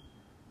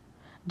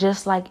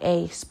 Just like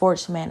a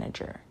sports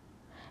manager.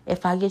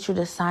 If I get you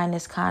to sign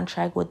this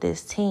contract with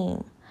this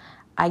team,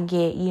 I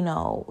get,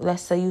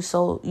 let's say you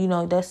sold,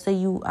 let's say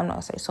you, I'm not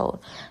going to say sold.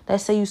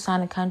 Let's say you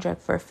sign a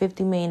contract for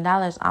 $50 million.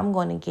 I'm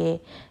going to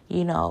get,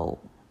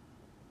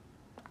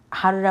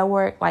 how did that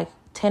work? Like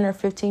 $10 or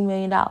 $15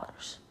 million out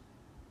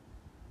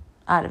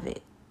of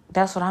it.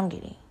 That's what I'm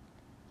getting.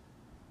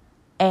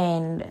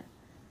 And,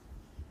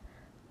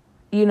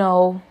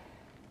 the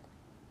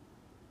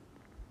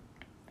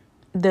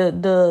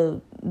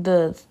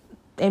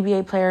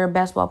NBA player,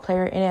 basketball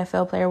player,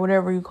 NFL player,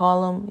 whatever you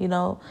call them,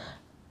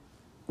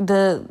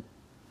 the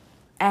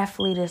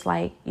athlete is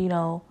like,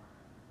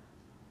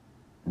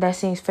 that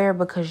seems fair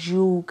because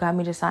you got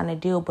me to sign a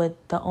deal.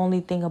 But the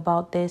only thing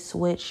about this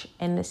switch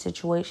in this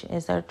situation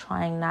is they're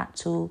trying not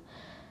to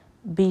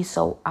be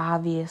so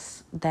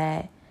obvious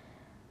that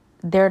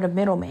they're the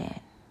middleman.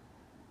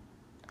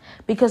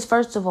 Because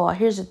first of all,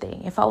 here's the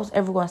thing. If I was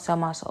ever going to sell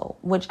my soul,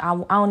 which I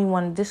don't even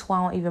want, this is why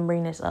I don't even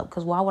bring this up.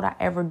 Because why would I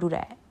ever do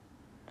that?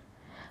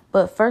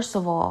 But first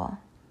of all,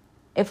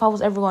 if I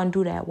was ever going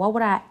to do that, why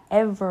would I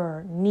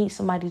ever need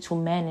somebody to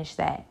manage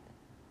that?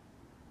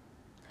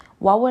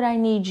 Why would I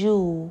need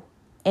you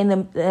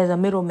as a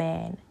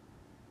middleman?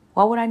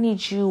 Why would I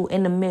need you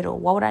in the middle?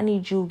 Why would I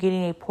need you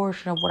getting a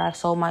portion of what I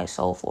sold my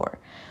soul for?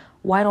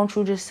 Why don't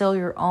you just sell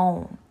your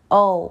own?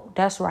 Oh,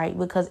 that's right.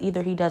 Because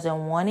either he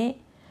doesn't want it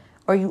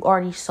or you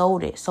already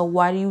sold it. So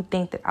why do you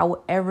think that I would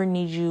ever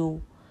need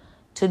you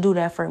to do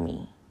that for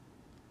me?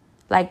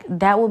 Like,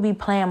 that would be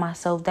playing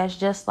myself. That's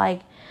just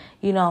like,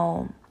 I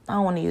don't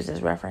want to use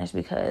this reference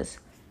because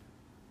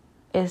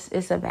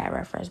it's a bad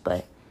reference,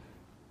 but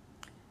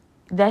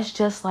that's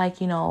just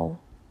like, you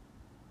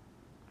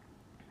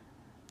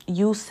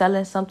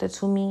selling something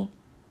to me,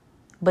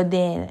 but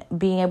then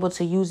being able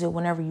to use it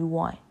whenever you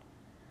want,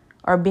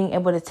 or being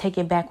able to take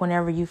it back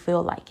whenever you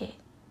feel like it.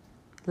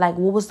 Like,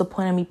 what was the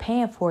point of me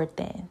paying for it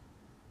then?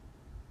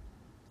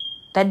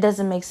 That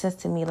doesn't make sense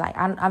to me. Like,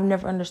 I've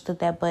never understood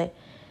that, but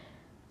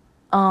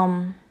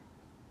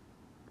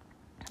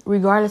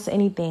regardless of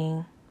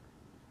anything,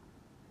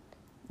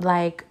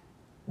 like,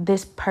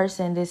 this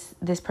person is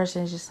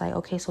just like,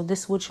 okay, so this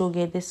is what you'll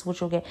get, this is what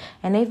you'll get.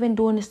 And they've been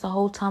doing this the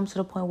whole time, to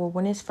the point where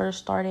when this first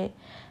started,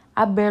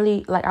 I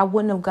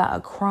wouldn't have got a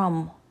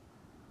crumb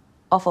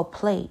off a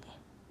plate.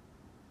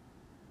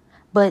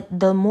 But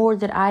the more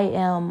that I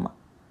am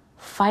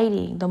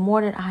fighting, the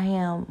more that I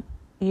am,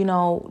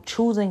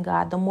 choosing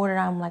God, the more that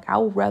I'm like, I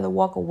would rather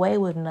walk away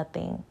with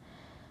nothing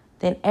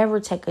than ever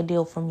take a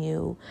deal from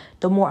you,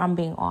 the more I'm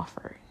being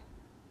offered.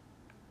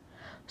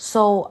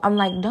 So I'm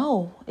like,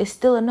 no, it's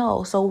still a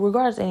no. So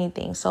regardless of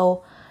anything.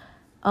 So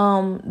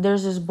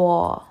there's this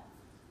ball.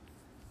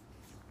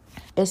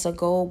 It's a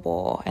gold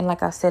ball. And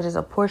like I said, there's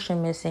a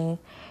portion missing.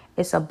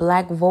 It's a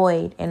black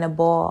void in the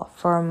ball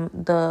from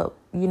the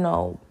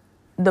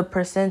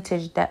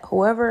percentage that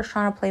whoever is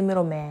trying to play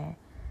middleman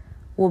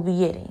will be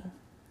getting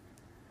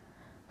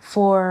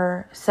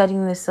for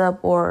setting this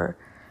up, or,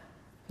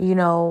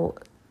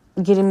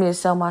 getting me to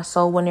sell my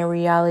soul, when in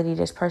reality,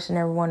 this person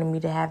never wanted me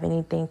to have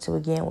anything to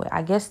begin with.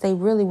 I guess they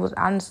really was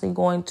honestly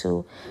going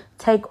to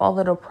take all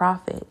of the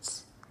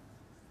profits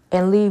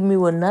and leave me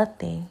with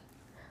nothing.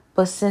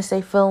 But since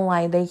they feeling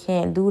like they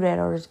can't do that,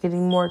 or it's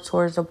getting more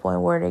towards the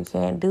point where they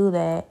can't do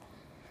that,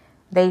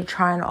 they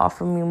trying to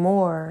offer me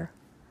more.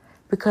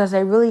 Because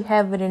they really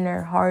have it in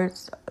their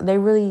hearts. They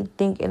really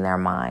think in their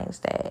minds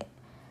that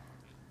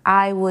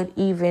I would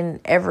even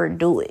ever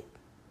do it.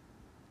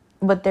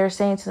 But they're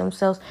saying to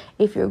themselves,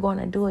 if you're going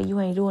to do it, you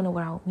ain't doing it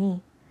without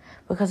me.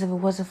 Because if it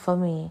wasn't for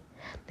me,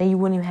 then you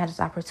wouldn't even have this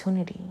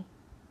opportunity.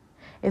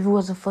 If it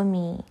wasn't for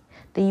me,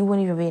 then you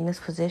wouldn't even be in this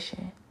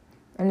position.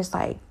 And it's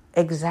like,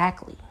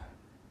 exactly.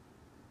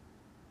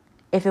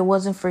 If it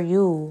wasn't for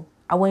you,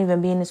 I wouldn't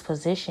even be in this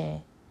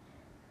position.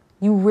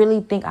 You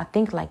really think I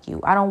think like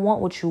you. I don't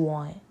want what you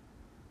want.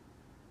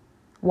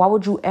 Why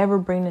would you ever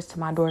bring this to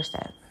my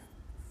doorstep?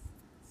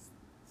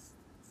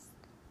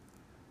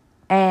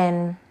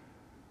 And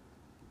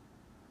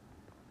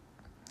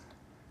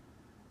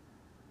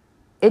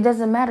it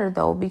doesn't matter,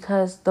 though,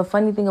 because the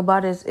funny thing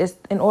about it is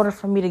in order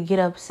for me to get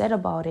upset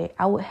about it,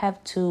 I would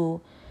have to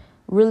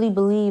really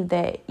believe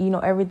that,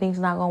 everything's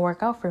not going to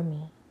work out for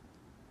me.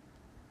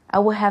 I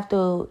would have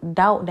to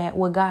doubt that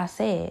what God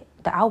said,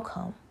 the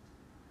outcome.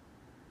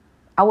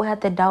 I would have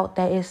to doubt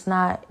that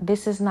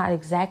this is not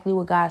exactly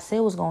what God said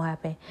was going to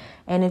happen.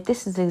 And if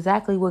this is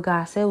exactly what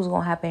God said was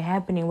going to happen,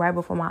 happening right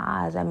before my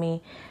eyes, I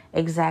mean,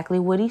 exactly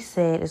what he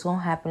said is going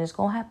to happen, is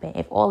going to happen.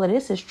 If all of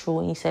this is true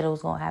and he said it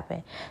was going to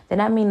happen, then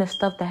that means the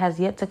stuff that has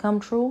yet to come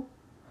true,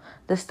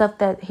 the stuff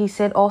that he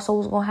said also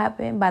was going to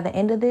happen by the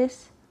end of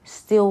this,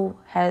 is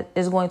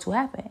going to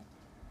happen.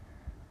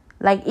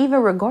 Like,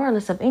 even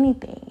regardless of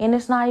anything. And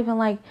it's not even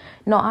like,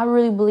 no, I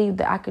really believe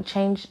that I could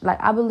change. Like,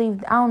 I really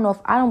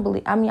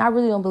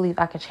don't believe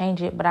I could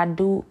change it. But I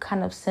do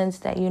kind of sense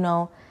that,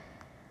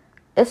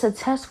 it's a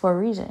test for a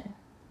reason.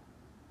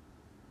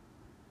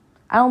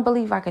 I don't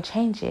believe I could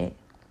change it.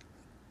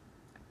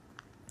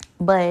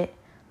 But,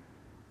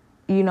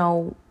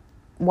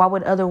 why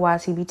would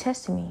otherwise he be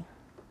testing me?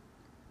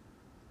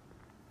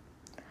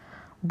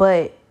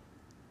 But,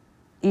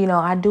 you know,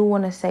 I do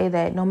want to say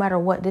that no matter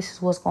what, this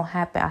is what's going to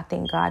happen. I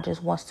think God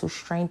just wants to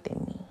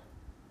strengthen me.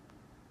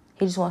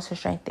 He just wants to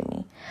strengthen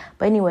me.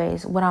 But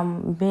anyways, what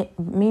I'm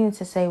meaning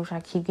to say, which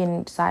I keep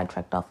getting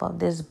sidetracked off of,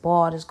 this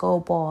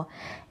gold ball,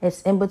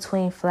 it's in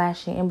between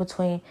flashing, in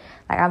between,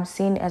 like I'm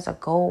seeing it as a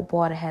gold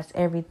ball that has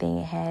everything.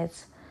 It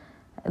has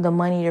the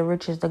money, the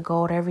riches, the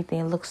gold,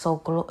 everything. It looks so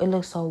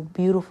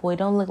beautiful. It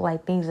don't look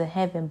like things in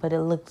heaven, but it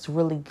looks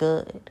really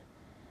good.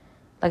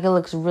 Like it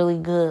looks really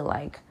good.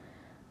 Like,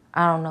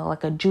 I don't know,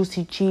 like a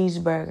juicy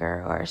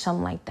cheeseburger or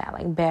something like that,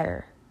 like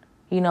better.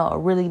 You know, a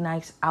really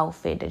nice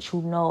outfit that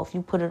you know if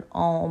you put it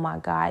on, oh my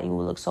God, you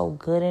will look so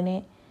good in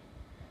it.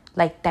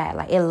 Like that,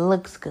 like it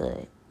looks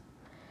good.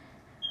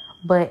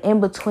 But in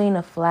between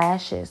the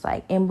flashes,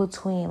 like in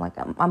between, like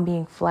I'm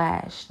being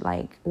flashed,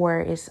 like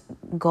where it's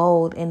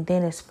gold and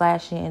then it's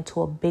flashing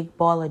into a big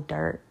ball of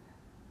dirt.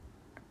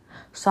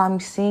 So I'm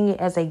seeing it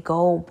as a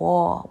gold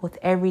ball with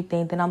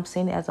everything. Then I'm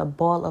seeing it as a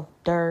ball of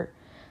dirt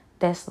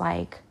that's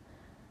like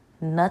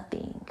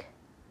nothing.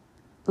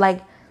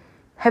 Like,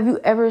 have you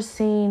ever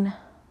seen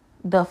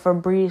the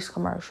Febreze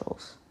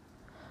commercials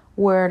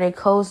where they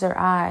close their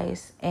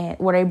eyes and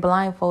where they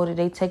blindfolded,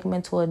 they take them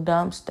into a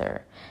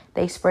dumpster.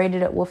 They sprayed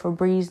it up with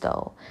Febreze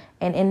though.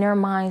 And in their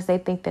minds, they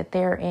think that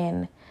they're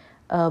in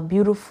a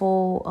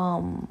beautiful,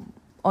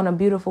 on a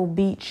beautiful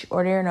beach,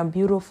 or they're in a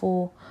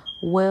beautiful,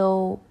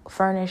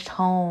 well-furnished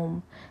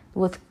home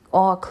with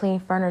all clean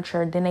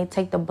furniture. Then they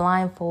take the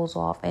blindfolds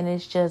off and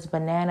it's just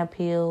banana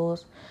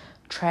peels,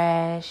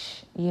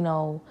 trash,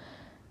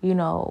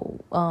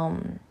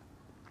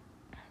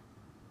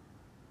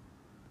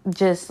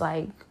 just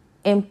like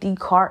empty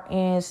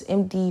cartons,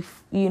 empty,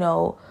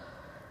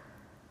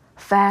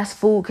 fast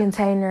food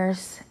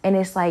containers. And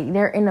it's like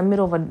they're in the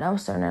middle of a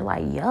dumpster and they're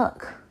like,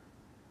 yuck.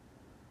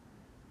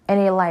 And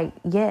they're like,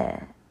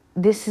 yeah,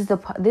 this is the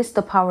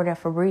power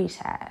that Febreze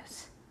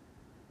has.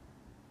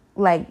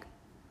 Like,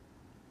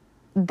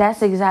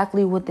 that's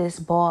exactly what this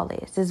ball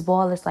is. This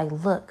ball is like,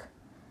 look,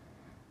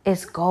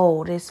 it's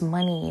gold, it's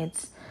money,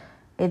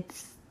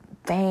 it's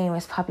fame,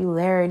 it's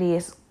popularity,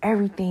 it's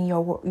everything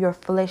your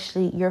flesh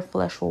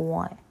will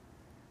want.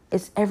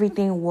 It's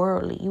everything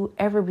worldly you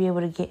ever be able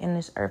to get in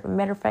this earth. As a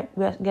matter of fact,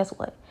 guess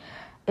what?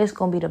 It's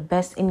gonna be the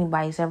best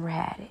anybody's ever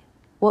had it.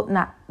 Well,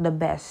 not the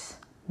best,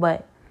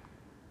 but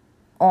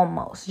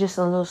almost. Just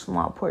a little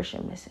small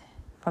portion missing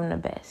from the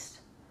best.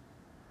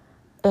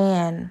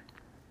 And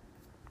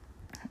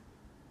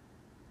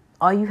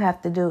all you have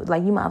to do,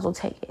 like, you might as well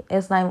take it.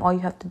 It's not even all you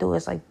have to do.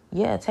 It's like,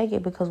 yeah, take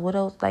it, because what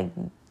else? Like,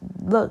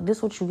 look, this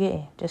is what you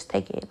getting. Just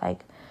take it.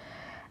 Like,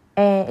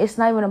 and it's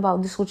not even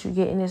about this what you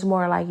getting. It's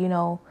more like, you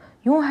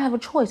don't have a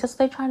choice. That's what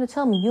they're trying to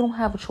tell me. You don't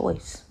have a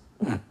choice.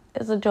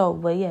 It's a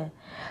joke, but yeah.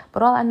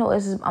 But all I know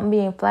is I'm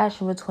being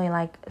flashed in between,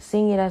 like,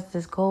 seeing it as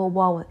this gold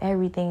ball with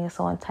everything is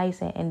so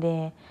enticing, and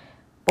then,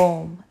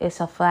 boom,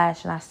 it's a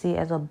flash, and I see it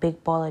as a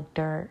big ball of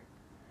dirt.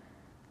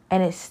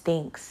 And it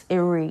stinks. It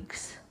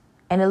reeks.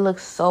 And it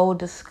looks so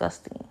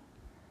disgusting.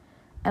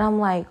 And I'm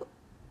like,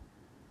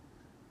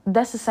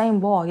 that's the same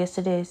ball. Yes,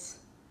 it is.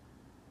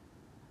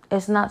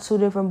 It's not two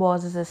different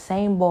balls. It's the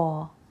same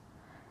ball.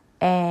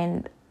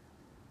 And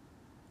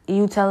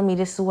you telling me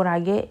this is what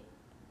I get?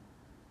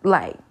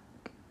 Like,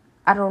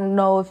 I don't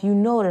know if you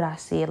know that I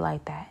see it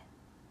like that.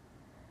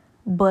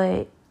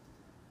 But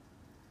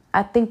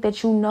I think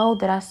that you know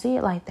that I see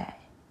it like that.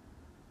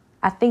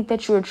 I think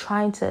that you're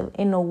trying to,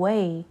 in a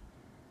way,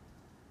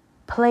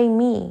 play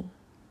me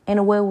in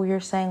a way where you're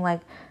saying,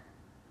 like,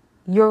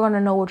 you're going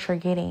to know what you're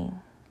getting.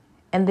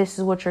 And this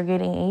is what you're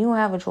getting. And you don't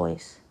have a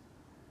choice.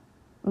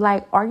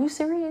 Like, are you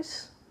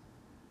serious?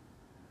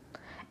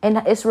 And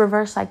it's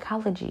reverse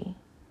psychology.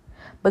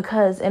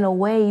 Because in a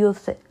way,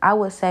 I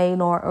would say,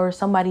 or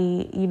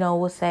somebody,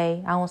 would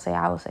say, I won't say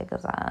I would say,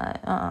 because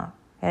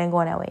it ain't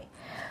going that way.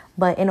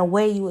 But in a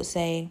way, you would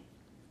say,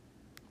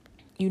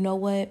 you know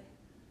what?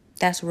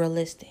 That's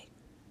realistic.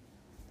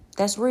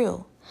 That's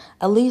real.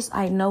 At least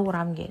I know what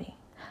I'm getting.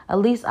 At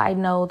least I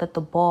know that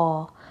the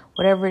ball,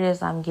 whatever it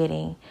is I'm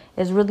getting,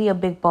 is really a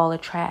big ball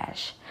of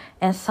trash.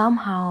 And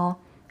somehow,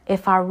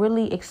 if I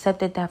really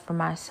accepted that for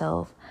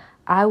myself,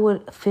 I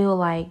would feel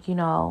like,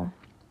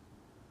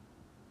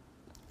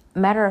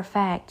 matter of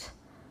fact,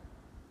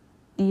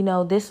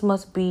 this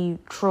must be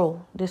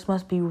true. This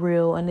must be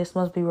real, and this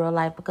must be real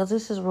life, because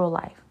this is real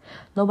life.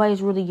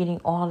 Nobody's really getting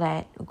all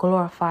that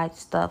glorified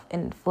stuff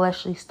and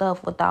fleshly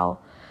stuff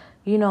without,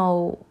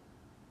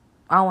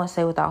 I don't want to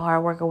say without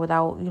hard work or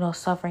without,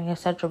 suffering,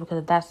 etc. Because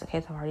if that's the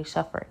case, I've already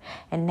suffered.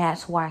 And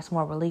that's why it's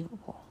more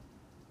believable.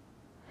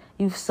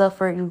 You've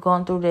suffered, you've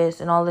gone through this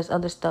and all this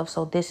other stuff,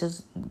 so this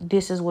is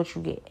what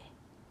you get.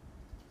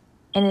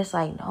 And it's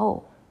like,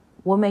 no.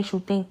 What makes you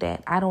think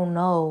that I don't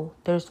know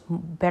there's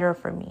better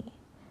for me?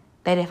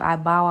 That if I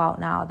bow out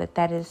now,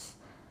 that is,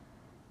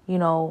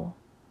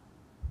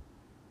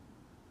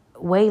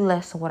 way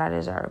less than what I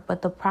deserve.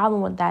 But the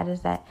problem with that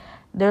is that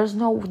there's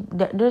no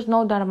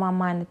doubt in my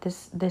mind that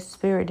this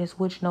spirit, this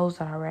witch knows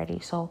that already.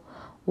 So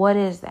what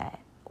is that?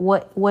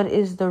 what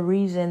is the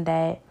reason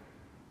that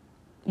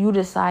you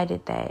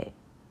decided that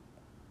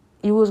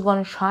you was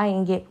going to try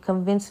and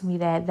convince me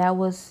that that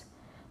was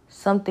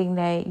something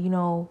that,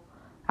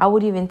 I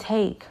would even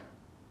take?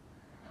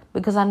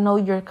 Because I know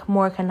you're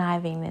more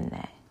conniving than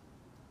that.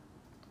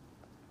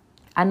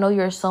 I know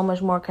you're so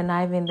much more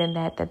conniving than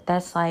that.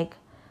 That's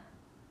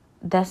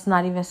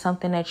not even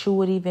something that you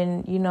would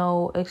even,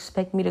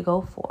 expect me to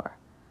go for.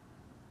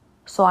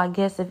 So I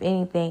guess if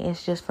anything,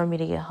 it's just for me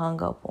to get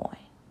hung up on.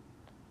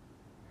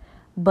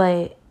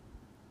 But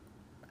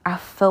I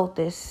felt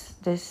this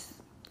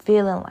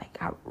feeling like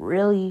I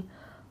really,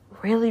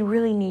 really,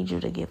 really need you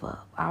to give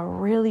up. I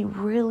really,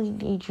 really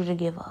need you to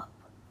give up.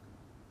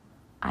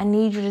 I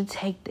need you to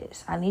take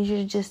this. I need you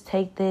to just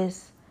take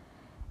this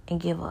and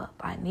give up.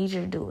 I need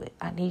you to do it.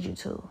 I need you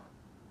to.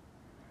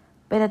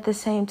 But at the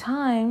same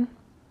time,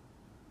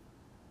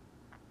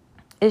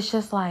 it's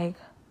just like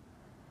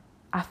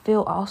I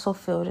also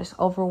feel this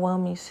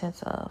overwhelming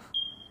sense of,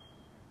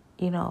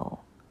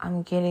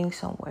 I'm getting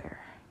somewhere.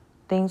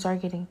 Things are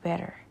getting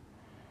better.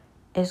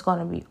 It's going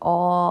to be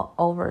all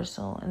over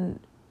soon.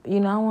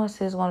 And, I want to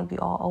say it's going to be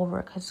all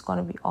over because it's going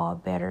to be all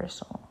better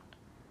soon.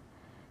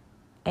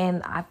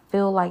 And I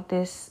feel like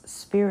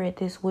this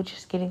witch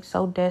is getting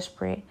so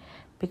desperate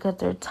because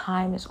their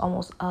time is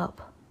almost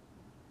up.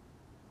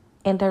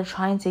 And they're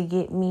trying to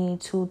get me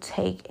to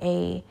take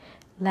a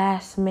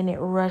last minute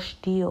rush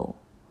deal.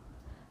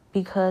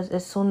 Because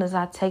as soon as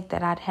I take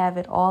that, I'd have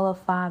it all of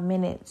 5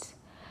 minutes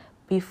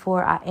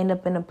before I end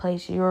up in a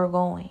place you're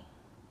going.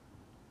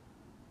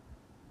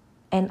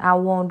 And I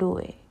won't do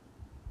it.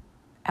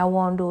 I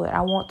won't do it.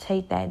 I won't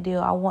take that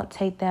deal. I won't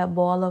take that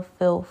ball of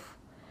filth.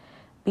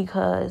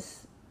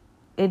 Because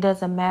it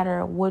doesn't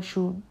matter what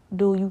you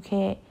do. You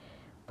can't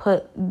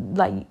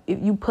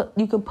you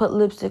can put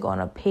lipstick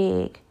on a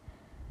pig,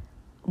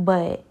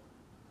 but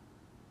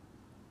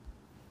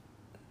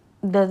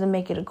doesn't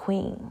make it a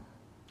queen.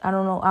 I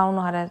don't know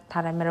how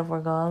that metaphor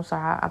goes. I'm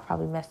sorry, I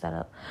probably messed that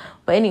up.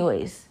 But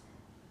anyways,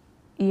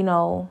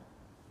 you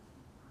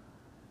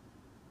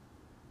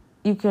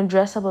can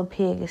dress up a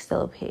pig, it's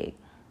still a pig.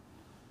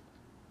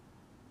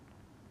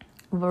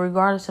 But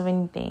regardless of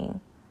anything,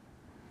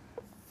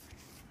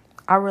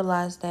 I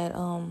realized that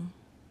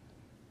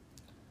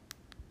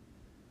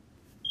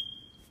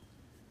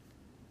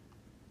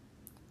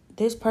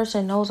this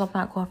person knows I'm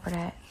not going for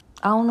that.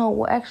 I don't know.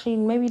 Well, actually,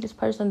 maybe this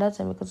person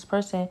doesn't, because this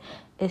person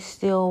is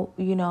still,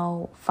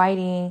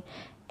 fighting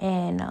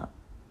and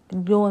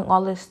doing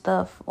all this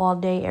stuff all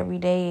day, every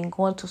day, and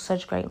going to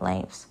such great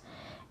lengths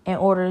in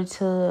order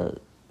to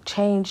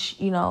change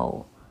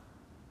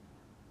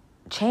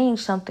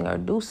something or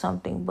do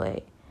something.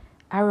 But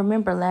I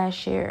remember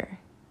last year,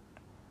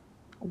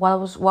 while I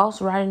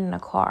was riding in a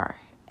car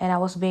and I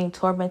was being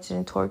tormented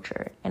and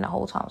tortured, and the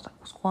whole time I was like,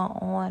 what's going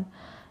on?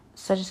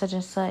 Such and such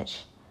and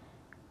such.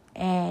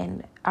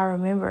 And I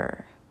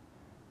remember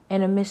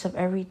in the midst of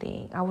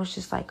everything, I was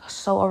just like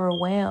so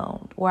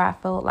overwhelmed, where I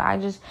felt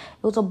like it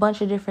was a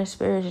bunch of different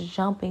spirits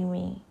jumping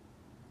me.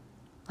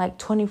 Like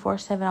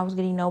 24/7, I was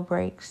getting no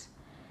breaks.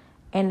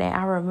 And then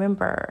I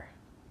remember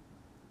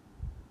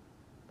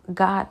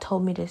God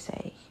told me to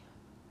say,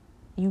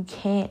 you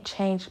can't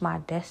change my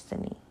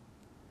destiny.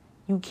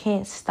 You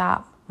can't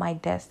stop my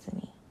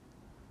destiny.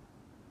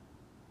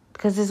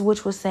 Because this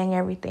witch was saying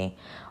everything.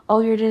 Oh,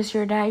 you're this,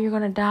 you're that, you're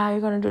going to die,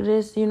 you're going to do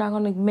this, you're not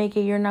going to make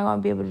it, you're not going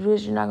to be able to do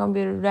this, you're not going to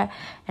be able to do that.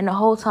 And the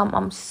whole time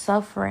I'm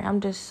suffering,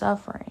 I'm just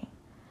suffering.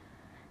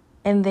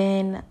 And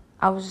then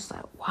I was just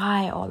like,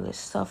 why all this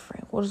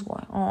suffering? What is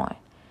going on?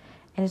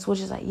 And this witch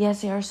is like,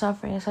 yes, you're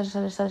suffering, and such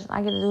and such and such.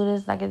 I get to do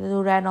this, I get to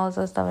do that, and all this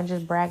other stuff, and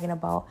just bragging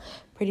about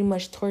pretty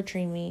much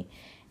torturing me.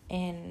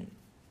 And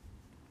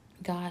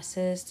God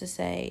says to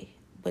say,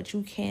 but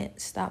you can't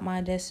stop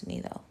my destiny,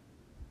 though.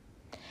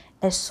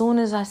 As soon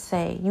as I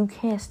say, you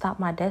can't stop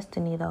my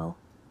destiny, though,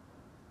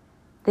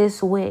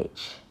 this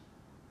witch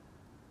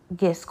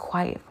gets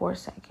quiet for a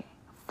second.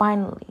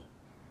 Finally,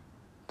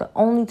 the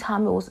only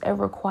time it was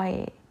ever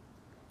quiet,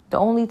 the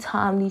only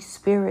time these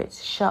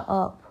spirits shut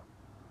up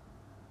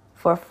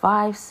for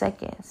 5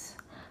 seconds,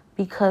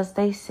 because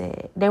they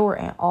said they were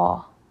in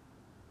awe.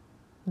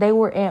 They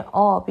were in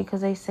awe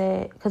because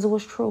it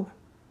was true.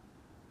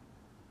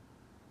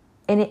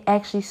 And it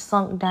actually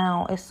sunk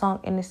down. It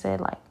sunk and it said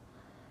like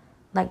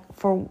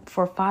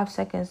for 5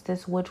 seconds,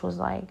 this witch was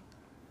like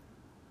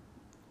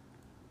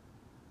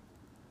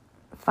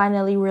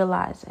finally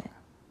realizing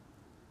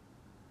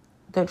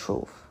the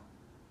truth.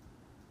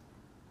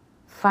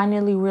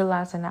 Finally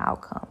realizing the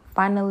outcome.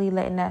 Finally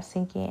letting that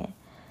sink in.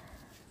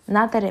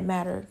 Not that it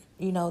mattered.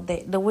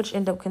 The witch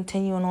ended up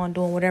continuing on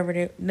doing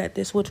whatever that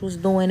this witch was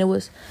doing.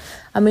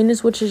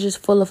 This witch is just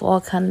full of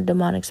all kind of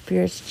demonic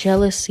spirits.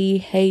 Jealousy,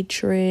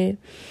 hatred,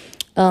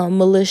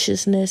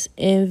 maliciousness,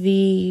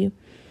 envy,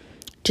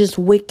 just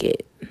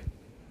wicked.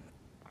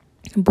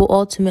 But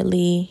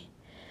ultimately,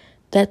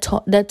 that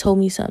told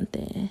me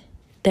something,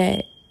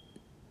 that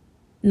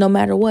no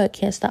matter what,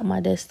 can't stop my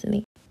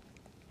destiny.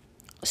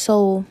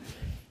 So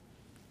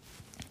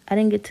I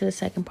didn't get to the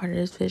second part of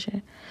this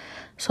vision.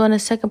 So in the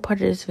second part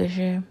of this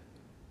vision,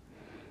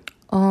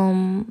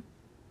 I'm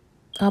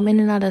in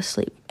and out of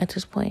sleep at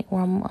this point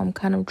where I'm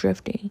kind of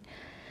drifting.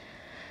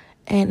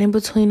 And in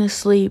between the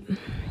sleep,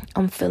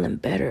 I'm feeling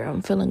better.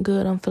 I'm feeling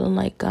good. I'm feeling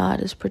like God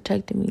is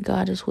protecting me.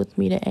 God is with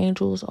me. The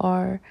angels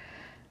are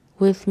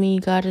with me.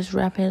 God is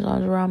wrapping his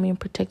arms around me and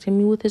protecting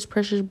me with his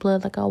precious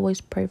blood, like I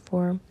always pray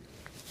for him.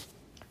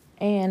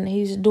 And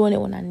he's doing it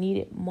when I need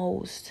it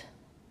most.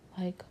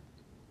 Like,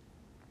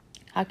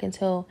 I can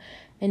tell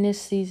in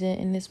this season,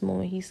 in this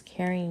moment, he's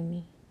carrying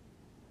me.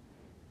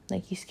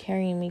 Like, he's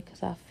carrying me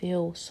because I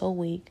feel so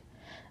weak.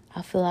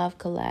 I feel I've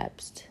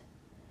collapsed.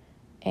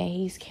 And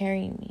he's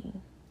carrying me.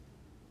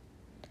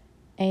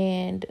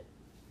 And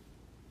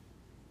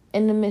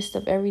in the midst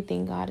of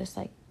everything, God is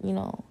like,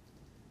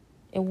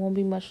 it won't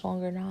be much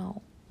longer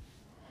now.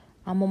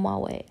 I'm on my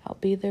way. I'll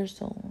be there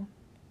soon.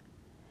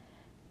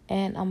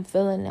 And I'm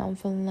feeling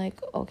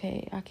like,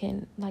 okay,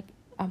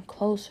 I'm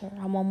closer.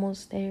 I'm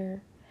almost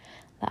there.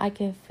 Like, I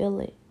can feel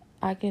it.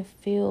 I can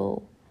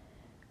feel,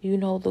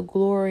 the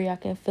glory. I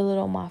can feel it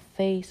on my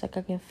face. Like,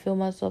 I can feel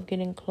myself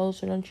getting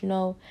closer. Don't you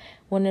know,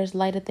 when there's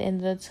light at the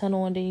end of the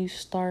tunnel and then you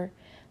start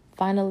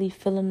finally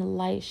feeling the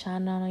light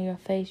shine down on your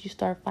face, you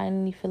start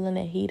finally feeling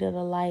the heat of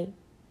the light.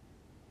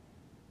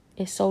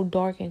 It's so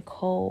dark and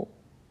cold,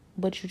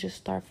 but you just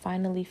start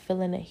finally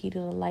feeling the heat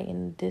of the light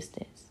in the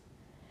distance.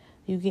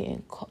 You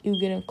getting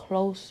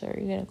closer.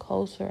 You're getting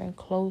closer and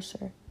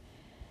closer.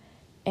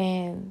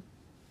 And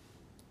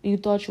you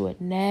thought you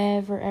would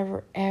never,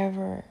 ever,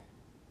 ever,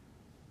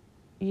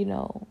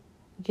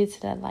 get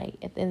to that light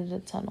at the end of the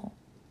tunnel.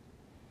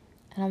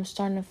 And I'm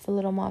starting to feel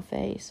it on my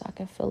face. I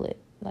can feel it.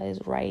 Like,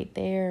 it's right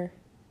there.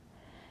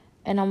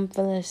 And I'm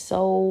feeling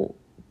so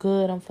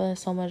good. I'm feeling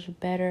so much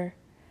better.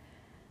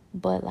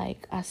 But,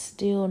 like, I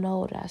still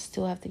know that I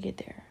still have to get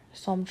there.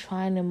 So I'm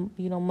trying to,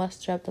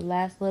 muster up the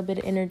last little bit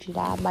of energy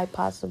that I might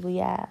possibly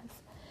have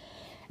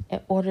in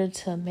order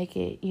to make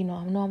it, I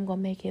know I'm going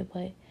to make it,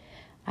 but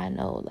I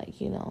know,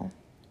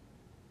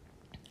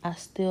 I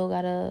still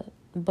got to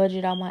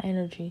budget out my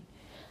energy.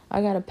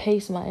 I got to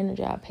pace my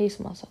energy. I pace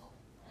myself.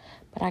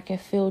 But I can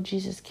feel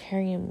Jesus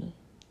carrying me.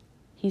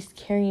 He's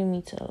carrying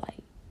me to the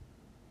light.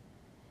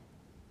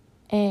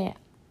 And,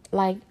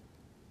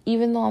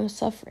 even though I'm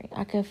suffering,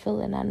 I can feel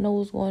it and I know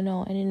what's going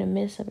on. And in the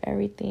midst of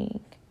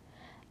everything,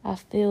 I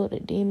feel the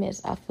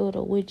demons, I feel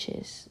the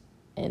witches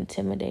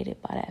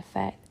intimidated by that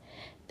fact.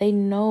 They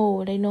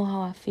know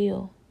how I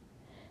feel.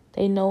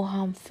 They know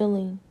how I'm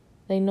feeling.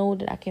 They know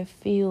that I can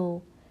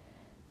feel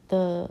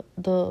the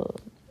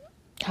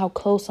how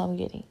close I'm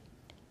getting.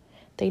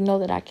 They know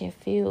that I can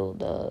feel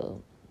the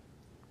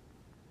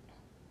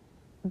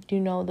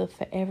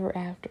forever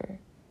after,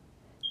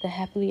 the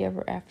happily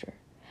ever after.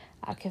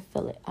 I can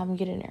feel it. I'm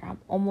getting there. I'm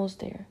almost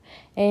there.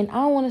 And I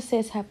don't want to say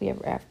it's happy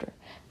ever after.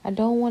 I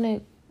don't want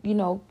to,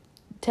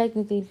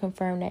 technically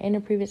confirm that. In the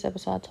previous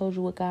episode, I told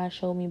you what God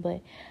showed me,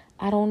 but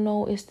I don't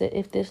know if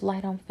this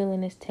light I'm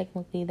feeling is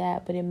technically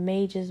that, but it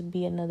may just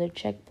be another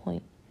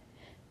checkpoint.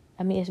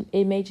 I mean,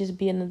 it may just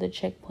be another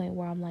checkpoint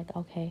where I'm like,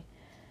 okay,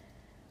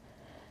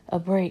 a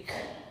break,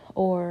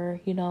 or,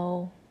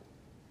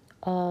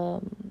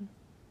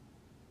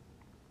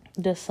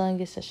 the sun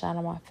gets to shine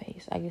on my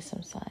face. I get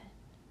some sun.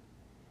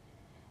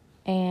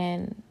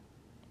 And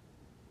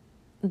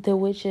the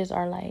witches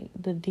are like,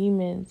 the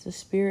demons, the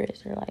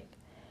spirits are like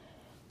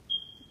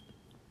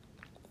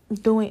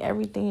doing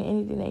everything and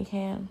anything they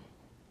can.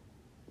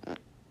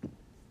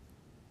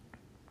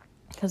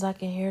 Because I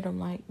can hear them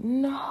like,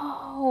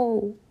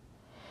 no,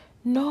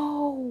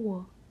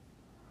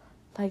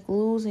 like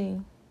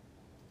losing.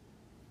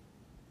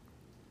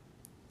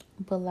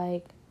 But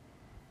like,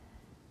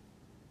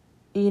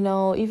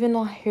 even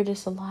though I hear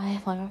this a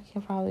lot, like I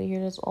can probably hear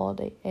this all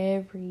day,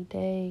 every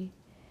day.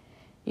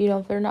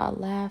 If they're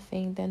not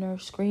laughing, then they're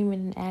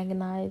screaming in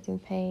agonizing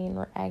pain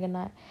or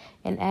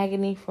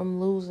agony from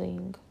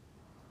losing.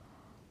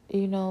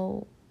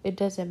 It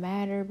doesn't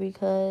matter,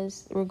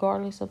 because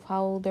regardless of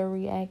how they're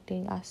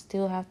reacting, I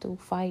still have to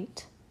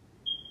fight.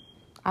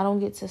 I don't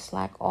get to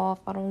slack off.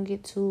 I don't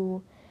get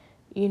to,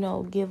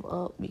 give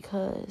up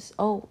because,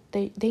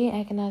 they ain't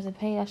agonizing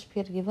pain. I should be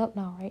able to give up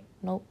now, right?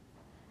 Nope.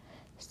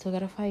 Still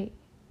gotta fight.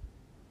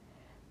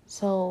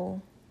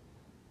 So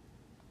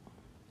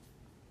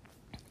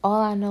all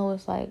I know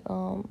is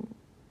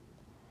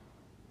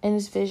in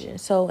this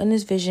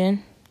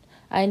vision,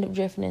 I end up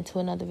drifting into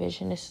another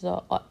vision.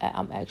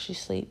 I'm actually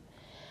asleep.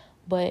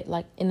 But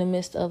in the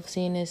midst of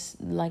seeing this,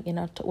 what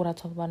I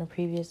talked about in the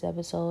previous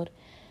episode,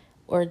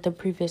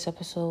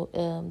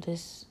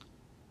 this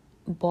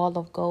ball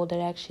of gold that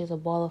actually is a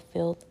ball of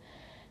filth.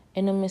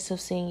 In the midst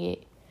of seeing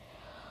it,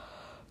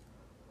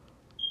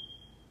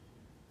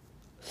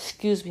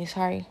 excuse me,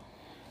 sorry.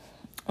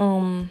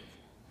 I'll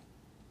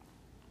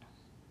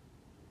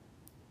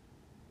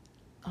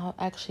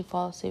actually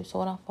fall asleep. So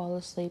when I fall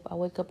asleep, I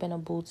wake up in a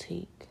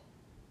boutique.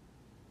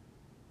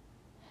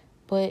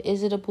 But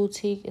is it a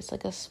boutique? It's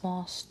like a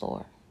small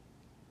store.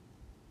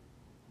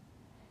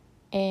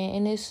 And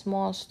in this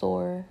small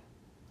store,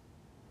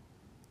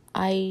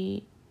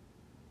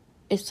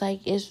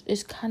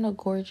 it's kind of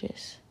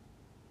gorgeous.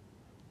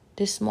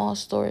 this small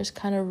store is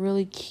kind of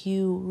really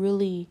cute,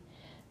 really,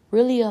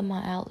 really up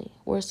my alley.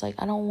 Where it's like,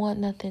 I don't want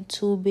nothing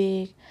too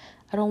big.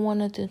 I don't want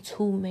nothing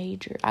too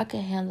major. I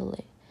can handle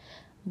it.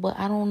 But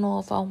I don't know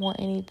if I want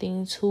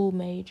anything too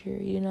major,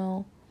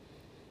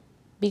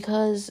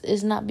 Because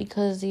it's not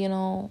because, I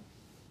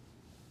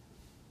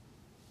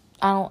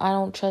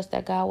don't trust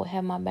that God will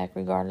have my back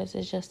regardless.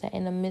 It's just that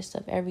in the midst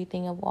of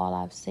everything of all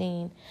I've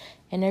seen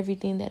and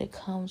everything that it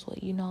comes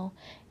with,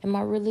 am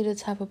I really the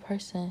type of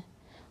person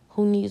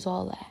who needs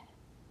all that?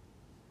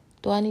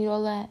 Do I need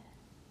all that?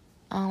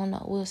 I don't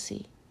know. We'll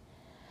see.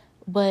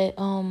 But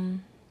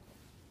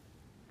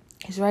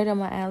it's right up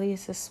my alley.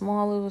 It's a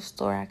small little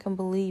store. I can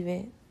believe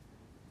it.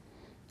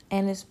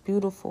 And it's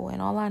beautiful.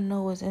 And all I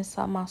know is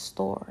inside my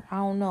store, I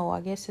don't know.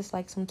 I guess it's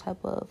like some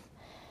type of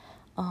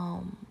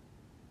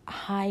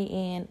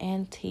high-end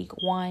antique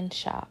wine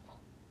shop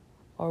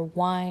or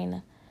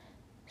wine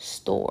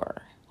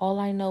store. All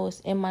I know is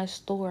in my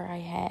store I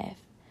have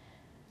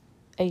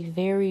a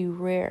very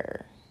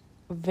rare,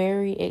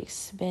 very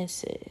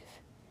expensive,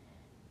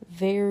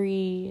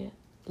 very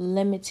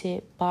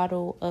limited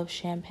bottle of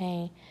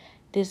champagne.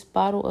 This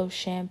bottle of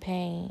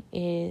champagne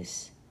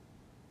is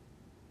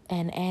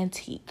an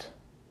antique.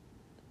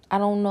 I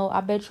don't know.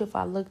 I bet you if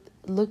I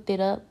looked it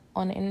up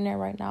on the internet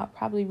right now, it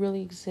probably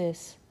really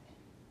exists.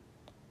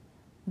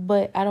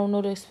 But I don't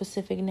know the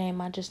specific name.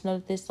 I just know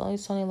that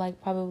it's only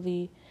like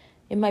probably,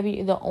 it might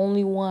be the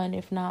only one,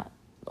 if not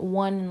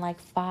one in like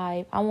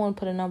 5. I won't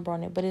put a number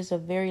on it, but it's a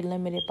very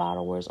limited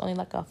bottle where it's only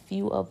like a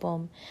few of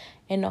them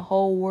in the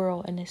whole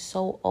world. And it's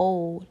so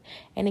old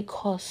and it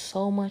costs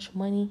so much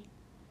money.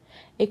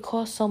 It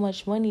costs so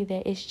much money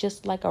that it's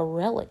just like a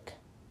relic.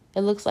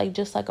 It looks like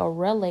just like a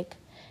relic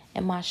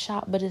in my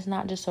shop, but it's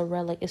not just a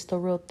relic. It's the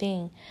real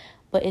thing.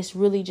 But it's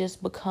really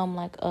just become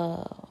like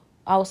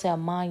I would say a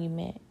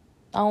monument.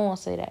 I don't want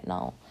to say that,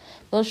 no.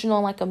 Don't you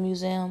know, like a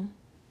museum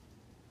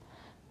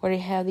where they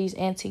have these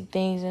antique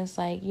things and it's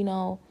like,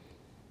 you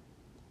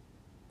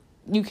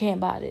can't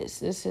buy this.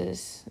 This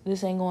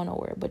ain't going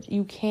nowhere. But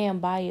you can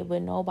buy it,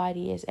 but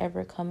nobody has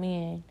ever come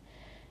in,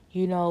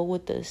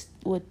 with the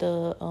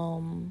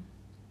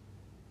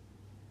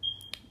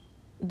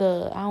I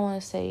don't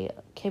want to say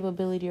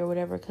capability or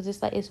whatever, because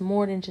it's like it's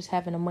more than just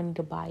having the money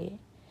to buy it.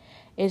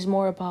 It's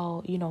more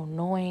about,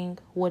 knowing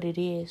what it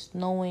is,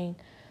 knowing,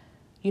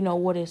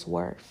 what it's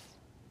worth,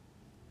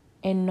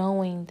 and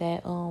knowing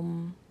that,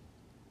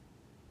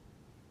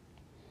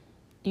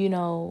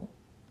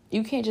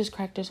 you can't just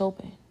crack this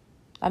open.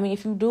 I mean,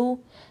 if you do,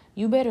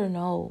 you better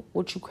know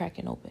what you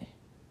cracking open.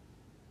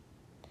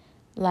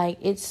 Like,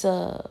 it's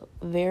a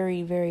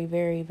very, very,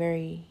 very,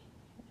 very,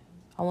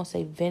 I won't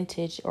say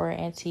vintage or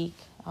antique.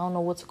 I don't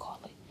know what to call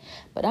it.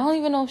 But I don't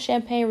even know if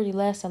champagne really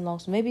lasts that long.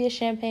 So maybe it's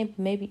champagne,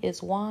 maybe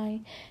it's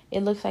wine.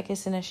 It looks like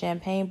it's in a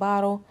champagne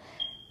bottle.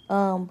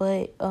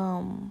 But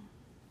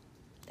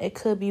it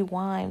could be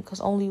wine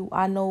because I only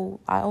know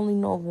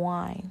of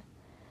wine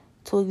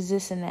to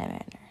exist in that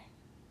manner.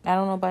 I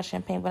don't know about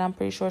champagne, but I'm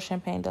pretty sure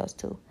champagne does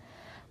too.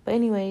 But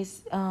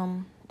anyways,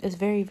 it's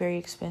very, very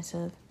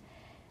expensive.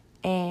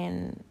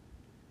 And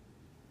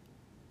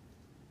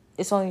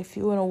it's only a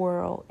few in the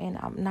world, and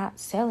I'm not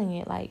selling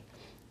it. Like,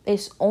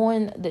 it's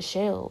on the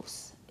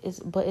shelves.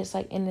 But it's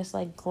like in this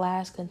like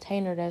glass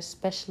container that's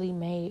specially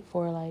made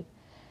for like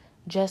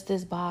just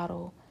this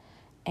bottle,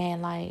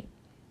 and like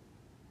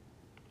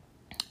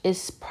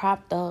it's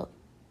propped up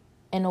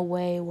in a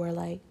way where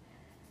like,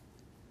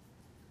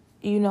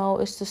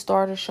 it's the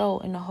star of the show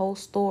in the whole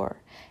store.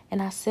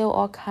 And I sell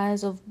all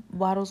kinds of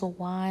bottles of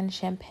wine,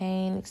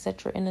 champagne,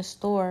 etc. in the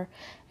store,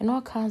 and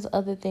all kinds of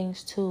other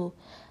things too.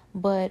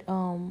 But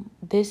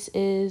this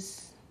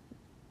is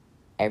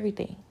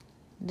everything.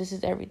 This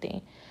is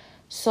everything.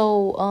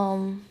 So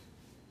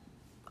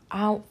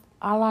all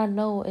I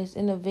know is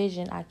in the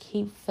vision, I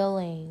keep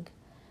feeling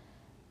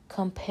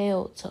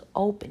compelled to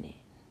open it.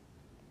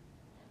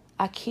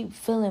 I keep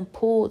feeling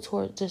pulled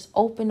toward just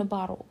open the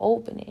bottle,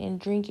 open it and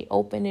drink it,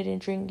 open it and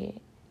drink it.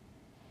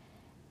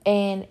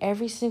 And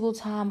every single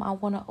time I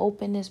want to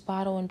open this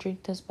bottle and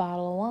drink this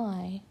bottle of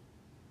wine,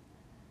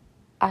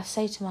 I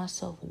say to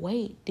myself,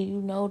 wait, do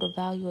you know the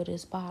value of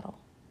this bottle?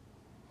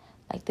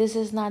 Like, this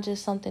is not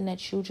just something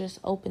that you just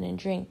open and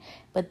drink.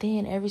 But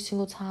then every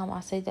single time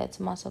I say that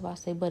to myself, I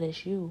say, but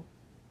it's you.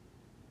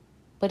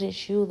 But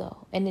it's you,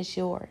 though, and it's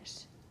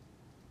yours.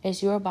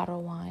 It's your bottle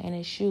of wine, and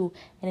it's you.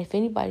 And if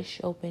anybody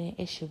should open it,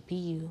 it should be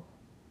you.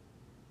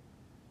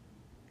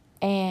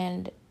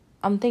 And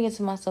I'm thinking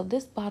to myself,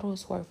 this bottle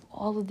is worth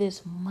all of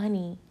this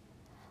money.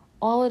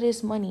 All of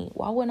this money.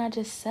 Why wouldn't I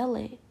just sell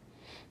it?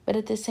 But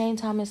at the same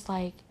time, it's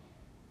like,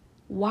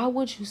 why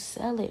would you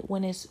sell it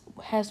when it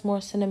has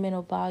more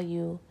sentimental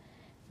value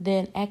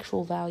than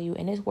actual value,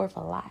 and it's worth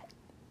a lot?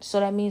 So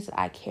that means that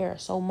I care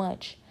so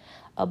much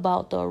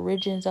about the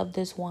origins of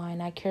this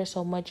wine. I care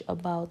so much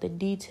about the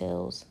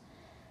details.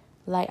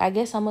 Like, I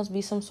guess I must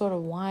be some sort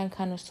of wine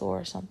connoisseur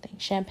or something,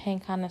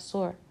 champagne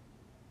connoisseur.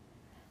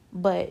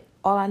 But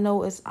all I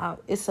know is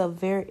it's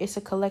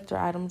a collector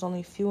item. There's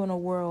only a few in the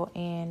world,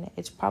 and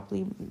it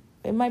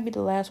might be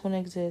the last one to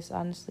exist,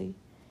 honestly.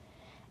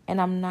 And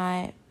I'm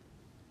not,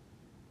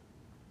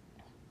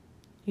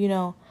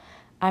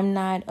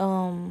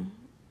 I'm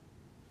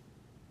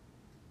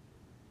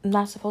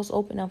not supposed to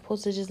open it. I'm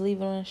supposed to just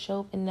leave it on the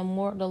shelf. And the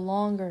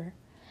longer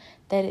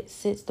that it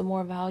sits, the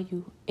more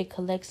value it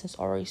collects. It's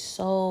already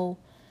so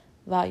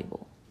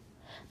valuable.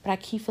 But I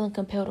keep feeling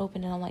compelled to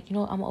open it. I'm like, I'm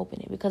going to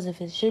open it. Because if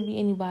it should be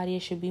anybody,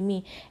 it should be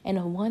me. And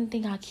the one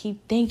thing I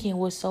keep thinking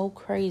was so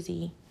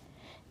crazy,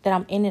 that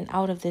I'm in and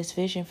out of this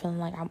vision, feeling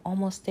like I'm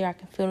almost there. I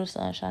can feel the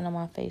sunshine on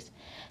my face.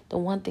 The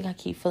one thing I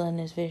keep feeling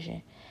this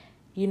vision,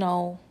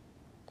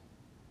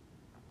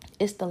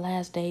 it's the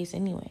last days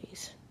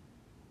anyways.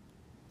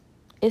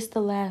 It's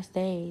the last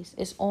days.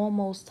 It's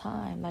almost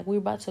time. Like, we're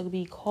about to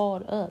be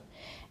called up.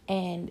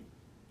 And,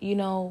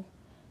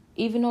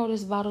 even though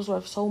this bottle's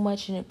worth so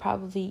much, and it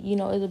probably,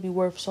 it'll be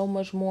worth so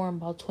much more in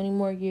about 20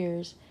 more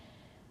years,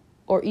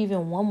 or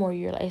even one more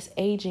year. Like, it's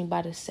aging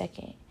by the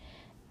second.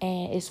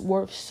 And it's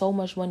worth so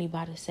much money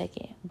by the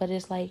second. But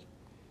it's like,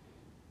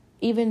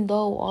 even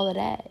though all of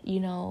that,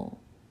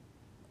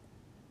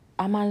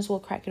 I might as well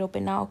crack it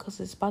open now, because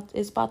it's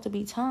about to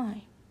be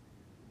time.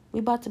 We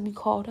about to be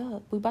called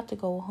up. We about to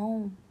go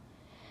home.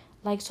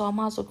 Like, so I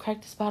might as well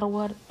crack this bottle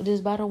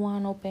of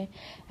wine open,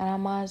 and I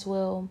might as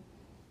well,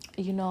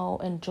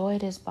 enjoy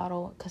this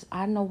bottle, because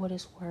I know what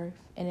it's worth,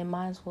 and it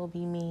might as well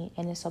be me,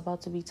 and it's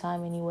about to be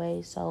time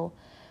anyway. So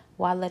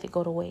why let it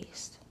go to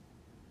waste?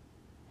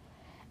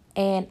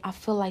 And I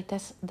feel like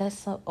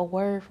that's a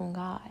word from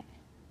God,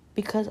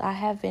 because I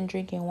have been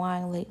drinking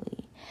wine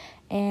lately,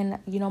 and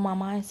my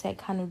mindset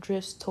kind of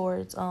drifts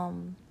towards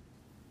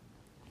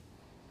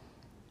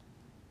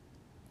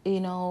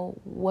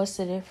what's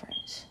the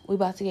difference? We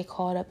about to get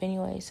caught up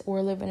anyways.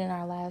 We're living in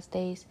our last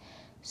days,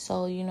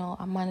 so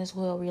I might as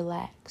well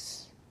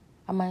relax.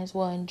 I might as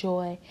well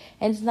enjoy.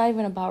 And it's not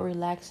even about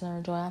relaxing or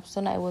enjoying. I'm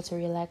still not able to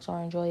relax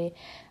or enjoy it.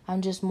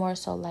 I'm just more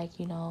so like,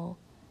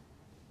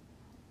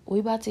 we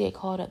about to get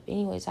caught up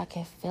anyways. I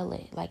can feel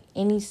it. Like,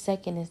 any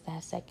second is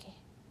that second.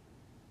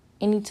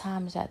 Any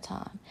time is that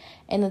time.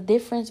 And the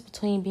difference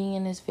between being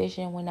in this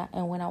vision when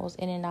I was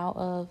in and out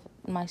of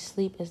my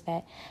sleep is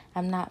that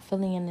I'm not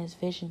feeling in this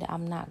vision that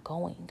I'm not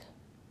going.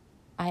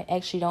 I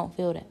actually don't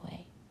feel that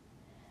way.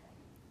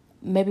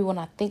 Maybe when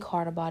I think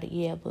hard about it,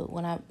 yeah, but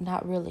when I'm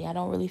not really, I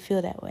don't really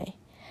feel that way.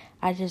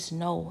 I just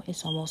know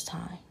it's almost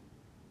time.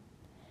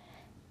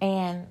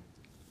 And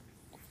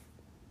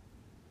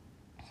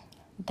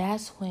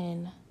that's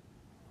when,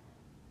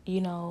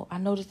 I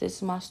noticed this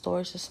is my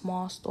store. It's a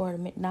small store.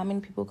 Not many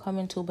people come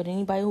into, but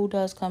anybody who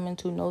does come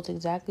into knows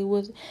exactly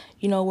what,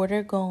 where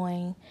they're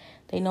going.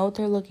 They know what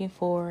they're looking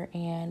for,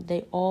 and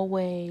they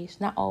always,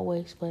 not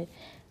always, but,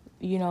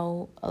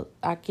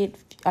 I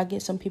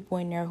get some people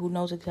in there who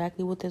knows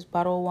exactly what this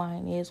bottle of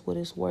wine is, what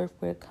it's worth,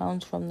 where it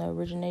comes from, the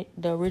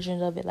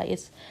origin of it. Like,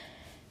 it's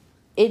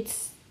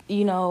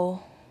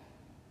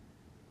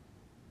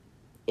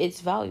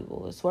it's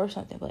valuable. It's worth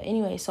something. But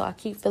anyway, so I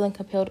keep feeling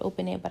compelled to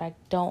open it, but I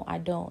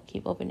don't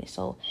keep opening it.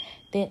 So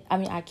then,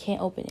 I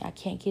can't open it. I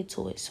can't get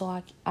to it.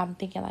 So I'm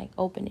thinking, like,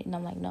 open it. And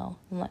I'm like, no.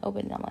 I'm like,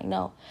 open it. I'm like,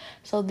 no.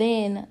 So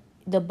then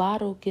the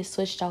bottle gets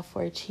switched out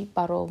for a cheap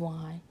bottle of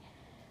wine.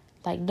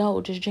 Like,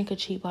 no, just drink a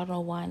cheap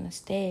bottle of wine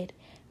instead.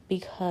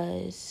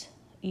 Because,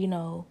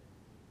 why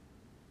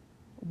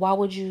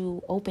would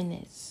you open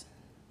this?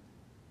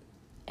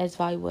 As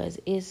valuable as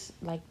it is,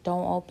 like,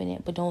 don't open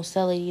it, but don't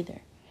sell it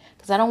either.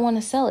 Because I don't want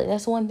to sell it.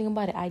 That's the one thing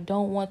about it. I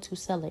don't want to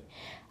sell it.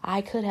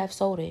 I could have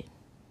sold it.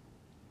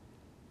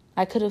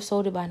 I could have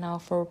sold it by now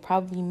for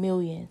probably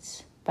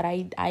millions. But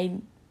I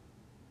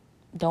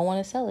don't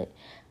want to sell it.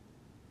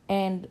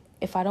 And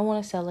if I don't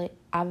want to sell it,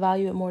 I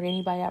value it more than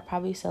anybody I'd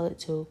probably sell it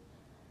to.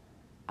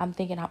 I'm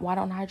thinking, why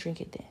don't I drink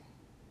it then?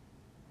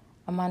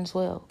 I might as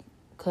well.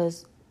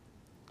 Because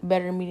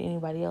better than me than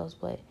anybody else.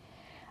 But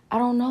I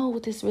don't know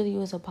what this really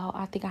was about.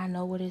 I think I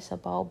know what it's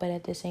about. But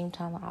at the same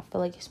time, I feel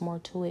like it's more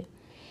to it.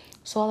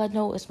 So all I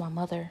know is my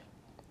mother.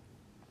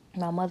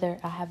 My mother,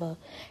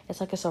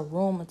 it's a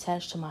room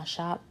attached to my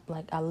shop.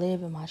 Like, I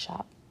live in my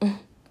shop.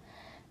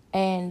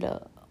 And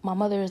my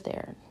mother is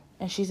there.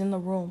 And she's in the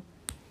room.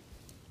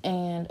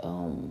 And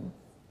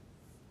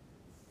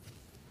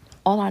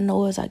all I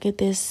know is I get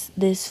this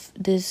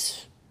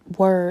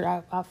word.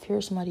 I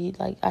hear somebody,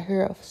 like, I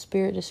hear a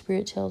spirit. The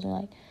spirit tells me,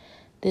 like,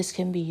 this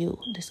can be you.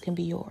 This can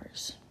be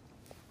yours.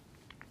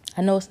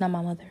 I know it's not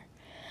my mother.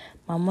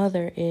 My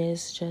mother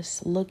is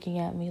just looking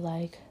at me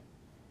like,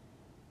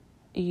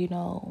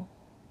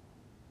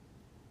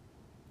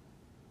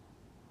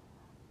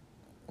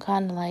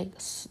 kind of like,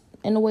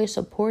 in a way,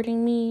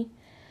 supporting me.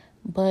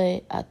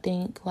 But I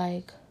think,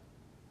 like,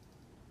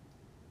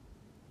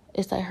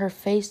 it's like her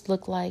face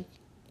looked like,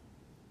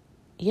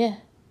 yeah.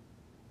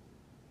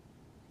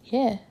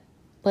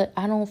 But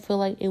I don't feel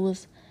like it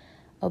was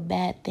a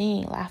bad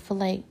thing. Like, I feel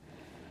like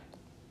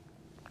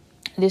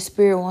this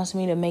spirit wants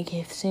me to make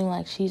it seem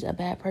like she's a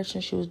bad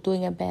person. She was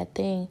doing a bad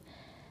thing.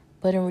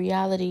 But in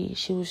reality,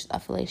 I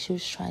feel like she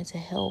was trying to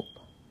help.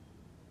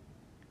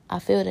 I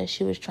feel that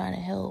she was trying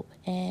to help.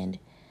 And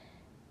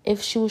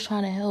if she was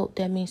trying to help,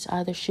 that means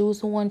either she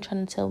was the one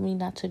trying to tell me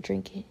not to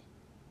drink it,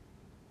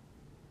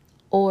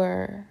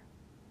 Or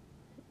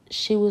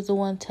she was the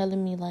one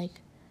telling me,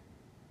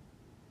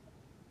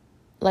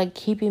 like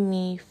keeping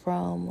me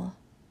from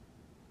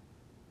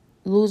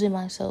losing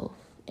myself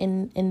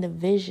in the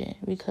vision,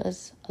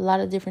 because a lot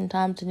of different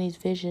times in these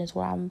visions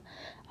where I'm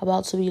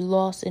about to be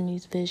lost in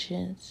these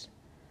visions,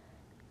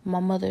 my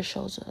mother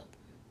shows up,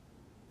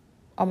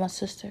 or my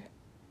sister,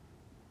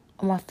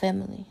 or my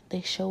family.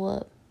 They show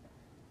up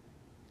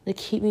to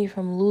keep me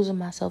from losing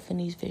myself in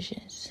these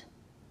visions.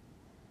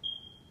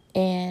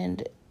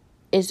 And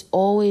it's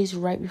always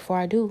right before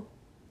I do.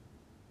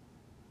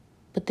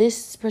 But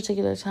this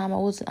particular time, I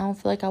don't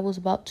feel like I was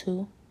about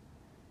to.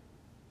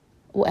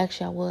 Well,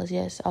 actually, I was,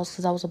 yes.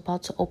 Because I was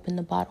about to open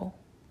the bottle.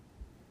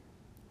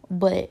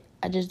 But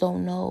I just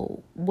don't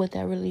know what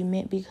that really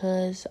meant,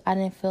 because I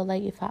didn't feel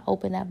like if I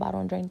opened that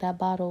bottle and drank that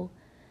bottle,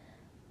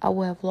 I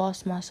would have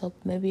lost myself.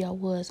 Maybe I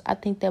was. I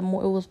think that it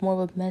was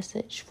more of a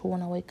message for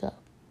when I wake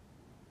up,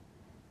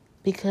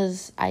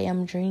 because I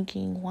am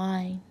drinking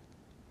wine.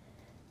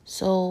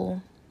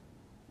 So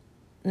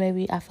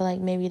maybe I feel like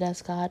maybe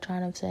that's God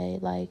trying to say,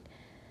 like,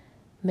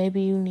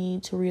 maybe you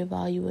need to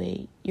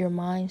reevaluate your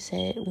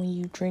mindset when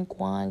you drink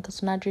wine.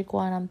 Because when I drink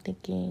wine, I'm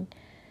thinking,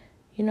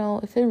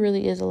 if it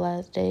really is the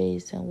last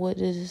days, then what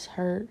does this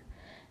hurt?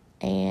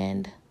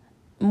 And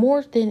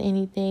more than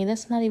anything,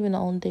 that's not even the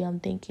only thing I'm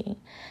thinking.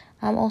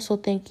 I'm also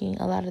thinking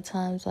a lot of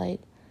times,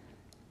 like,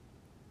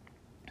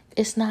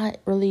 it's not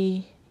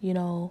really, I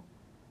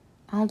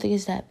don't think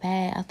it's that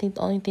bad. I think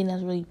the only thing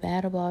that's really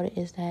bad about it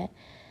is that,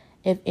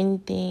 if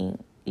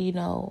anything,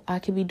 I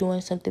could be doing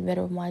something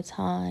better with my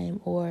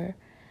time, or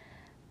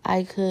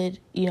I could,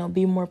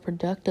 be more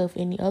productive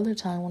any other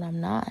time when I'm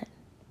not.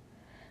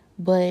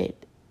 But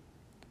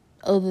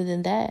other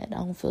than that, I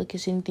don't feel like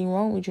there's anything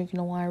wrong with drinking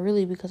the wine,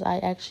 really, because I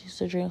actually used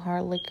to drink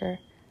hard liquor.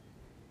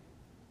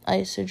 I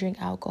used to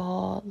drink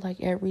alcohol, like,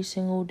 every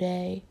single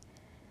day.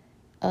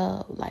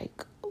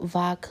 Like,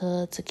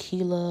 vodka,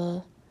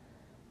 tequila,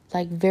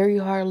 like, very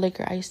hard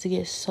liquor. I used to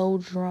get so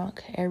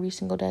drunk every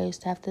single day. I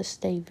used to have to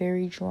stay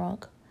very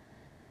drunk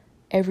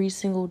every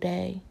single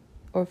day.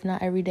 Or if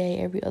not every day,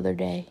 every other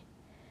day.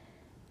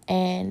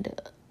 And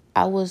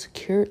I was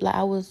cured, like,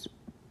 I was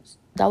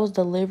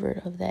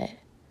delivered of that.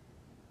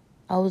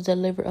 I was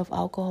delivered of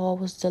alcohol,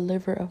 was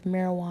delivered of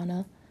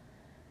marijuana.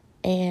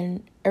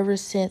 And ever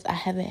since, I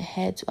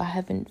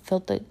haven't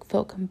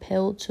felt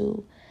compelled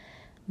to.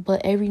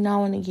 But every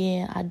now and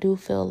again, I do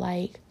feel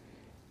like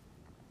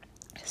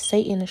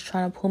Satan is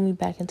trying to pull me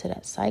back into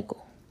that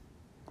cycle.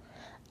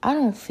 I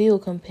don't feel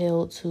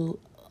compelled to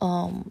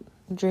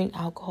drink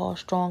alcohol,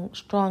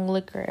 strong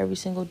liquor every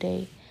single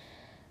day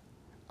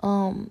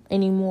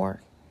anymore.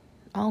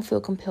 I don't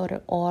feel compelled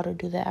at all to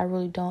do that. I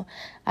really don't.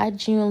 I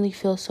genuinely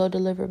feel so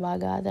delivered by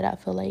God that I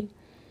feel like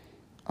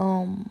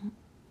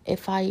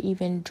if I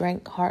even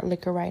drank hard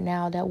liquor right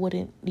now, that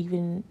wouldn't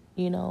even,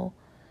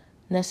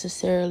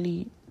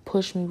 necessarily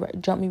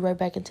jump me right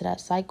back into that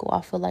cycle.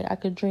 I feel like I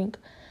could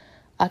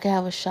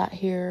have a shot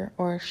here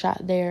or a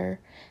shot there,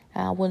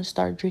 and I wouldn't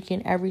start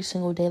drinking every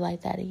single day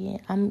like that again.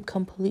 I'm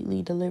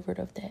completely delivered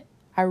of that.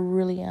 I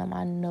really am.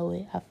 I know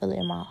it. I feel it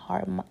in my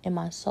heart, in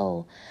my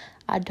soul.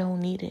 I don't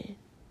need it.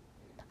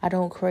 I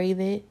don't crave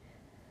it.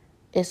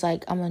 It's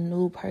like I'm a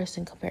new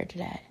person compared to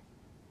that.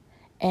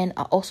 And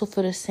I also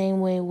feel the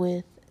same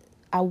way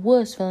I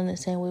was feeling the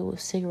same way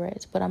with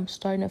cigarettes, but I'm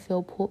starting to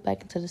feel pulled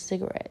back into the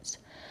cigarettes,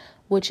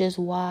 which is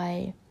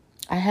why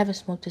I haven't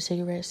smoked a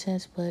cigarette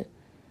since, but,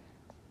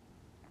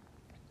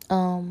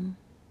 and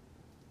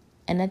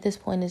at this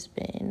point it's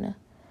been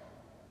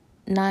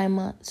 9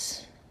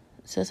 months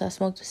since I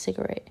smoked a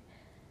cigarette,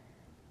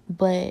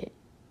 but,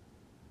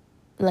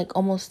 like,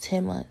 almost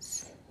 10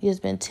 months. It's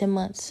been 10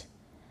 months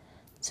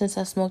since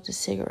I smoked a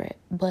cigarette,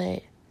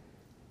 but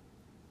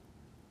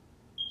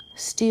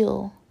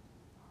still,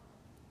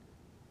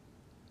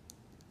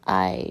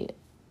 I'm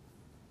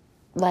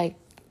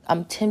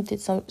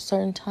tempted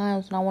certain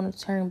times when I want to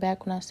turn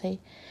back, when I say,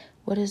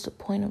 what is the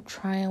point of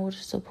trying? What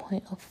is the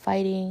point of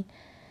fighting?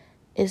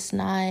 It's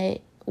not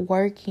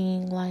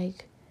working.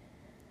 Like,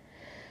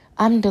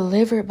 I'm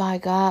delivered by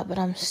God, but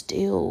I'm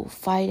still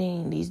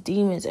fighting these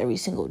demons every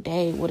single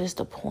day. What is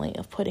the point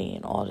of putting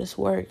in all this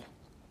work,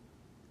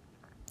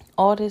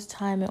 all this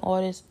time, and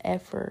all this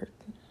effort?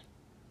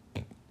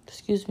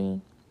 Excuse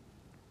me.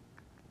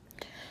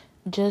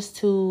 Just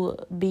to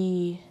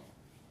be,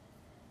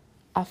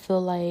 I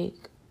feel like,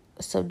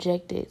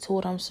 subjected to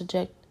what I'm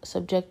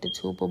subjected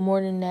to. But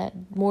more than that,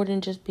 more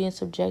than just being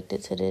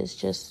subjected to this,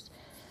 just,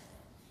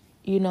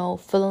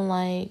 feeling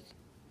like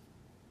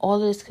all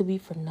of this could be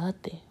for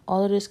nothing.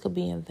 All of this could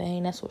be in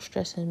vain. That's what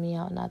stresses me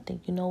out. And I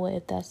think, you know what,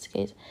 if that's the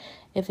case,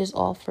 if it's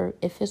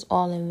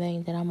all in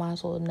vain, then I might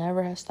as well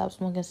never have stopped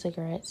smoking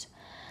cigarettes.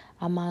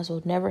 I might as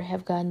well never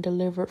have gotten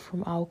delivered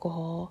from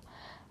alcohol.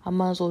 I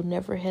might as well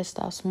never have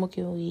stopped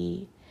smoking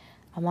weed.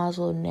 I might as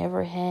well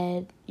never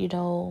had,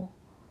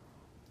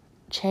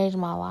 changed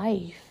my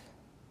life.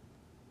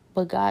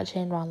 But God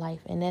changed my life.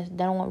 And that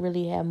don't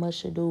really have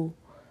much to do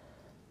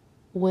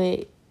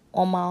with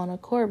on my own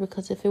accord.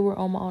 Because if it were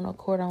on my own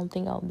accord, I don't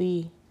think I'll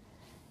be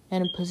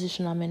and the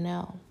position I'm in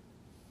now.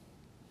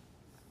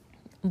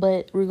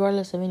 But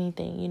regardless of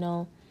anything,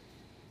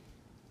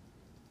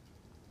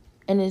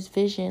 in this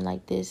vision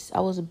like this,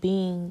 I was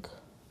being,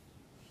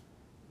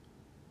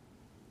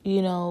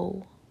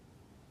 in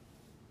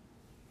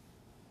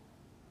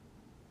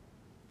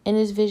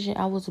this vision,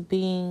 I was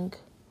being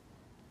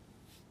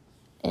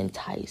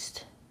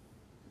enticed.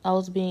 I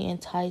was being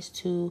enticed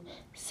to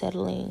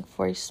settling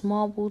for a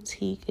small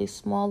boutique, a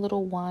small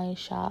little wine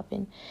shop.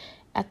 And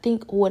I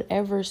think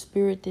whatever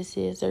spirit this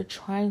is, they're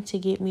trying to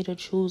get me to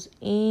choose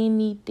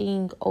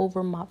anything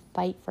over my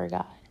fight for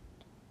God.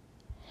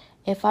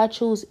 If I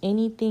choose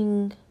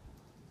anything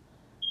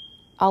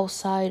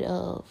outside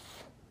of,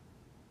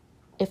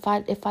 if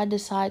I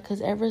decide,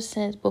 because ever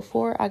since,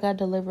 before I got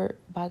delivered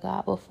by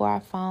God, before I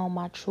found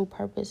my true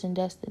purpose and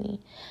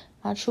destiny,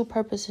 my true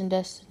purpose and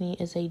destiny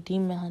is a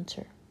demon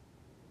hunter.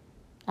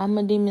 I'm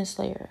a demon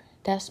slayer.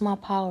 That's my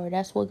power.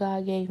 That's what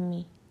God gave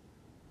me.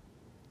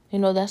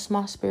 That's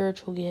my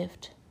spiritual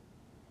gift.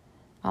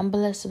 I'm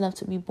blessed enough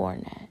to be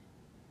born that.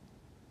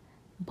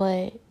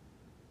 But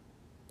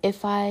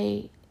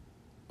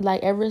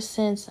ever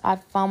since I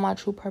found my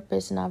true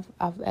purpose, and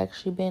I've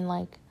actually been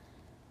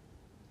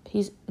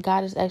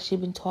God has actually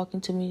been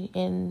talking to me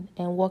and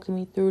walking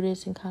me through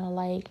this and kind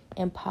of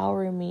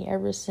empowering me.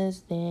 Ever since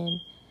then,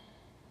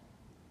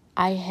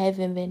 I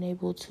haven't been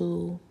able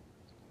to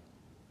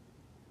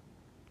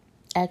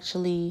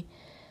actually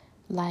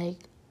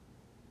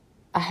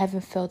I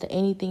haven't felt that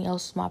anything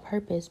else is my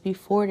purpose.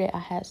 Before that, I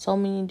had so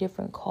many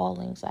different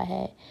callings.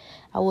 I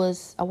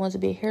wanted to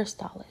be a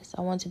hairstylist.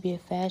 I wanted to be a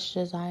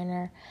fashion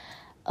designer.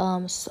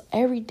 So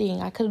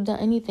everything. I could have done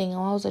anything. When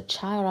I was a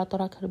child, I thought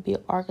I could be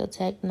an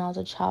architect. When I was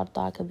a child, I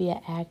thought I could be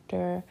an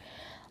actor,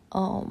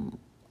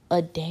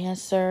 a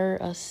dancer,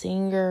 a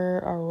singer,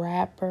 a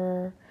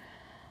rapper,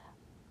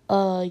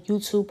 a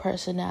YouTube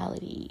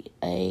personality,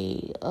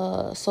 a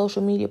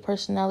social media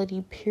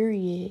personality,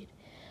 period.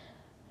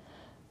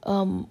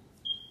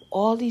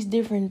 All these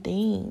different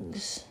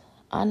things.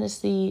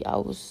 Honestly,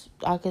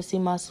 I could see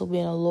myself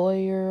being a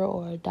lawyer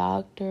or a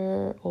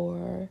doctor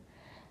or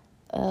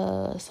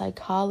a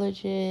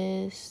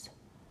psychologist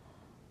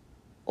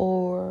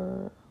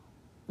or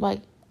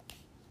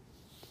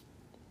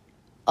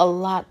a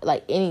lot,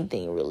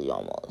 anything really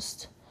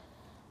almost.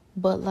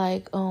 But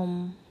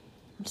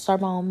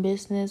start my own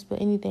business, but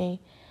anything.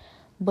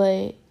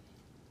 But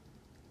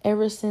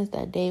ever since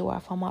that day where I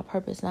found my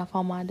purpose and I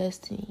found my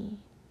destiny,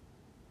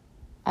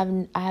 I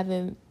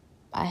haven't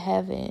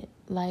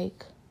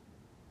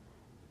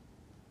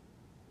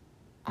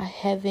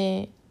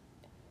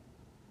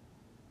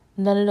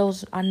none of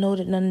those, I know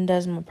that none of that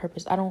is my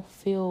purpose. I don't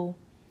feel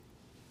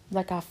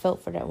like I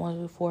felt for that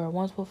once before.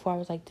 Once before I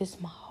was like, this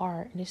is my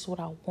heart, and this is what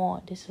I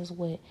want. This is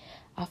what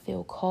I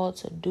feel called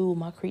to do.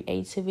 My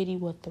creativity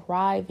will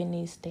thrive in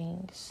these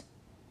things.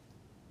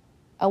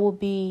 I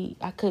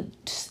could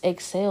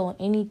excel in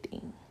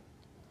anything.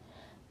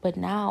 But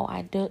now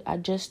I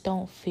just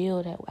don't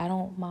feel that.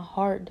 My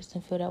heart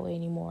doesn't feel that way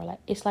anymore.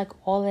 It's like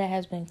all that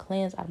has been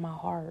cleansed out of my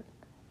heart.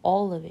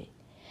 All of it.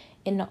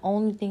 And the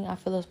only thing I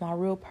feel is my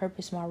real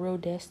purpose, my real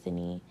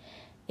destiny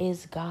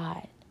is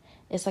God.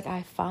 It's like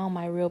I found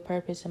my real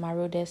purpose and my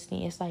real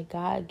destiny. It's like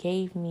God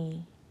gave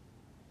me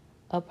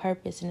a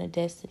purpose and a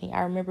destiny.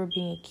 I remember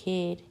being a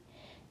kid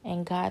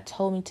and God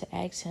told me to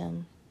ask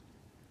him,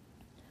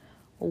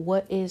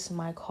 what is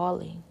my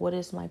calling? What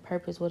is my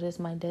purpose? What is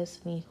my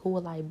destiny? Who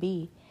will I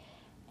be?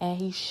 And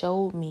he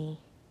showed me.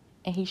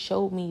 And he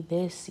showed me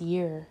this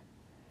year.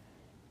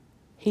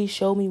 He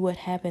showed me what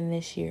happened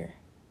this year.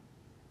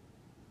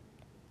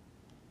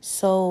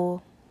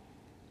 So,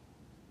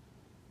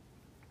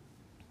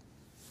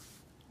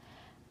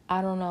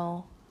 I don't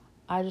know.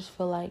 I just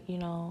feel like, I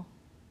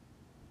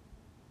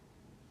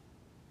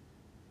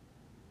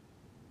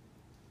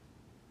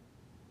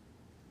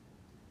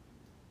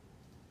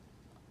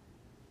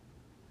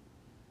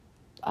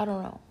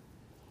don't know.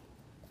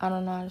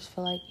 I just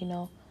feel like,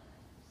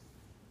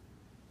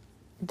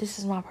 this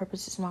is my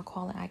purpose. This is my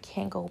calling. I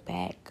can't go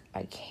back.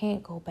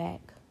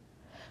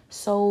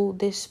 So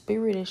this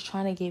spirit is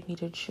trying to get me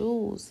to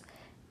choose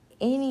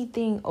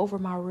anything over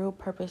my real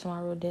purpose,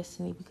 my real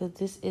destiny, because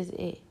this is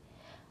it.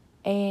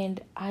 And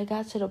I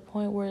got to the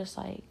point where it's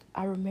like,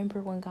 I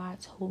remember when God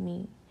told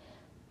me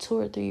 2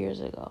 or 3 years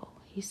ago,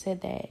 he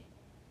said that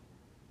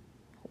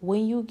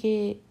when you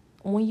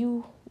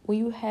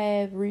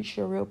have reached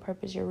your real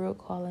purpose, your real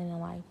calling in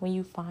life, when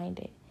you find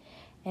it,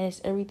 and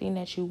it's everything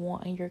that you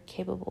want, and you're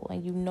capable,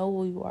 and you know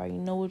who you are, you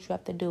know what you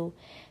have to do,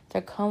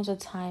 there comes a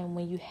time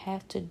when you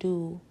have to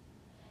do,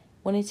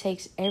 when it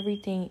takes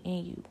everything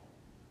in you.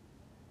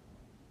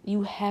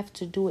 You have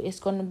to do it. It's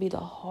going to be the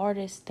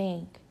hardest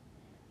thing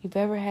you've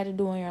ever had to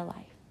do in your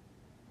life.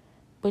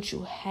 But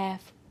you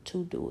have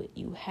to do it.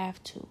 You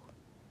have to.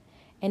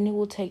 And it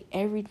will take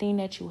everything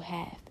that you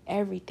have,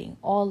 everything,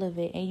 all of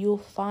it, and you'll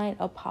find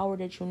a power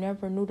that you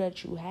never knew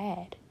that you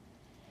had.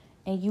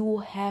 And you will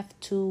have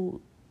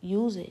to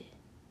use it.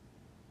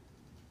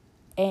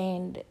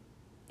 And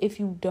if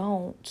you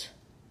don't,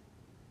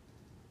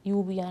 you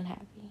will be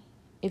unhappy.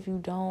 If you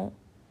don't,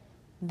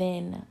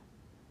 then,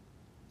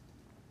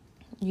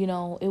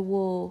 it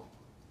will.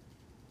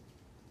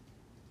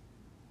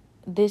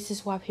 This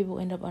is why people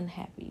end up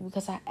unhappy.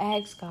 Because I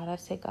asked God, I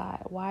said,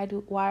 God, why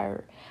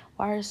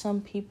are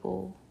some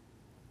people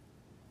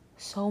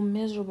so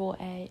miserable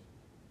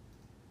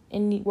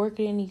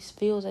working in these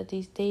fields, at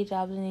these day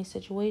jobs, in these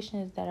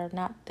situations that are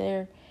not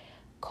their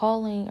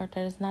calling, or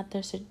that is not,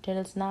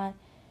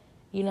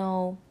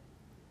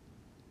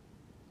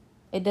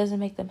 it doesn't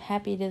make them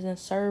happy, it doesn't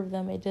serve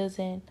them, it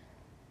doesn't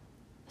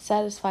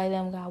satisfy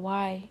them, God.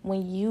 Why?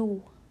 When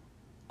you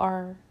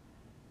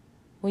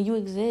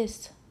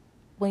exist,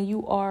 when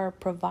you are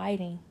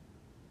providing,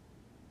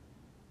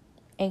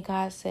 and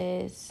God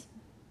says,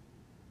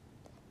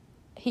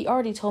 He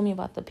already told me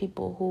about the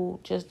people who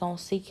just don't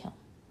seek Him,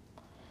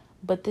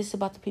 but this is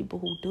about the people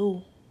who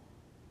do.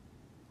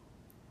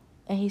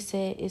 And He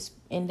said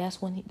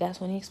that's when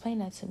He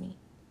explained that to me.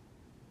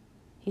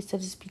 He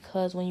said it's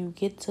because when you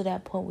get to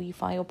that point where you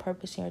find your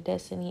purpose and your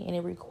destiny, and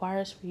it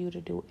requires for you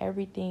to do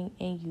everything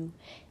in you.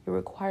 It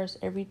requires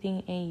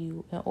everything in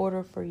you in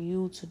order for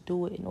you to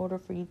do it, in order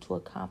for you to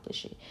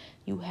accomplish it.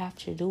 You have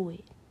to do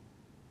it.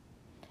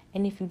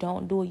 And if you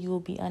don't do it, you will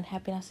be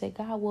unhappy. And I said,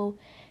 God, well,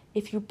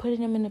 if you're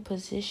putting them in a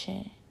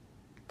position,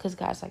 because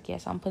God's like,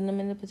 yes, I'm putting them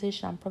in a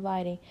position, I'm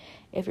providing.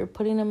 If you're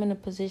putting them in a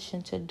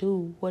position to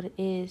do what it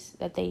is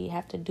that they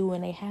have to do,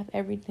 and they have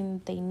everything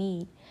that they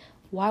need,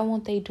 why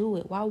won't they do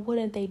it? Why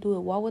wouldn't they do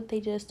it? Why would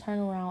they just turn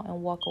around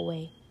and walk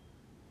away?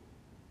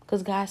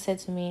 Because God said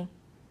to me,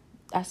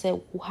 I said,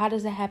 well, how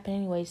does that happen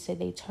anyway? He said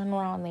they turn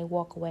around and they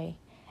walk away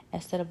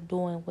instead of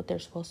doing what they're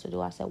supposed to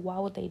do. I said, why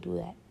would they do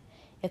that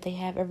if they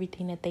have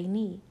everything that they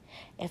need?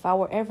 If I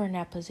were ever in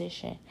that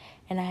position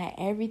and I had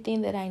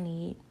everything that I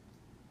need,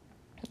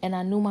 and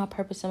I knew my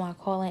purpose and my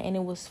calling, and it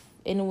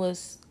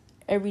was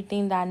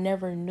everything that I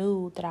never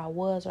knew that I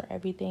was, or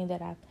everything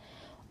that I've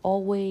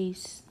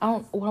always,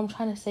 what I'm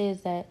trying to say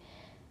is that,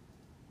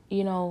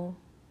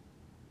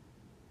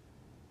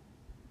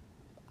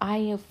 I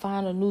have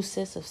found a new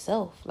sense of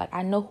self. Like,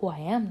 I know who I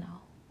am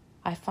now.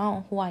 I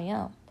found who I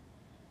am.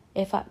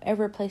 If I'm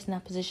ever placed in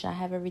that position, I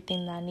have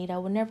everything that I need, I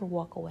would never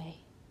walk away.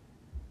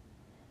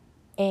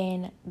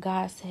 And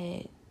God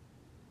said,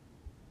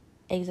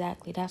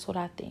 exactly, that's what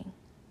I think.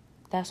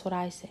 That's what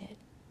I said.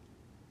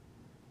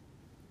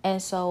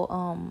 And so,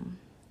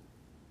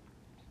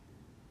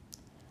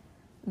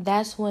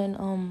 that's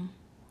when,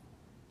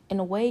 in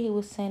a way, He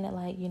was saying that,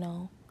 like,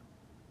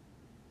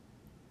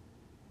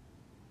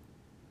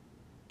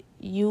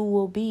 you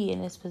will be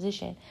in this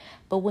position.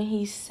 But when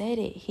He said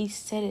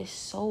it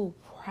so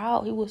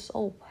proud. He was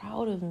so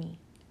proud of me.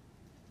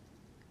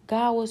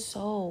 God was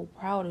so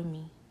proud of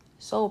me.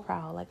 So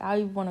proud. Like, I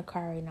even want to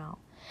cry right now.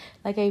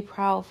 Like a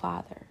proud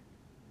father.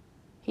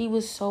 He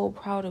was so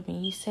proud of me.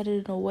 He said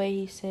it in a way,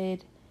 He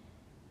said,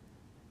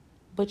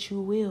 but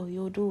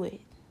you'll do it.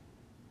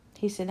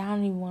 He said, I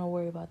don't even want to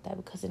worry about that,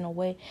 because in a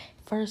way,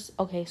 first,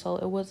 okay, so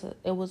it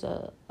was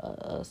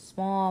a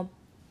small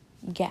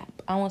gap.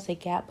 I don't want to say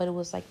gap, but it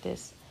was like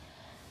this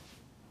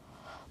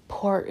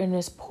part in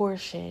this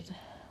portion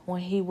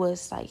when he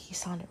was like, he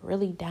sounded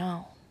really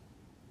down.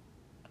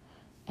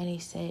 And He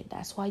said,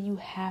 that's why you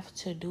have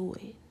to do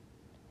it.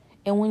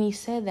 And when He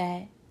said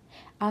that,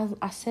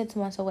 I said to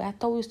myself, I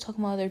thought we was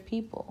talking about other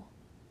people.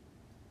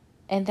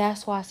 And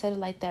that's why I said it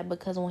like that,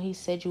 because when He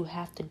said you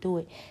have to do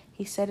it,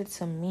 He said it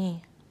to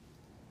me.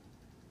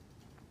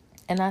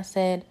 And I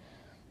said,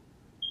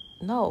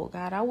 no,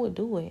 God, I would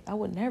do it. I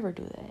would never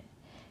do that.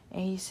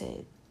 And He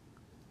said,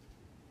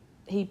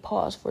 He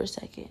paused for a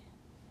second.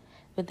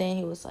 But then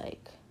He was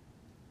like,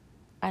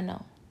 I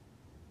know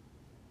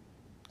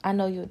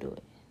you'll do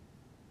it.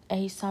 And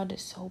He sounded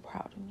so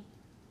proud of me.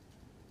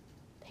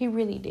 He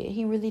really did.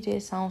 He really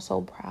did sound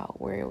so proud,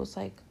 where it was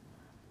like,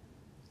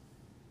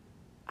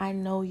 I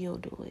know you'll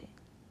do it.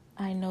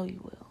 I know you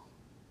will.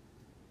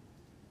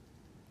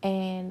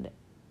 And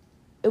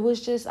it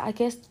was just, I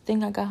guess the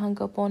thing I got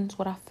hung up on is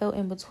what I felt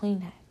in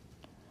between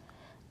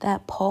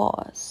that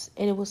pause.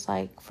 And it was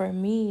like, for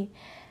me,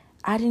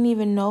 I didn't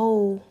even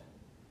know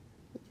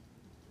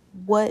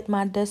what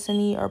my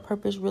destiny or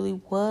purpose really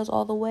was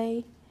all the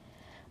way.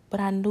 But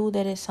I knew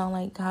that it sounded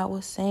like God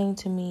was saying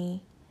to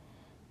me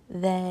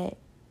that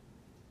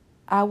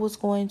I was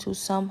going to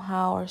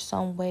somehow or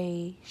some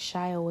way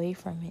shy away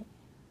from it.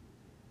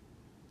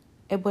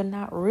 But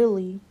not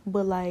really.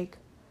 But like,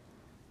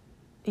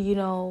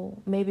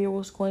 maybe it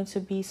was going to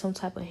be some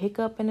type of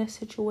hiccup in a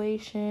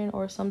situation,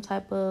 or some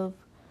type of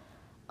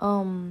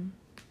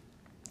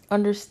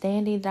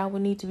understanding that I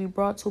would need to be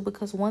brought to.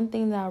 Because one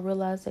thing that I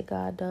realized that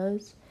God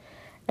does,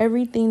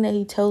 everything that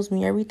He tells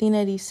me, everything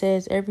that He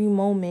says, every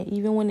moment,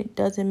 even when it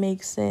doesn't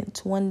make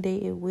sense, one day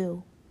it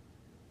will.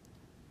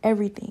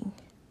 Everything.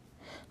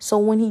 So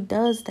when He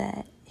does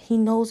that, He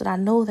knows that I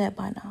know that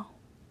by now.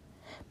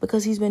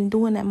 Because He's been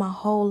doing that my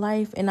whole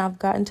life. And I've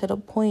gotten to the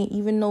point,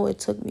 even though it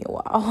took me a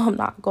while, I'm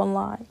not gonna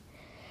lie.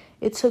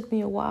 It took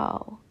me a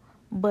while.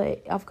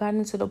 But I've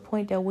gotten to the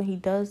point that when He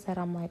does that,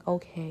 I'm like,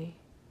 okay.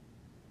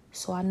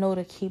 So I know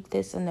to keep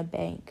this in the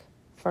bank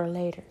for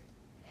later.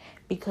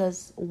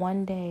 Because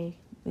one day,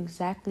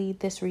 exactly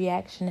this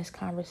reaction, this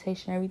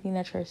conversation, everything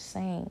that you're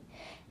saying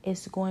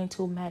is going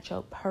to match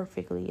up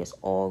perfectly. It's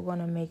all going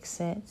to make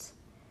sense.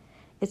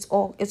 It's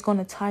going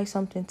to tie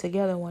something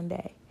together one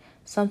day.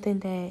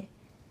 Something that,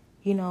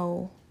 you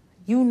know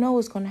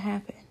is going to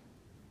happen.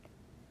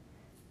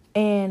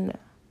 And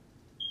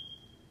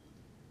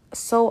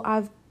so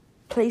I've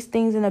placed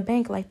things in the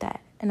bank like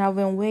that. And I've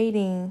been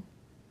waiting.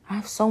 I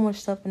have so much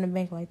stuff in the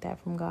bank like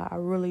that from God. I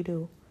really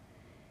do.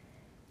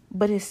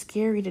 But it's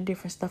scary, the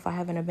different stuff I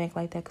have in a bank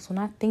like that. Because when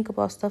I think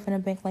about stuff in a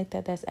bank like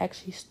that that's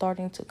actually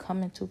starting to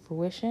come into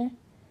fruition,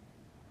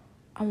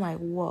 I'm like,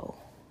 whoa.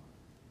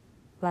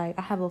 Like,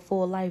 I have a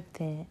full life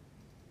then.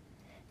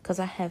 Because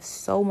I have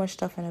so much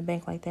stuff in a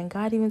bank like that. And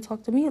God even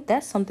talked to me.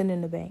 That's something in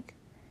the bank.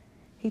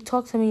 He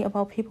talked to me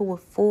about people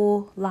with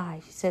full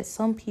lives. He said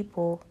some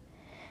people,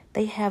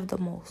 they have the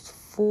most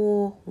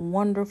full,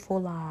 wonderful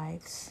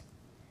lives.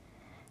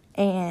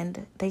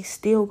 And they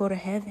still go to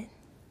heaven.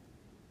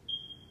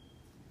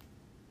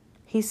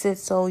 He said,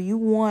 so you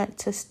want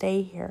to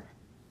stay here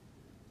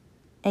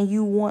and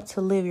you want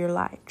to live your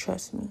life.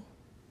 Trust me.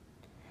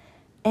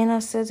 And I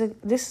said,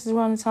 this is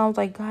one of the times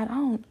like, God,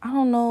 I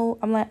don't know.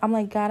 I'm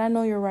like, God, I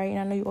know you're right. And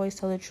I know you always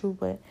tell the truth,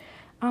 but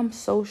I'm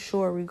so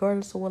sure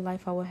regardless of what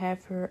life I would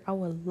have here, I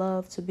would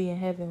love to be in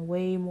heaven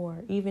way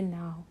more, even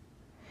now.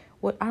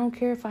 I don't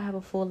care if I have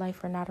a full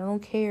life or not. I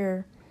don't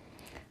care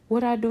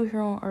what I do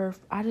here on earth.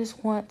 I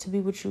just want to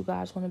be with you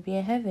guys, want to be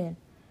in heaven.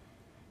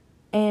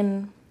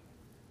 And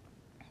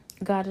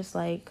God is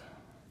like,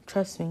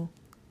 trust me,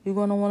 you're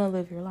going to want to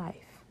live your life.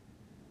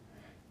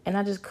 And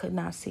I just could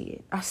not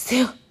see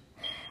it.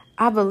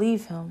 I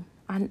believe him.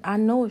 I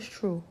know it's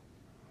true,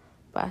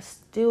 but I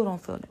still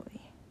don't feel that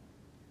way.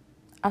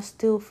 I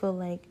still feel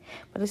like,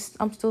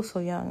 I'm still so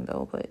young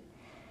though, but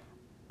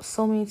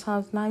so many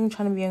times, not even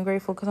trying to be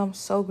ungrateful, because I'm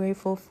so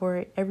grateful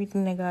for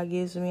everything that God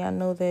gives me. I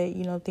know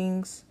that,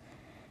 things,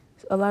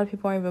 a lot of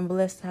people aren't even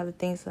blessed to have the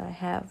things that I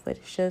have, but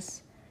it's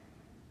just,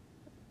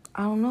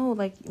 I don't know,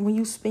 like when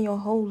you spend your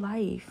whole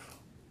life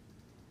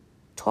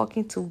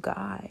talking to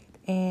God,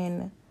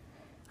 and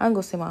I'm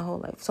going to say my whole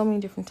life, so many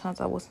different times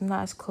I was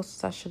not as close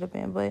as I should have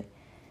been, but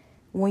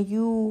when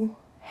you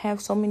have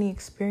so many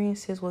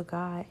experiences with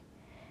God,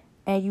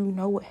 and you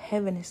know what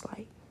heaven is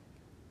like,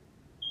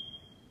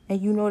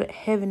 and you know that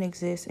heaven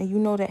exists, and you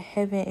know that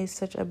heaven is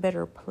such a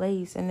better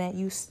place, and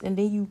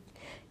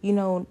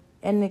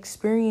and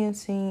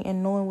experiencing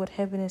and knowing what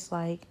heaven is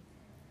like,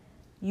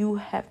 you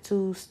have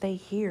to stay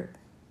here.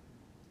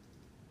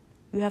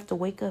 You have to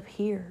wake up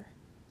here.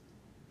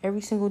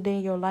 Every single day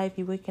in your life,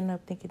 you're waking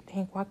up thinking,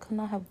 dang, why couldn't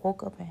I have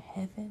woke up in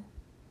heaven?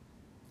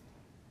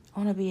 I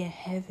want to be in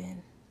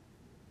heaven.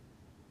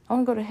 I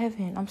want to go to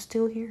heaven. I'm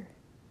still here.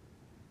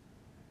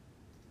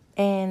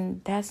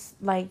 And that's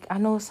like, I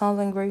know it sounds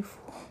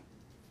ungrateful,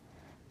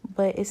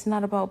 but it's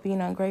not about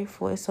being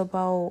ungrateful. It's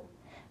about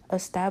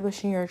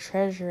establishing your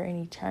treasure in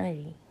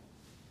eternity.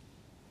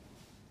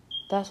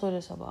 That's what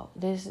it's about.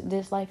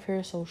 This life here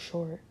is so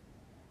short.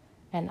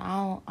 And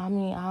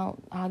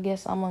I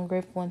guess I'm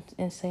ungrateful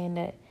in saying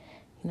that,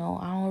 I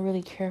don't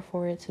really care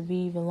for it to be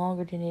even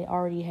longer than it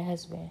already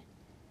has been,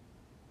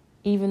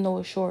 even though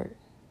it's short.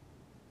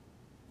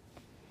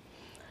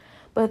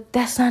 But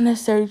that's not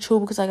necessarily true,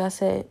 because like I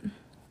said,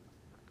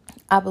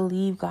 I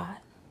believe God.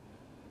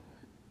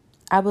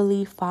 I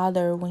believe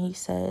Father when he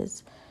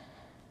says,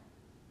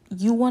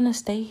 you want to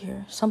stay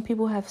here. Some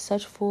people have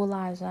such full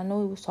lives, and I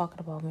know he was talking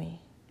about me,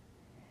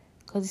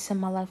 because he said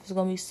my life is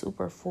going to be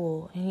super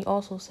full. And he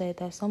also said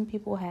that some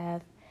people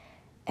have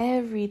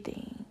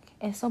everything.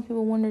 And some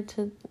people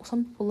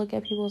look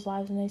at people's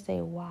lives and they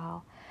say,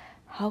 wow,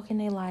 how can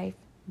their life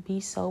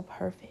be so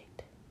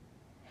perfect?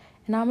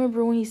 And I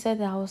remember when he said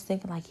that, I was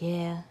thinking like,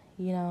 yeah,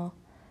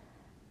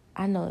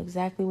 I know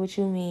exactly what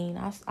you mean.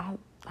 I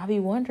be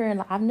wondering,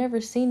 like, I've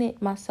never seen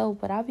it myself,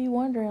 but I be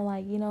wondering,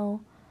 like, I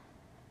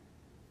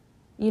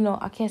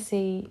can't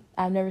say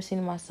I've never seen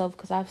it myself,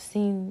 because I've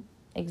seen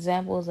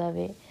examples of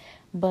it,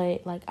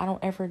 but like, I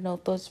don't ever know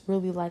if that's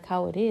really like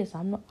how it is.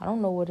 I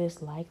don't know what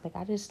it's like. Like,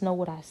 I just know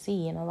what I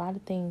see, and a lot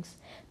of things,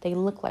 they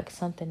look like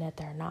something that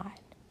they're not.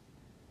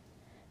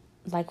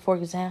 Like, for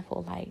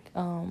example, like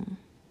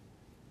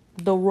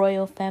the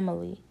royal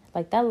family,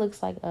 like that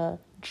looks like a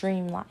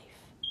dream life.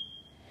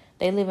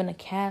 They live in a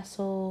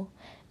castle.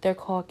 They're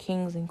called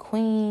kings and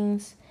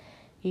queens.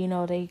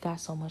 They got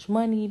so much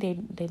money.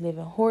 They live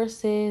in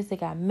horses. They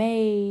got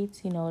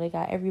maids. They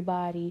got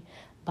everybody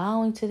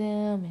bowing to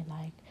them, and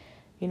like,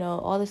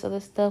 all this other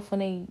stuff. When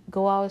they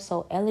go out, it's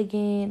so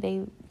elegant.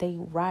 They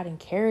ride in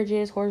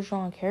carriages,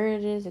 horse-drawn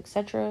carriages,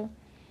 etc.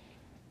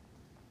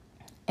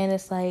 And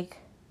it's like,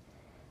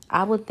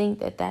 I would think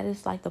that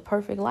is like the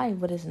perfect life,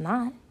 but it's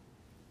not.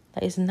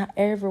 Like, it's not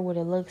ever what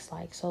it looks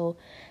like. So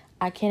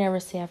I can't ever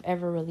say I've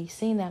ever really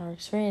seen that or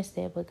experienced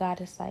it. But God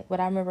is like, but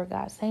I remember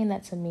God saying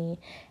that to me.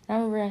 And I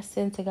remember I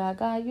said to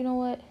God, you know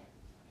what?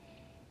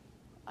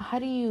 How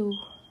do you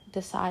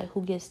decide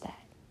who gets that?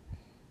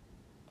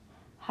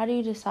 How do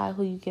you decide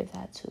who you give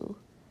that to?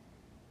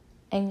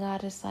 And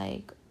God is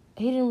like,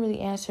 he didn't really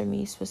answer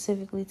me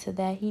specifically to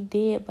that. He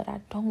did, but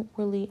I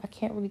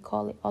can't really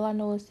call it. All I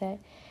know is that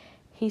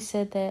he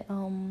said that,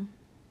 some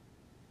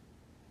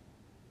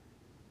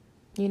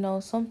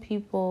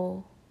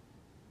people,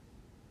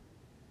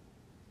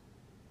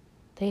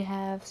 they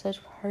have such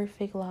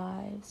perfect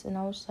lives. And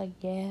I was like,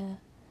 yeah,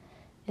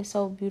 it's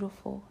so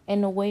beautiful.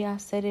 And the way I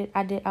said it,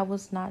 I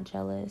was not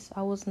jealous.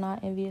 I was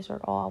not envious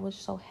at all. I was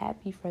so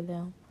happy for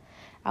them.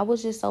 I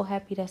was just so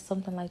happy that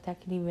something like that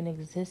can even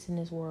exist in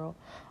this world.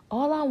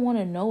 All I want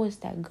to know is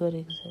that good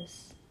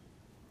exists.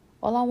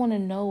 All I want to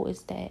know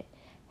is that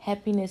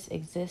happiness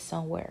exists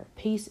somewhere.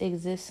 Peace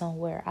exists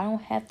somewhere. I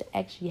don't have to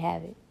actually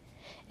have it.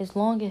 As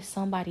long as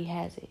somebody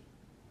has it.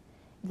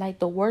 Like,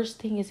 the worst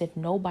thing is if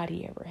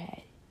nobody ever had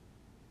it.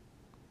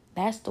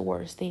 That's the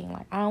worst thing.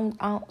 Like,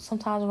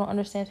 sometimes I don't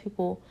understand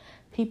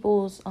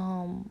people's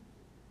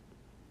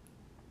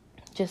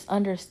just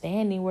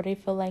understanding, where they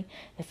feel like,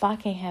 if I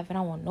can't have it,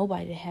 I want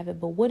nobody to have it.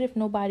 But what if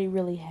nobody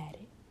really had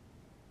it?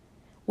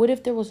 What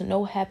if there was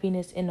no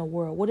happiness in the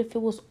world? What if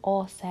it was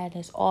all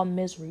sadness, all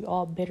misery,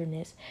 all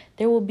bitterness?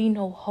 There would be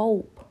no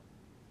hope.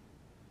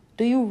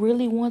 Do you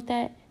really want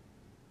that?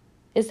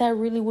 Is that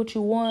really what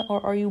you want?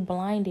 Or are you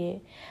blinded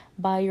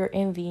by your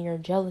envy and your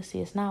jealousy?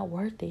 It's not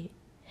worth it.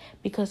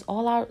 Because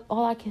all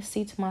I can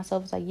see to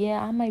myself is like,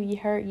 yeah, I might be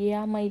hurt.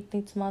 Yeah, I might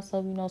think to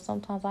myself,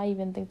 sometimes I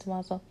even think to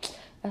myself,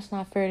 that's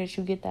not fair that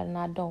you get that and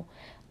I don't.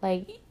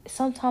 Like,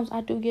 sometimes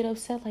I do get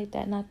upset like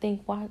that, and I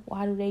think,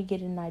 why do they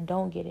get it and I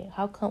don't get it?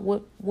 How come,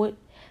 what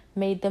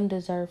made them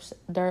deserve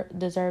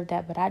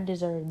that, but I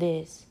deserve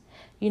this?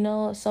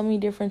 So many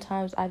different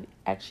times I've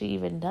actually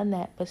even done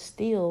that, but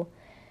still,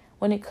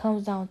 when it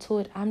comes down to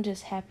it, I'm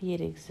just happy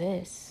it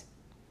exists.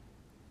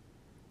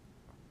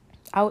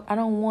 I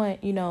don't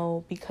want,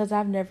 because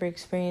I've never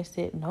experienced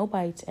it,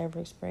 nobody's ever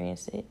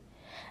experienced it.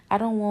 I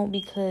don't want,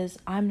 because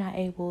I'm not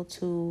able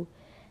to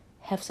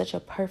have such a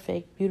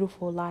perfect,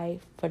 beautiful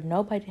life, for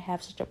nobody to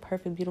have such a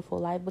perfect, beautiful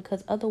life,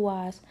 because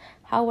otherwise,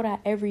 how would I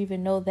ever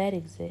even know that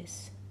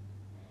exists?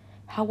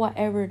 How would I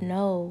ever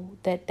know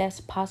that that's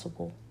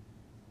possible?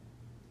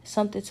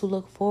 Something to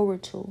look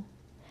forward to.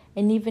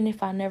 And even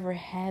if I never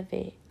have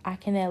it, I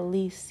can at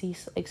least see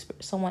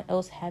someone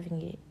else having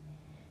it.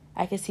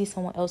 I can see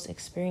someone else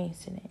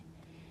experiencing it.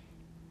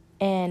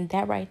 And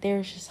that right there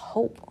is just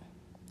hope.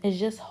 It's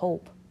just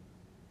hope.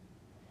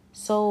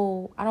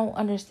 So I don't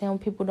understand when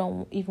people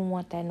don't even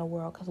want that in the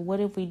world. Because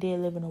what if we did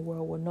live in a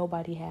world where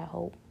nobody had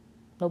hope?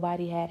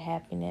 Nobody had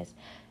happiness.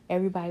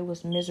 Everybody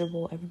was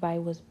miserable. Everybody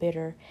was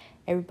bitter.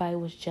 Everybody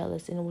was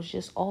jealous. And it was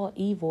just all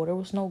evil. There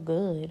was no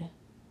good.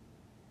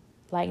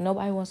 Like,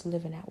 nobody wants to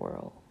live in that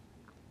world.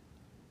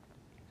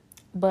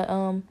 But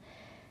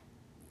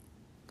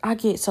I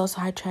get so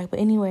sidetracked. But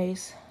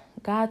anyways,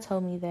 God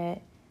told me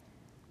that,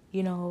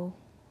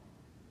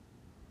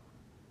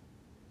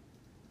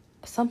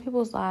 some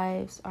people's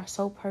lives are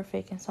so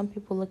perfect, and some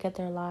people look at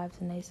their lives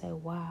and they say,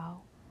 wow,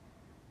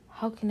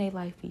 how can their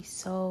life be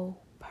so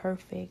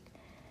perfect?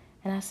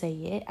 And I say,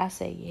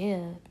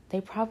 yeah.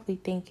 They probably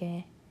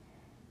thinking,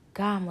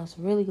 God must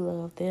really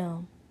love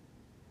them.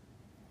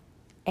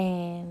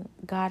 And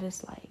God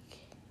is like,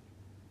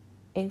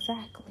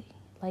 exactly.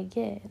 Like,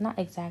 yeah, not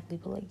exactly,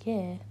 but like,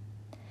 yeah.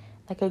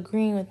 Like,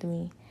 agreeing with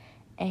me.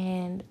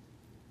 And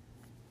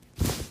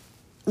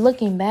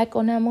looking back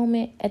on that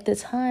moment, at the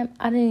time,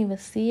 I didn't even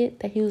see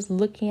it, that he was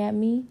looking at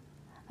me.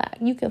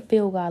 You can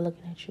feel God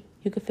looking at you.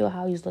 You can feel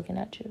how he's looking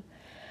at you.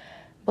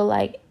 But,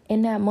 like,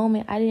 in that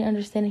moment, I didn't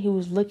understand that he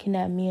was looking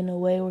at me in a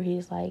way where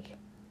he's like,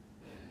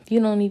 you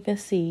don't even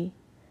see.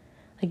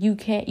 Like, you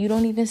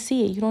don't even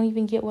see it. You don't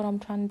even get what I'm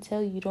trying to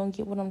tell you. You don't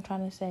get what I'm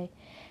trying to say.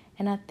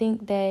 And I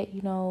think that,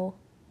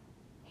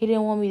 he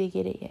didn't want me to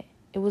get it yet.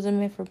 It wasn't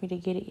meant for me to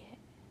get it yet.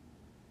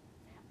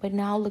 But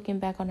now, looking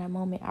back on that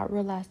moment, I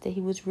realized that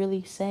he was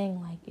really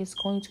saying, like, it's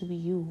going to be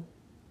you.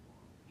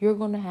 You're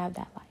going to have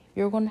that life.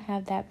 You're going to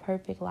have that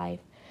perfect life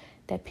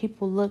that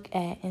people look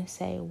at and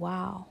say,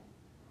 wow,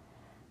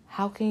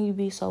 how can you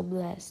be so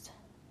blessed?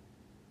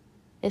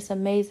 It's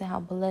amazing how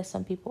blessed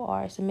some people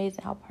are. It's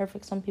amazing how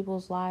perfect some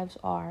people's lives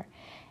are.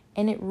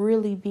 And it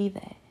really be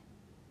that.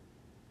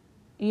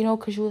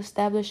 Because you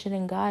establish it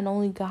in God, and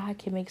only God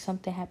can make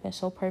something happen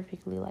so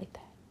perfectly like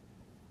that.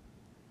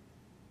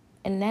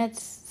 And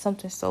that's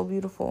something so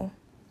beautiful.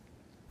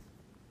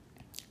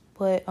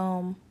 But,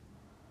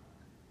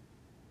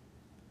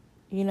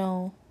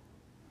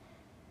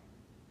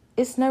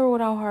 it's never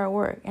without hard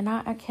work. And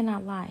I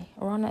cannot lie.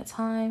 Around that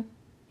time,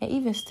 and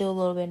even still a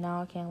little bit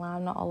now, I can't lie.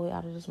 I'm not all the way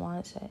out of this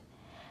mindset.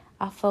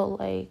 I felt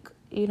like,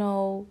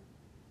 people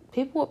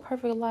with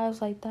perfect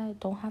lives like that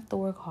don't have to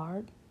work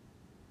hard.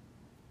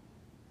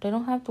 They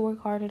don't have to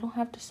work hard. They don't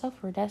have to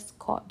suffer. That's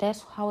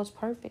how it's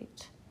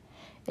perfect.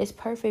 It's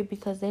perfect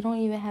because they don't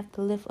even have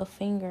to lift a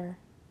finger,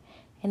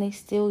 and they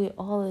still get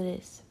all of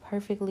this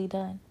perfectly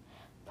done,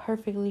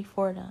 perfectly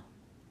for them.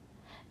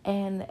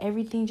 And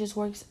everything just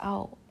works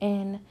out,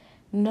 and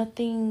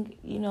nothing,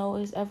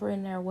 is ever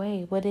in their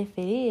way. But if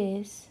it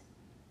is,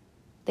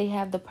 they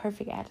have the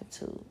perfect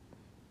attitude.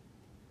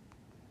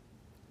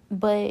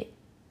 But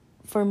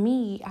for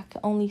me, I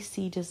could only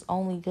see just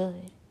only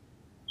good.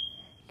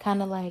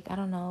 Kind of like, I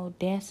don't know,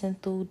 dancing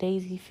through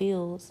daisy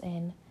fields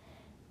and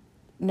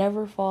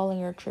never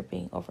falling or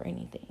tripping over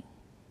anything.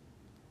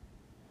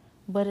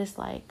 But it's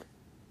like,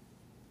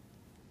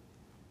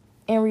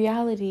 in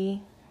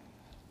reality,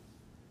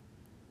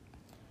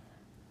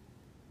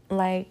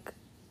 like,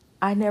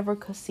 I never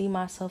could see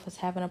myself as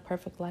having a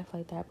perfect life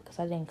like that because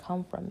I didn't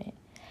come from it.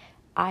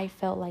 I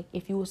felt like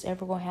if you was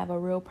ever going to have a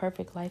real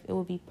perfect life, it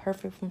would be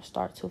perfect from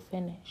start to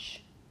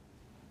finish.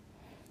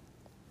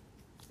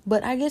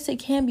 But I guess it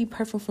can be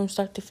perfect from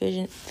start to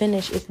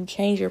finish if you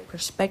change your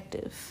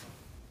perspective.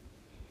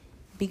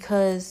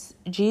 Because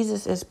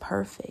Jesus is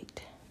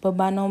perfect, but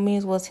by no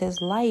means was his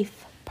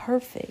life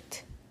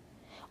perfect.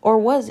 Or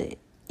was it?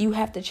 You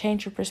have to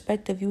change your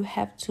perspective. You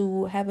have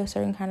to have a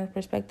certain kind of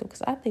perspective.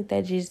 Because I think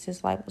that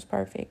Jesus' life was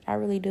perfect. I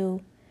really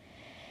do.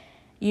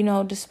 You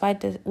know,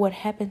 despite what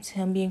happened to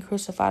him being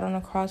crucified on the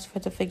cross for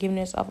the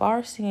forgiveness of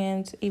our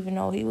sins, even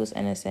though he was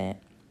innocent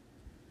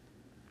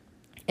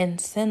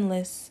and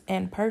sinless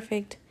and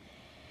perfect,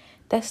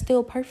 that's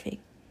still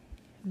perfect.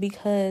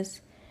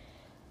 Because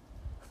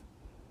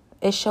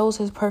it shows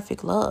his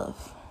perfect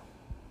love.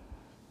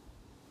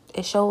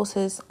 It shows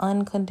his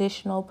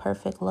unconditional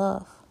perfect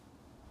love.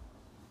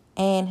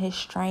 And his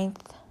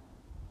strength.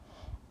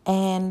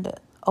 And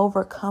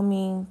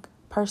overcoming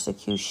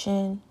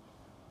persecution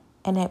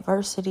and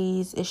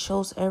adversities. It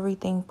shows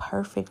everything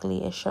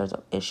perfectly. It shows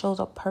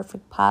a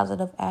perfect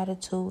positive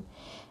attitude.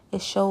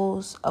 It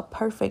shows a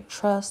perfect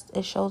trust.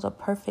 It shows a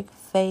perfect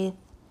faith.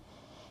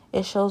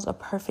 It shows a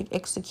perfect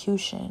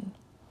execution.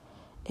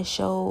 It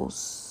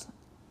shows,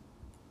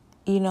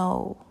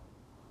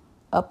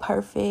 a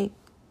perfect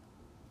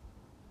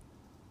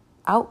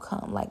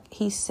outcome. Like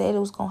he said it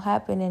was going to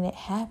happen and it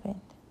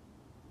happened.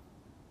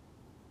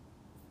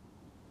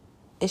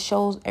 It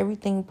shows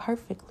everything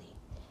perfectly.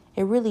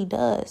 It really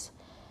does.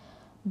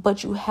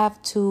 But you have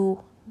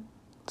to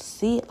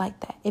see it like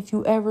that. If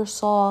you ever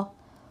saw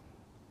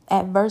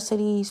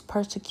adversities,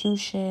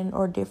 persecution,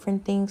 or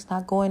different things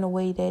not going the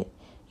way that,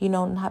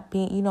 not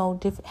being,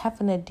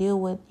 having to deal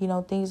with,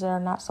 things that are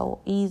not so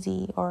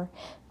easy, or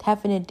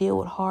having to deal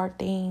with hard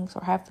things,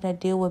 or having to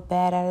deal with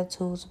bad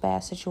attitudes,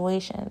 bad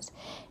situations.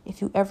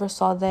 If you ever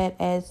saw that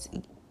as,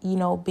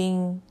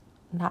 being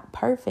not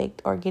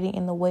perfect or getting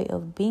in the way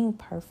of being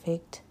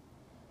perfect,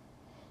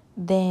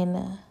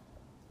 then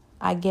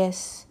I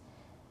guess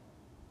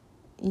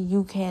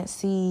you can't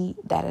see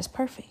that as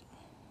perfect.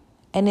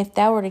 And if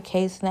that were the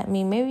case, that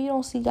means maybe you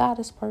don't see God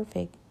as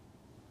perfect.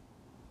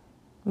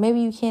 Maybe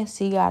you can't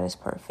see God as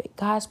perfect.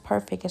 God's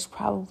perfect is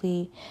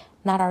probably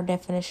not our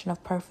definition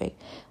of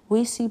perfect.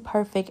 We see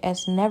perfect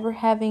as never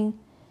having,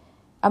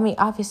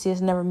 obviously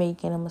it's never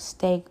making a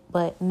mistake,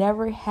 but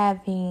never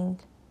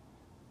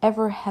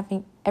ever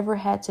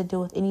had to do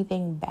with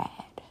anything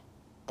bad.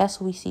 That's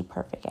what we see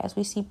perfect as.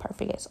 We see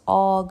perfect as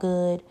all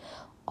good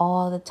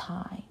all the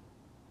time.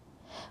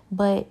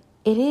 But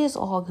it is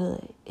all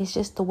good. It's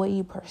just the way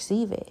you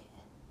perceive it.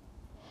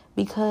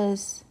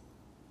 Because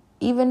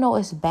even though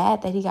it's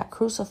bad that he got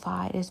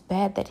crucified, it's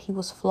bad that he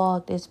was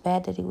flogged, it's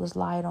bad that he was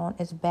lied on,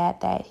 it's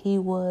bad that he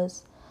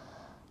was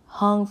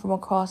hung from a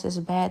cross, it's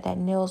bad that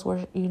nails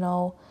were, he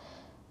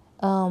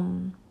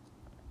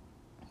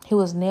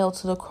was nailed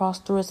to the cross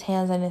through his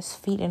hands and his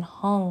feet and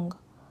hung.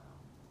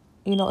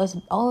 It's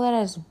all that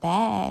is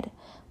bad,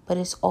 but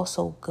it's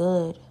also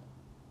good.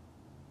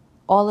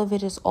 All of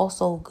it is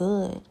also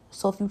good.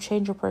 So if you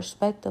change your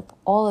perspective,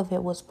 all of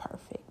it was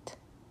perfect.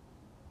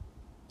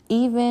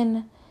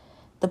 Even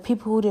the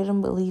people who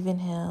didn't believe in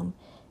him,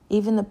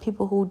 even the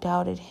people who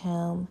doubted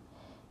him,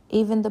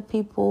 even the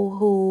people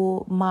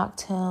who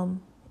mocked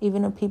him,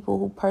 even the people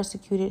who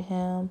persecuted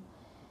him,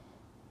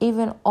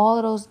 even all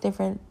of those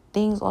different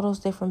things, all those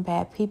different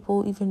bad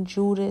people, even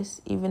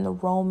Judas, even the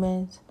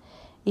Romans,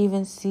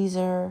 even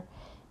Caesar,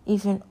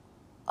 even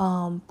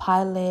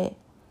Pilate,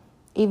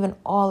 even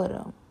all of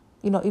them.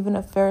 Even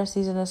the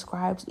Pharisees and the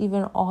scribes,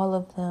 even all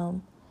of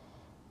them,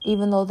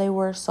 even though they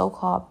were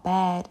so-called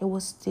bad, it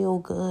was still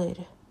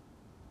good.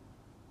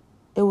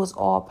 It was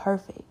all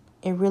perfect.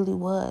 It really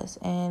was.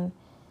 And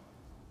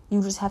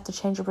you just have to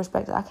change your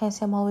perspective. I can't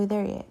say I'm all the way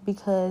there yet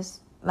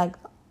because,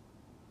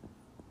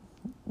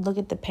 look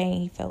at the pain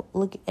he felt.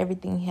 Look at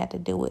everything he had to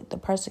deal with. The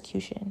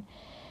persecution,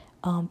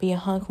 being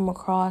hung from a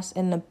cross,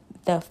 and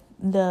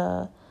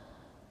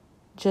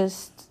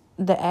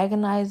the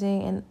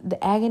agonizing and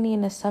the agony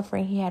and the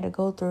suffering he had to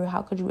go through.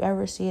 How could you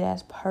ever see it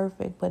as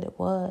perfect? But it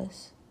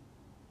was.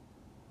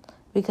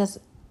 Because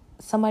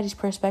somebody's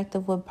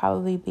perspective would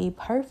probably be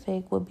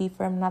perfect would be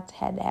for him not to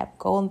have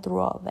gone through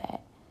all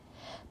that.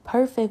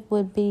 Perfect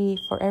would be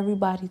for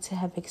everybody to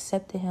have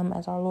accepted him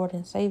as our Lord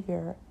and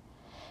Savior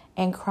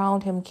and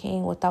crowned him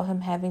king without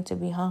him having to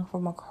be hung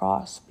from a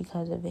cross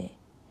because of it.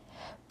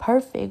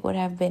 Perfect would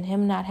have been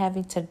him not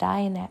having to die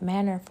in that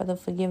manner for the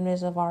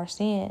forgiveness of our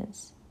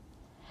sins.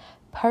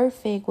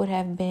 Perfect would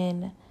have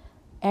been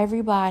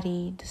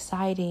everybody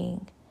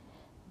deciding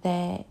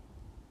that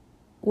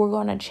we're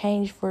going to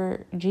change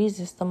for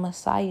Jesus, the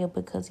Messiah,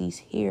 because he's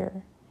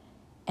here.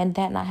 and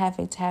that not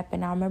having to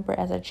happen. I remember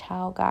as a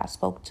child, God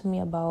spoke to me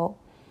about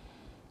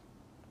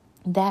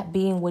that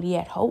being what he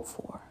had hoped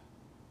for.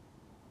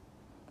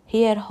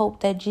 He had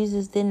hoped that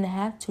Jesus didn't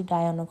have to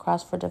die on the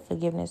cross for the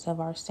forgiveness of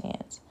our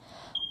sins,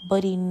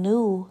 but he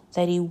knew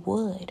that he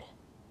would.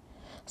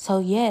 So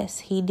yes,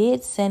 he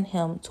did send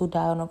him to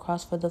die on the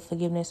cross for the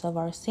forgiveness of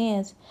our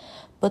sins,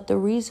 but the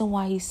reason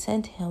why he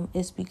sent him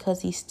is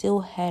because he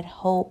still had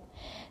hope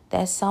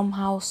that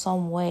somehow,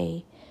 some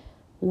way,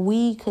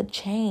 we could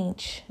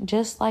change.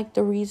 Just like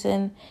the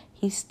reason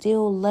he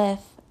still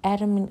left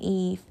Adam and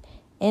Eve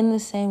in the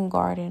same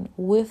garden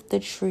with the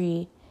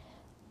tree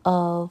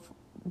of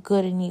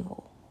good and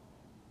evil,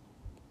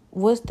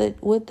 with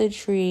the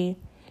tree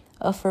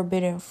of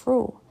forbidden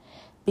fruit.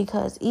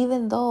 Because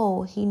even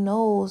though he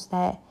knows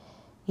that,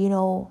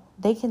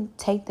 they can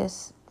take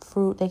this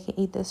fruit, they can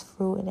eat this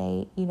fruit,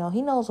 and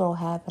he knows what will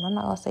happen. I'm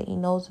not going to say he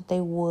knows that they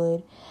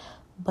would,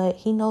 but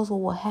he knows what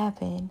will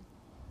happen.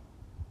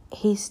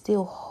 He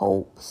still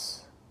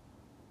hopes.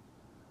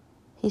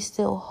 He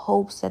still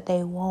hopes that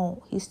they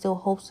won't. He still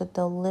hopes that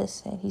they'll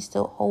listen. He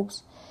still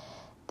hopes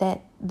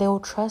that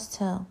they'll trust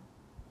him.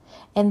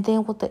 And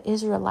then with the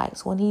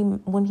Israelites,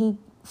 when he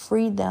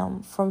freed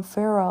them from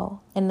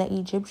Pharaoh and the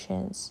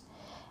Egyptians,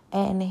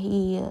 and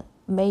he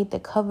made the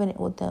covenant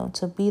with them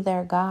to be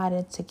their God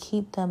and to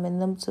keep them and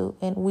them to,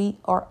 and we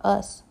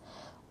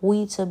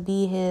to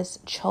be his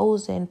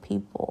chosen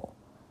people.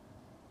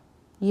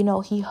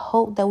 He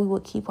hoped that we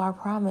would keep our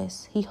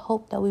promise. He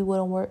hoped that we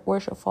wouldn't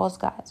worship false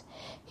gods.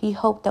 He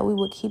hoped that we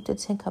would keep the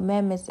 10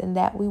 Commandments and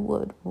that we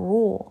would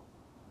rule.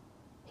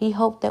 He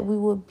hoped that we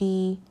would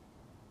be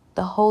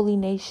the holy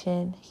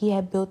nation he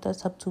had built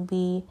us up to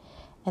be,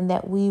 and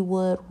that we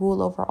would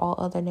rule over all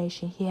other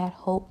nations. He had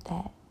hoped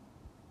that.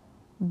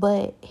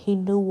 But he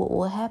knew what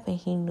would happen.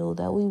 He knew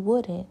that we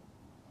wouldn't.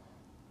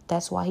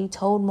 That's why he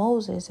told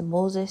Moses, and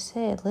Moses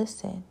said,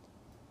 listen,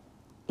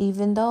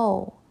 even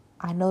though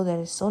I know that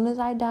as soon as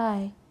I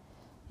die,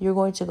 you're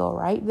going to go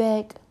right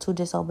back to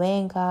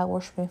disobeying God,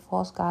 worshiping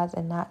false gods,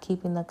 and not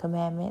keeping the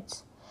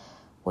commandments.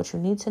 What you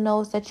need to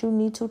know is that you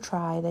need to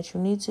try, that you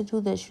need to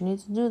do this, you need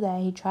to do that.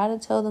 He tried to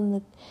tell them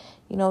to,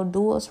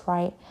 do what's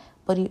right.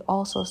 But he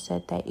also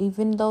said that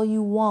even though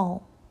you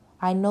won't,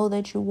 I know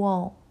that you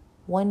won't,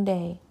 one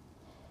day,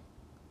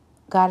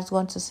 God is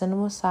going to send a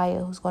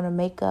Messiah who's going to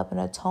make up and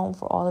atone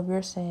for all of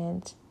your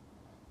sins.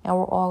 And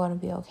we're all going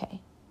to be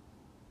okay.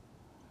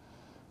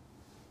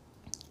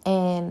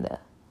 And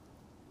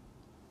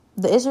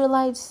the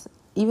Israelites,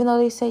 even though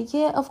they say,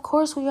 yeah, of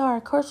course we are.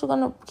 Of course we're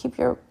going to keep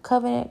your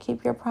covenant,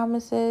 keep your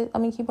promises.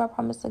 Keep our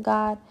promise to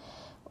God.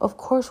 Of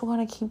course we're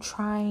going to keep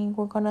trying.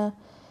 We're going to,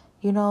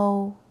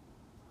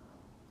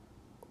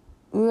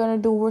 we're going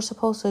to do what we're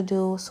supposed to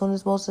do. As soon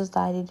as Moses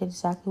died, he did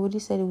exactly what he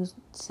said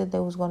they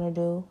was going to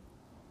do.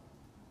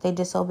 They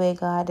disobeyed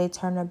God. They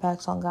turned their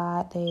backs on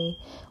God. They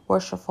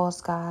worship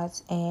false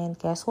gods. And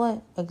guess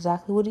what?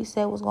 Exactly what he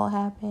said was going to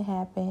happen,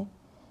 happened.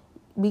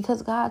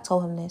 Because God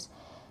told him this.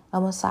 A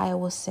Messiah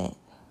was sent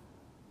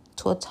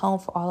to atone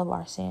for all of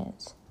our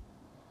sins.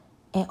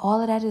 And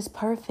all of that is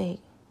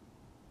perfect.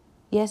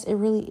 Yes, it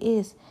really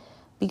is.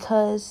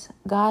 Because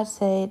God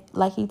said,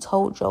 like he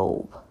told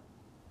Job.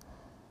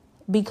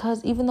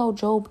 Because even though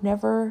Job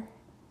never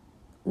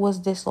was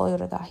disloyal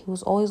to God, he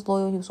was always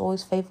loyal, he was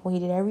always faithful, he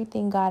did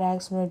everything God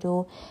asked him to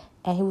do,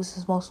 and he was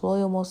his most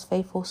loyal, most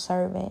faithful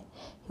servant.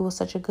 He was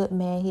such a good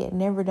man. He had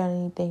never done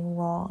anything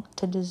wrong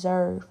to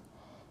deserve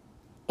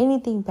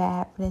anything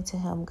bad happening to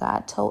him.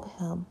 God told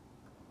him,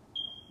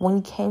 when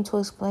he came to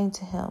explain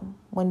to him,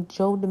 when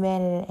Job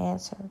demanded an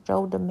answer,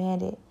 Job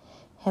demanded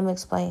him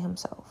explain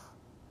himself.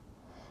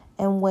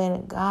 And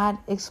when God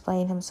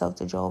explained himself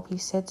to Job, he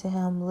said to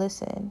him,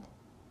 listen,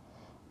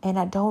 and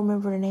I don't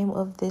remember the name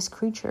of this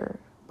creature,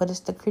 but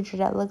it's the creature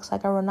that looks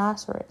like a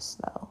rhinoceros,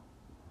 though.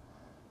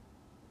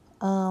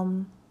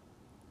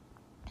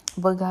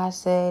 But God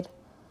said,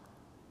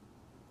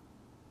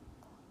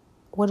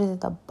 what is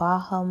it? The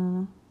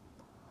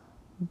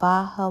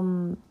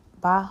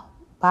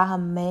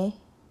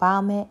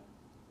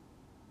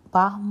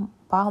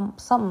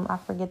something, I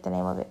forget the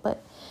name of it,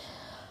 but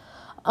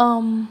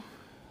all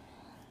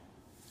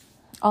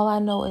I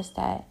know is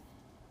that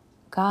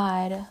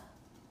God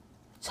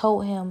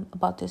told him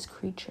about this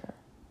creature,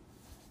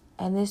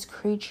 and this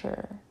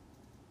creature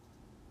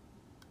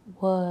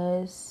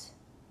was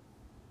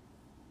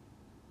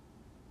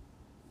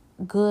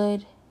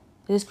good.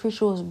 This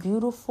creature was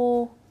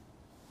beautiful,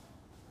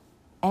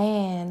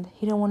 and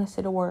he didn't want to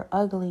say the word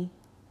ugly,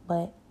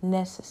 but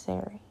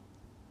necessary.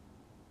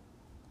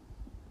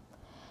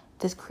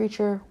 This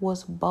creature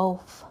was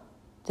both.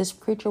 This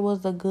creature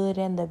was the good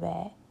and the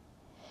bad.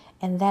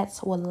 And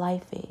that's what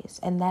life is.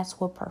 And that's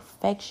what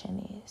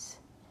perfection is.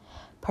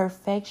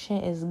 Perfection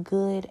is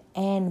good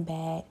and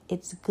bad.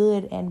 It's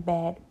good and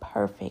bad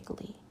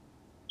perfectly.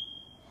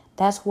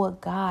 That's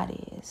what God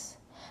is.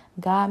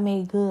 God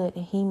made good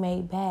and he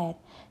made bad.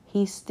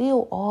 He's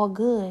still all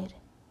good.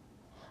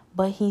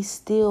 But he's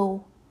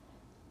still,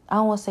 I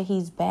don't want to say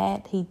he's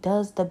bad. He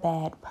does the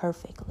bad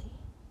perfectly.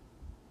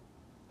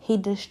 He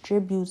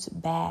distributes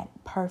bad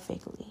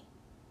perfectly.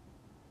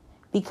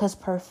 Because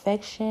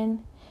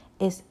perfection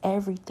is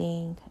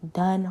everything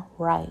done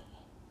right.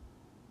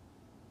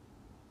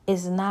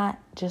 It's not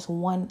just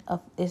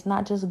it's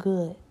not just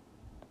good.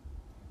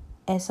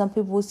 And some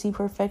people will see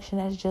perfection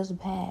as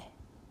just bad.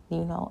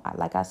 You know,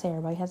 like I said,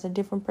 everybody has a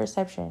different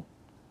perception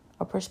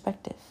or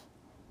perspective.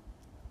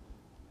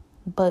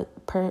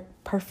 But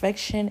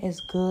perfection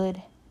is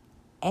good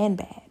and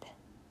bad.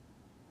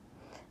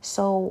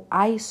 So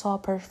I saw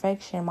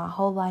perfection my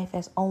whole life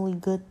as only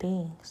good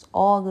things,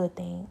 all good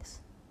things.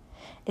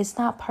 It's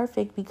not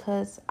perfect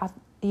because I've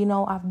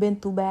been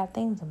through bad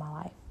things in my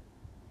life.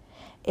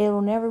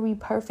 It'll never be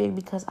perfect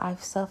because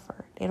I've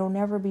suffered. It'll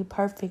never be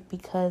perfect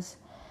because,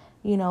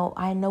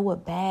 I know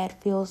what bad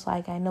feels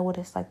like. I know what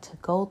it's like to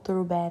go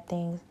through bad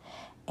things,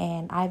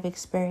 and I've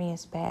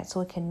experienced bad.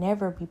 So it can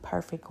never be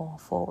perfect going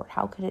forward.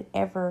 How could it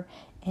ever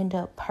end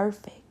up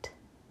perfect?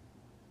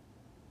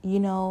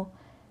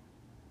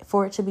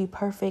 For it to be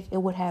perfect,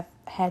 it would have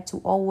had to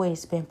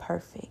always been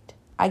perfect.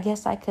 I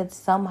guess I could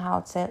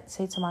somehow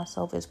say to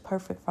myself it's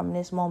perfect from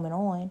this moment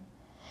on,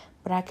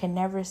 but I can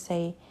never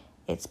say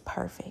it's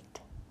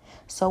perfect.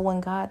 So when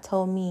God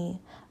told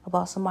me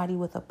about somebody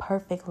with a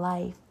perfect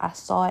life, I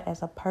saw it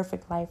as a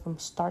perfect life from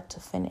start to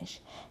finish,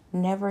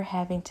 never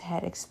having to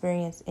have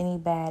experienced any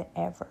bad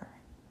ever.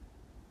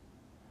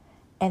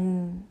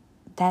 And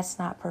that's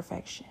not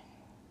perfection.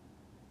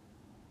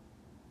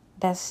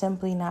 That's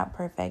simply not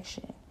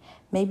perfection.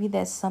 Maybe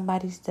that's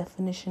somebody's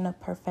definition of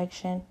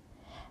perfection.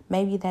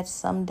 Maybe that's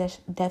some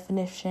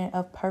definition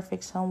of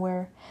perfect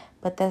somewhere,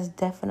 but that's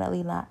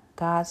definitely not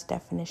God's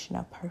definition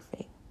of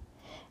perfect.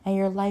 And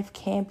your life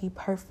can be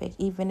perfect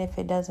even if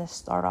it doesn't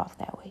start off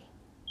that way.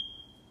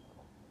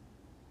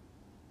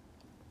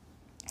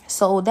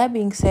 So that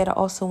being said, I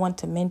also want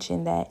to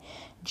mention that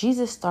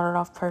Jesus started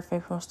off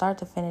perfect from start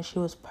to finish. He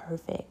was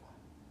perfect.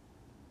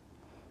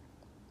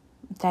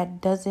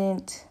 That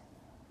doesn't,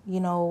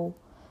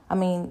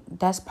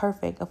 that's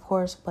perfect, of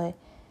course, but,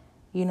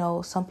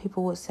 some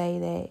people would say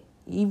that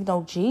even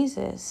though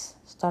Jesus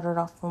started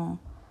off from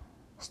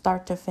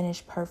start to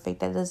finish perfect,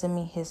 that doesn't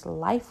mean his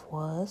life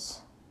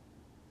was.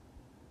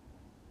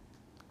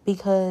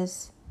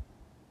 Because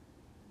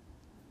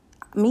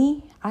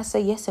I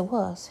say yes, it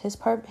was. His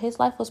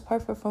life was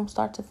perfect from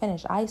start to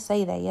finish. I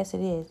say that, yes,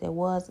 it is. It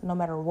was, no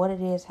matter what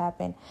it is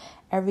happened,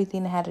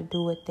 everything that had to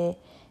do with it,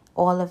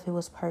 all of it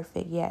was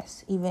perfect,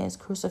 yes. Even his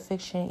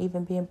crucifixion,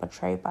 even being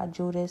betrayed by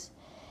Judas,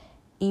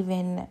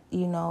 even,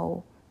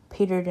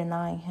 Peter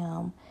denying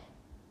him,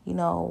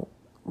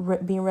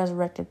 being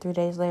resurrected 3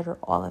 days later,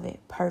 all of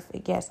it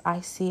perfect. Yes, I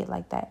see it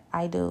like that.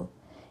 I do.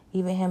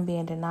 Even him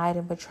being denied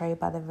and betrayed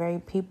by the very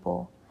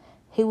people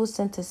he was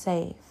sent to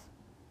save.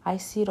 I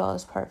see it all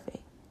as perfect.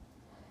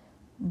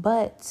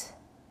 But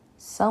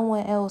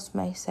someone else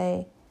may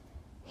say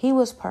he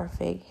was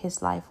perfect,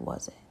 his life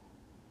wasn't.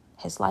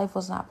 His life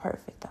was not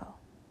perfect though.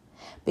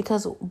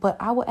 But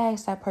I would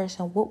ask that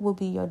person, what would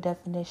be your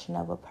definition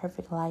of a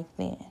perfect life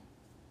then?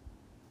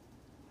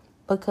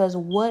 Because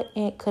what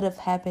it could have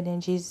happened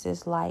in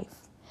Jesus'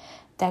 life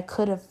that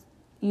could have,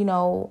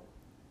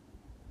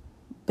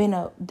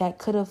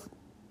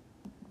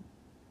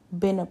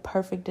 been a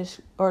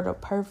perfect, or the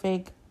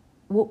perfect,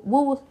 what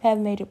would have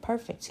made it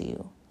perfect to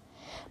you?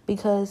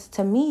 Because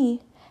to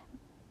me,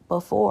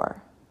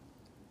 before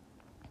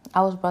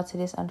I was brought to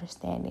this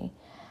understanding,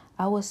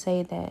 I would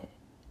say that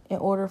in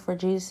order for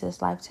Jesus'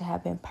 life to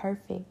have been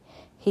perfect,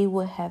 he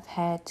would have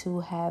had to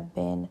have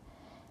been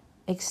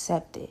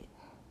accepted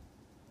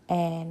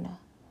and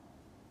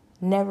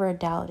never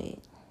doubted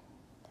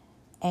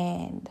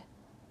and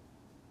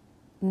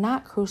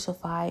not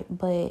crucified,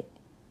 but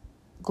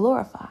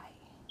glorified,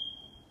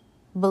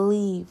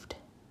 believed.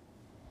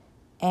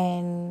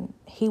 And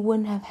he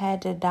wouldn't have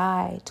had to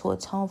die to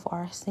atone for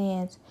our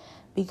sins,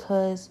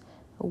 because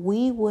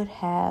we would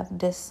have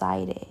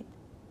decided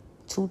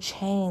to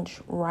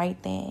change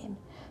right then.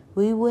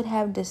 We would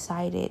have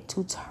decided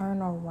to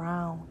turn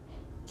around,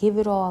 give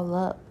it all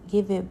up,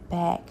 give it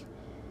back,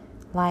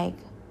 like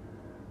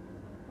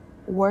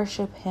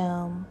worship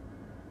him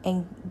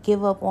and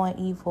give up on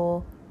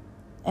evil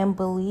and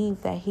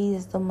believe that he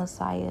is the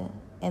Messiah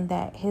and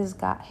that his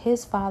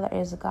Father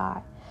is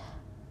God.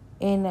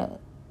 And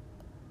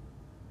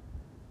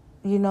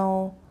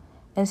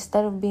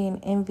instead of being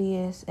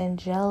envious and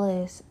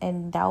jealous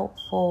and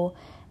doubtful,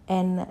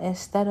 and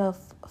instead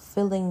of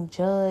feeling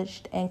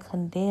judged and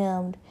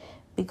condemned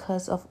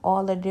because of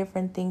all the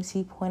different things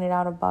he pointed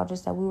out about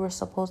us that we were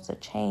supposed to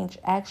change,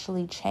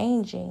 actually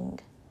changing,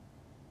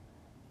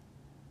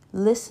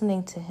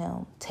 listening to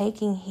him,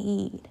 taking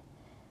heed,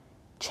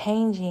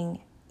 changing,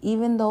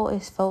 even though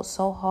it felt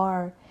so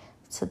hard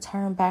to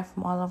turn back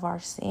from all of our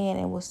sin.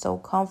 It was so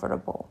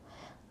comfortable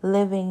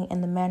living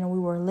in the manner we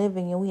were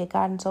living, and we had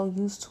gotten so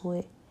used to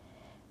it.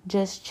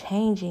 Just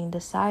changing,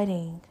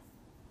 deciding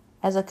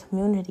as a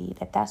community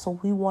that that's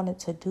what we wanted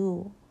to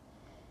do,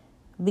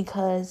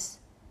 because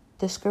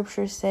the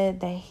scripture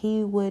said that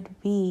he would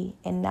be,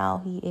 and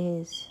now he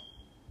is.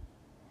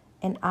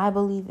 And I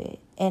believe it.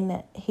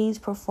 And he's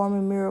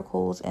performing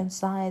miracles and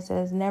signs that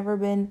has never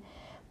been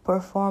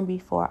performed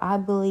before. I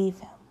believe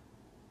him.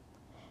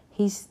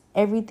 He's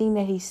everything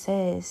that he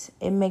says,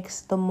 it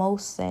makes the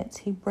most sense.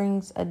 He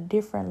brings a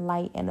different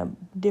light and a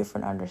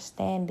different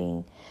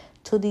understanding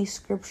to these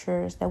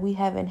scriptures that we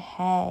haven't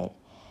had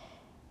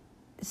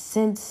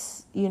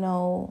since,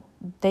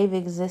 they've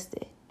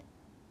existed.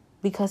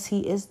 Because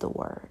he is the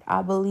word.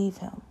 I believe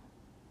him.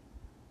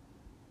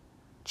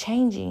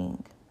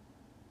 Changing.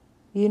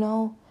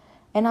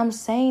 And I'm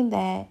saying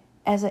that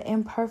as an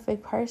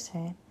imperfect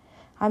person.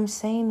 I'm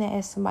saying that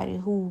as somebody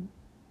who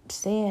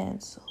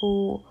sins,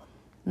 who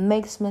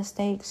makes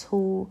mistakes,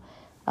 who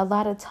a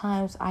lot of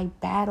times I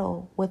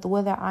battle with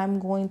whether I'm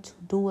going to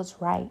do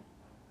what's right.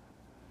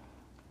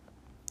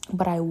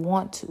 But I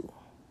want to.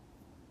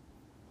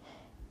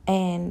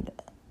 And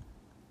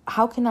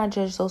how can I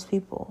judge those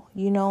people?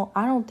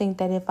 I don't think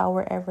that if I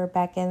were ever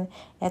back in,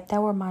 if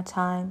that were my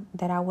time,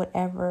 that I would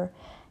ever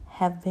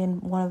have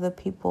been one of the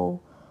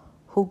people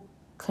who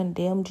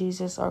condemned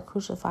Jesus or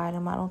crucified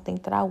him. I don't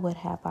think that I would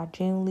have. I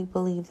genuinely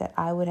believe that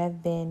I would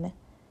have been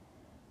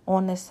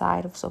on the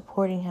side of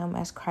supporting him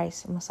as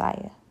Christ's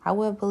Messiah. I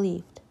would have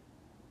believed.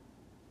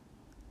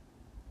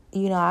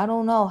 I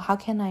don't know. How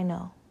can I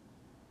know?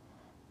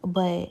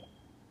 But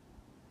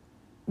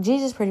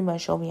Jesus pretty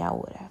much showed me I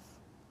would have.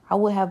 I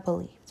would have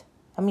believed.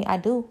 I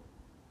do.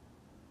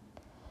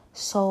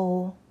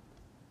 So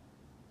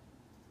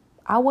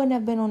I wouldn't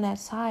have been on that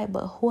side,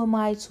 but who am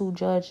I to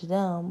judge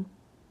them?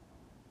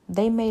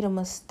 They made a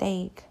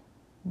mistake,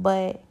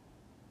 but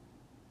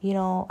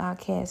I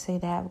can't say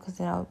that because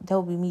that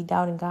would be me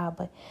doubting God.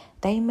 But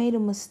they made a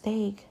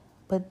mistake,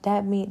 but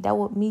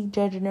me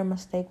judging their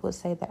mistake would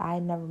say that I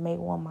never made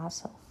one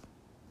myself.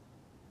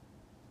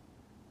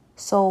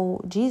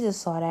 So Jesus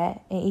saw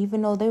that, and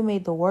even though they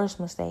made the worst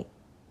mistake,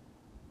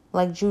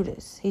 like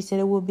Judas, he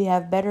said it would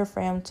have better for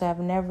him to have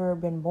never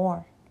been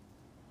born.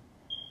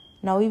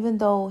 Now, even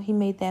though he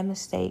made that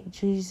mistake,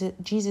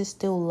 Jesus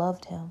still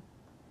loved him.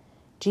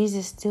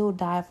 Jesus still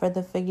died for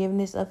the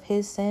forgiveness of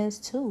his sins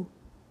too.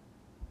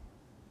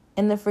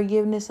 And the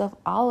forgiveness of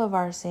all of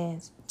our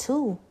sins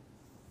too.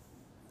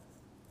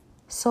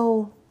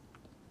 So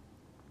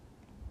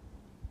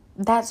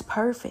that's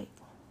perfect.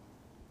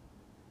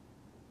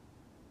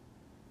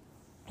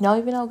 Now,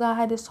 even though God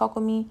had this talk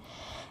with me,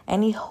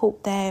 and he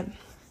hoped that,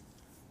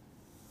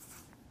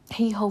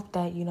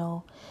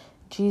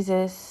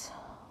 Jesus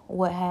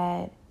would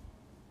have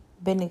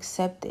been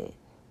accepted,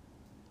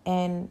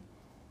 and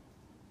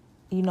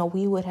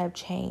we would have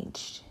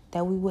changed,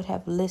 that we would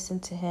have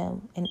listened to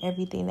him and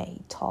everything that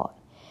he taught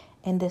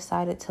and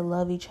decided to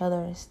love each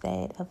other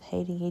instead of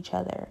hating each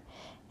other,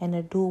 and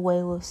to do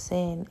away with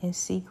sin in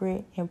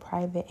secret, in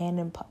private, and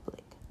in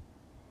public,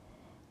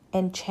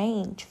 and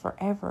change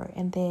forever.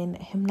 And then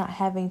him not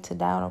having to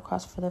die on a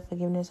cross for the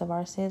forgiveness of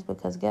our sins,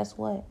 because guess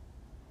what?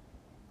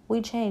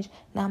 We change.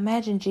 Now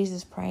imagine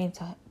Jesus praying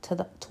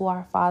to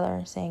our Father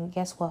and saying,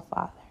 guess what,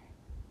 Father?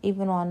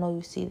 Even though I know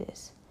you see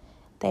this,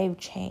 they've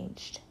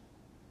changed.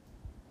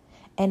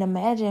 And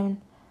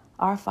imagine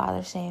our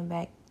Father saying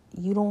back,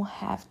 you don't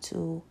have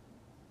to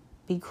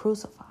be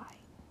crucified.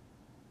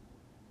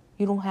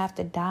 You don't have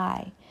to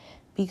die,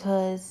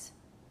 because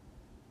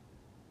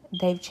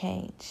they've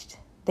changed.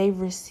 They've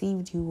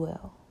received you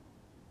well.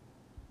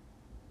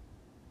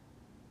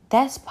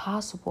 That's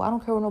possible. I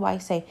don't care what nobody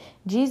say.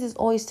 Jesus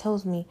always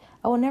tells me,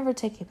 I will never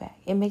take it back.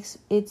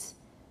 It's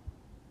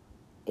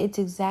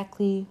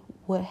exactly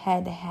what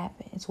had to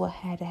happen. It's what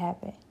had to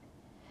happen.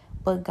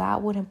 But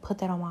God wouldn't put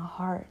that on my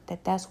heart,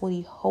 that's what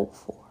he hoped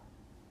for.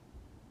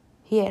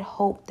 He had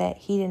hoped that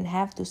he didn't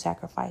have to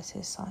sacrifice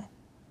his son.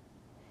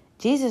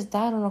 Jesus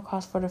died on the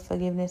cross for the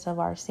forgiveness of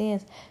our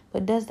sins.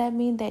 But does that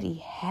mean that he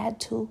had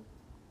to?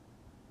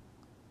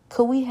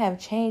 Could we have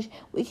changed?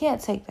 We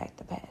can't take back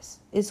the past.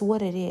 It's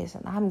what it is.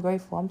 And I'm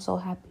grateful. I'm so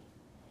happy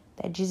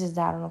that Jesus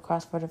died on the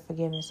cross for the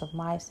forgiveness of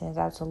my sins.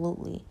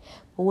 Absolutely.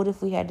 But what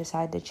if we had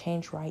decided to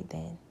change right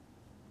then?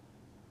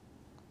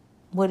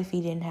 What if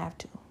he didn't have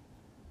to?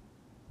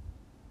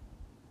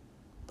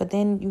 But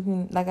then you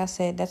can, like I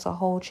said, that's a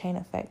whole chain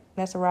effect.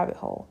 That's a rabbit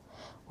hole.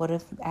 What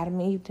if Adam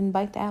and Eve didn't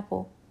bite the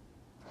apple?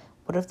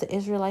 What if the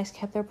Israelites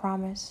kept their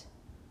promise?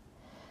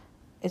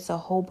 It's a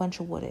whole bunch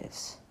of what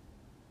ifs.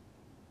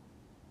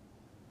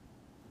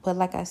 But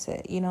like I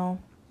said,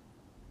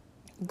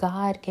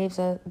 God gave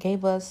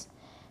us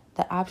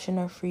the option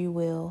of free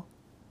will,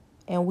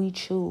 and we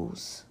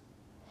choose.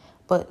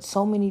 But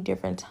so many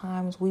different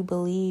times we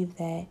believe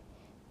that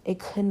it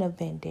couldn't have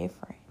been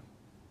different.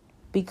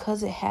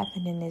 Because it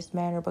happened in this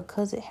manner,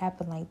 because it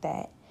happened like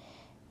that,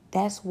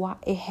 that's why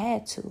it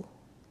had to.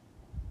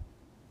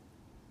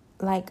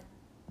 Like,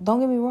 don't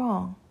get me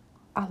wrong.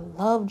 I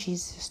love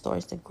Jesus' story.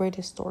 It's the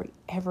greatest story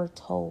ever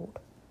told.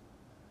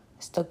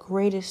 It's the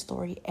greatest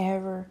story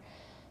ever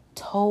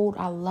told.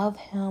 I love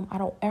him. I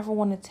don't ever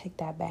want to take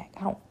that back.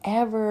 I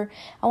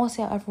won't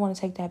say I ever want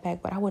to take that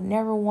back, but I would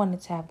never want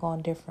it to have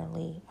gone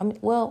differently.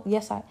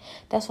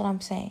 That's what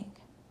I'm saying.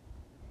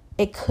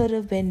 It could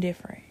have been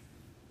different.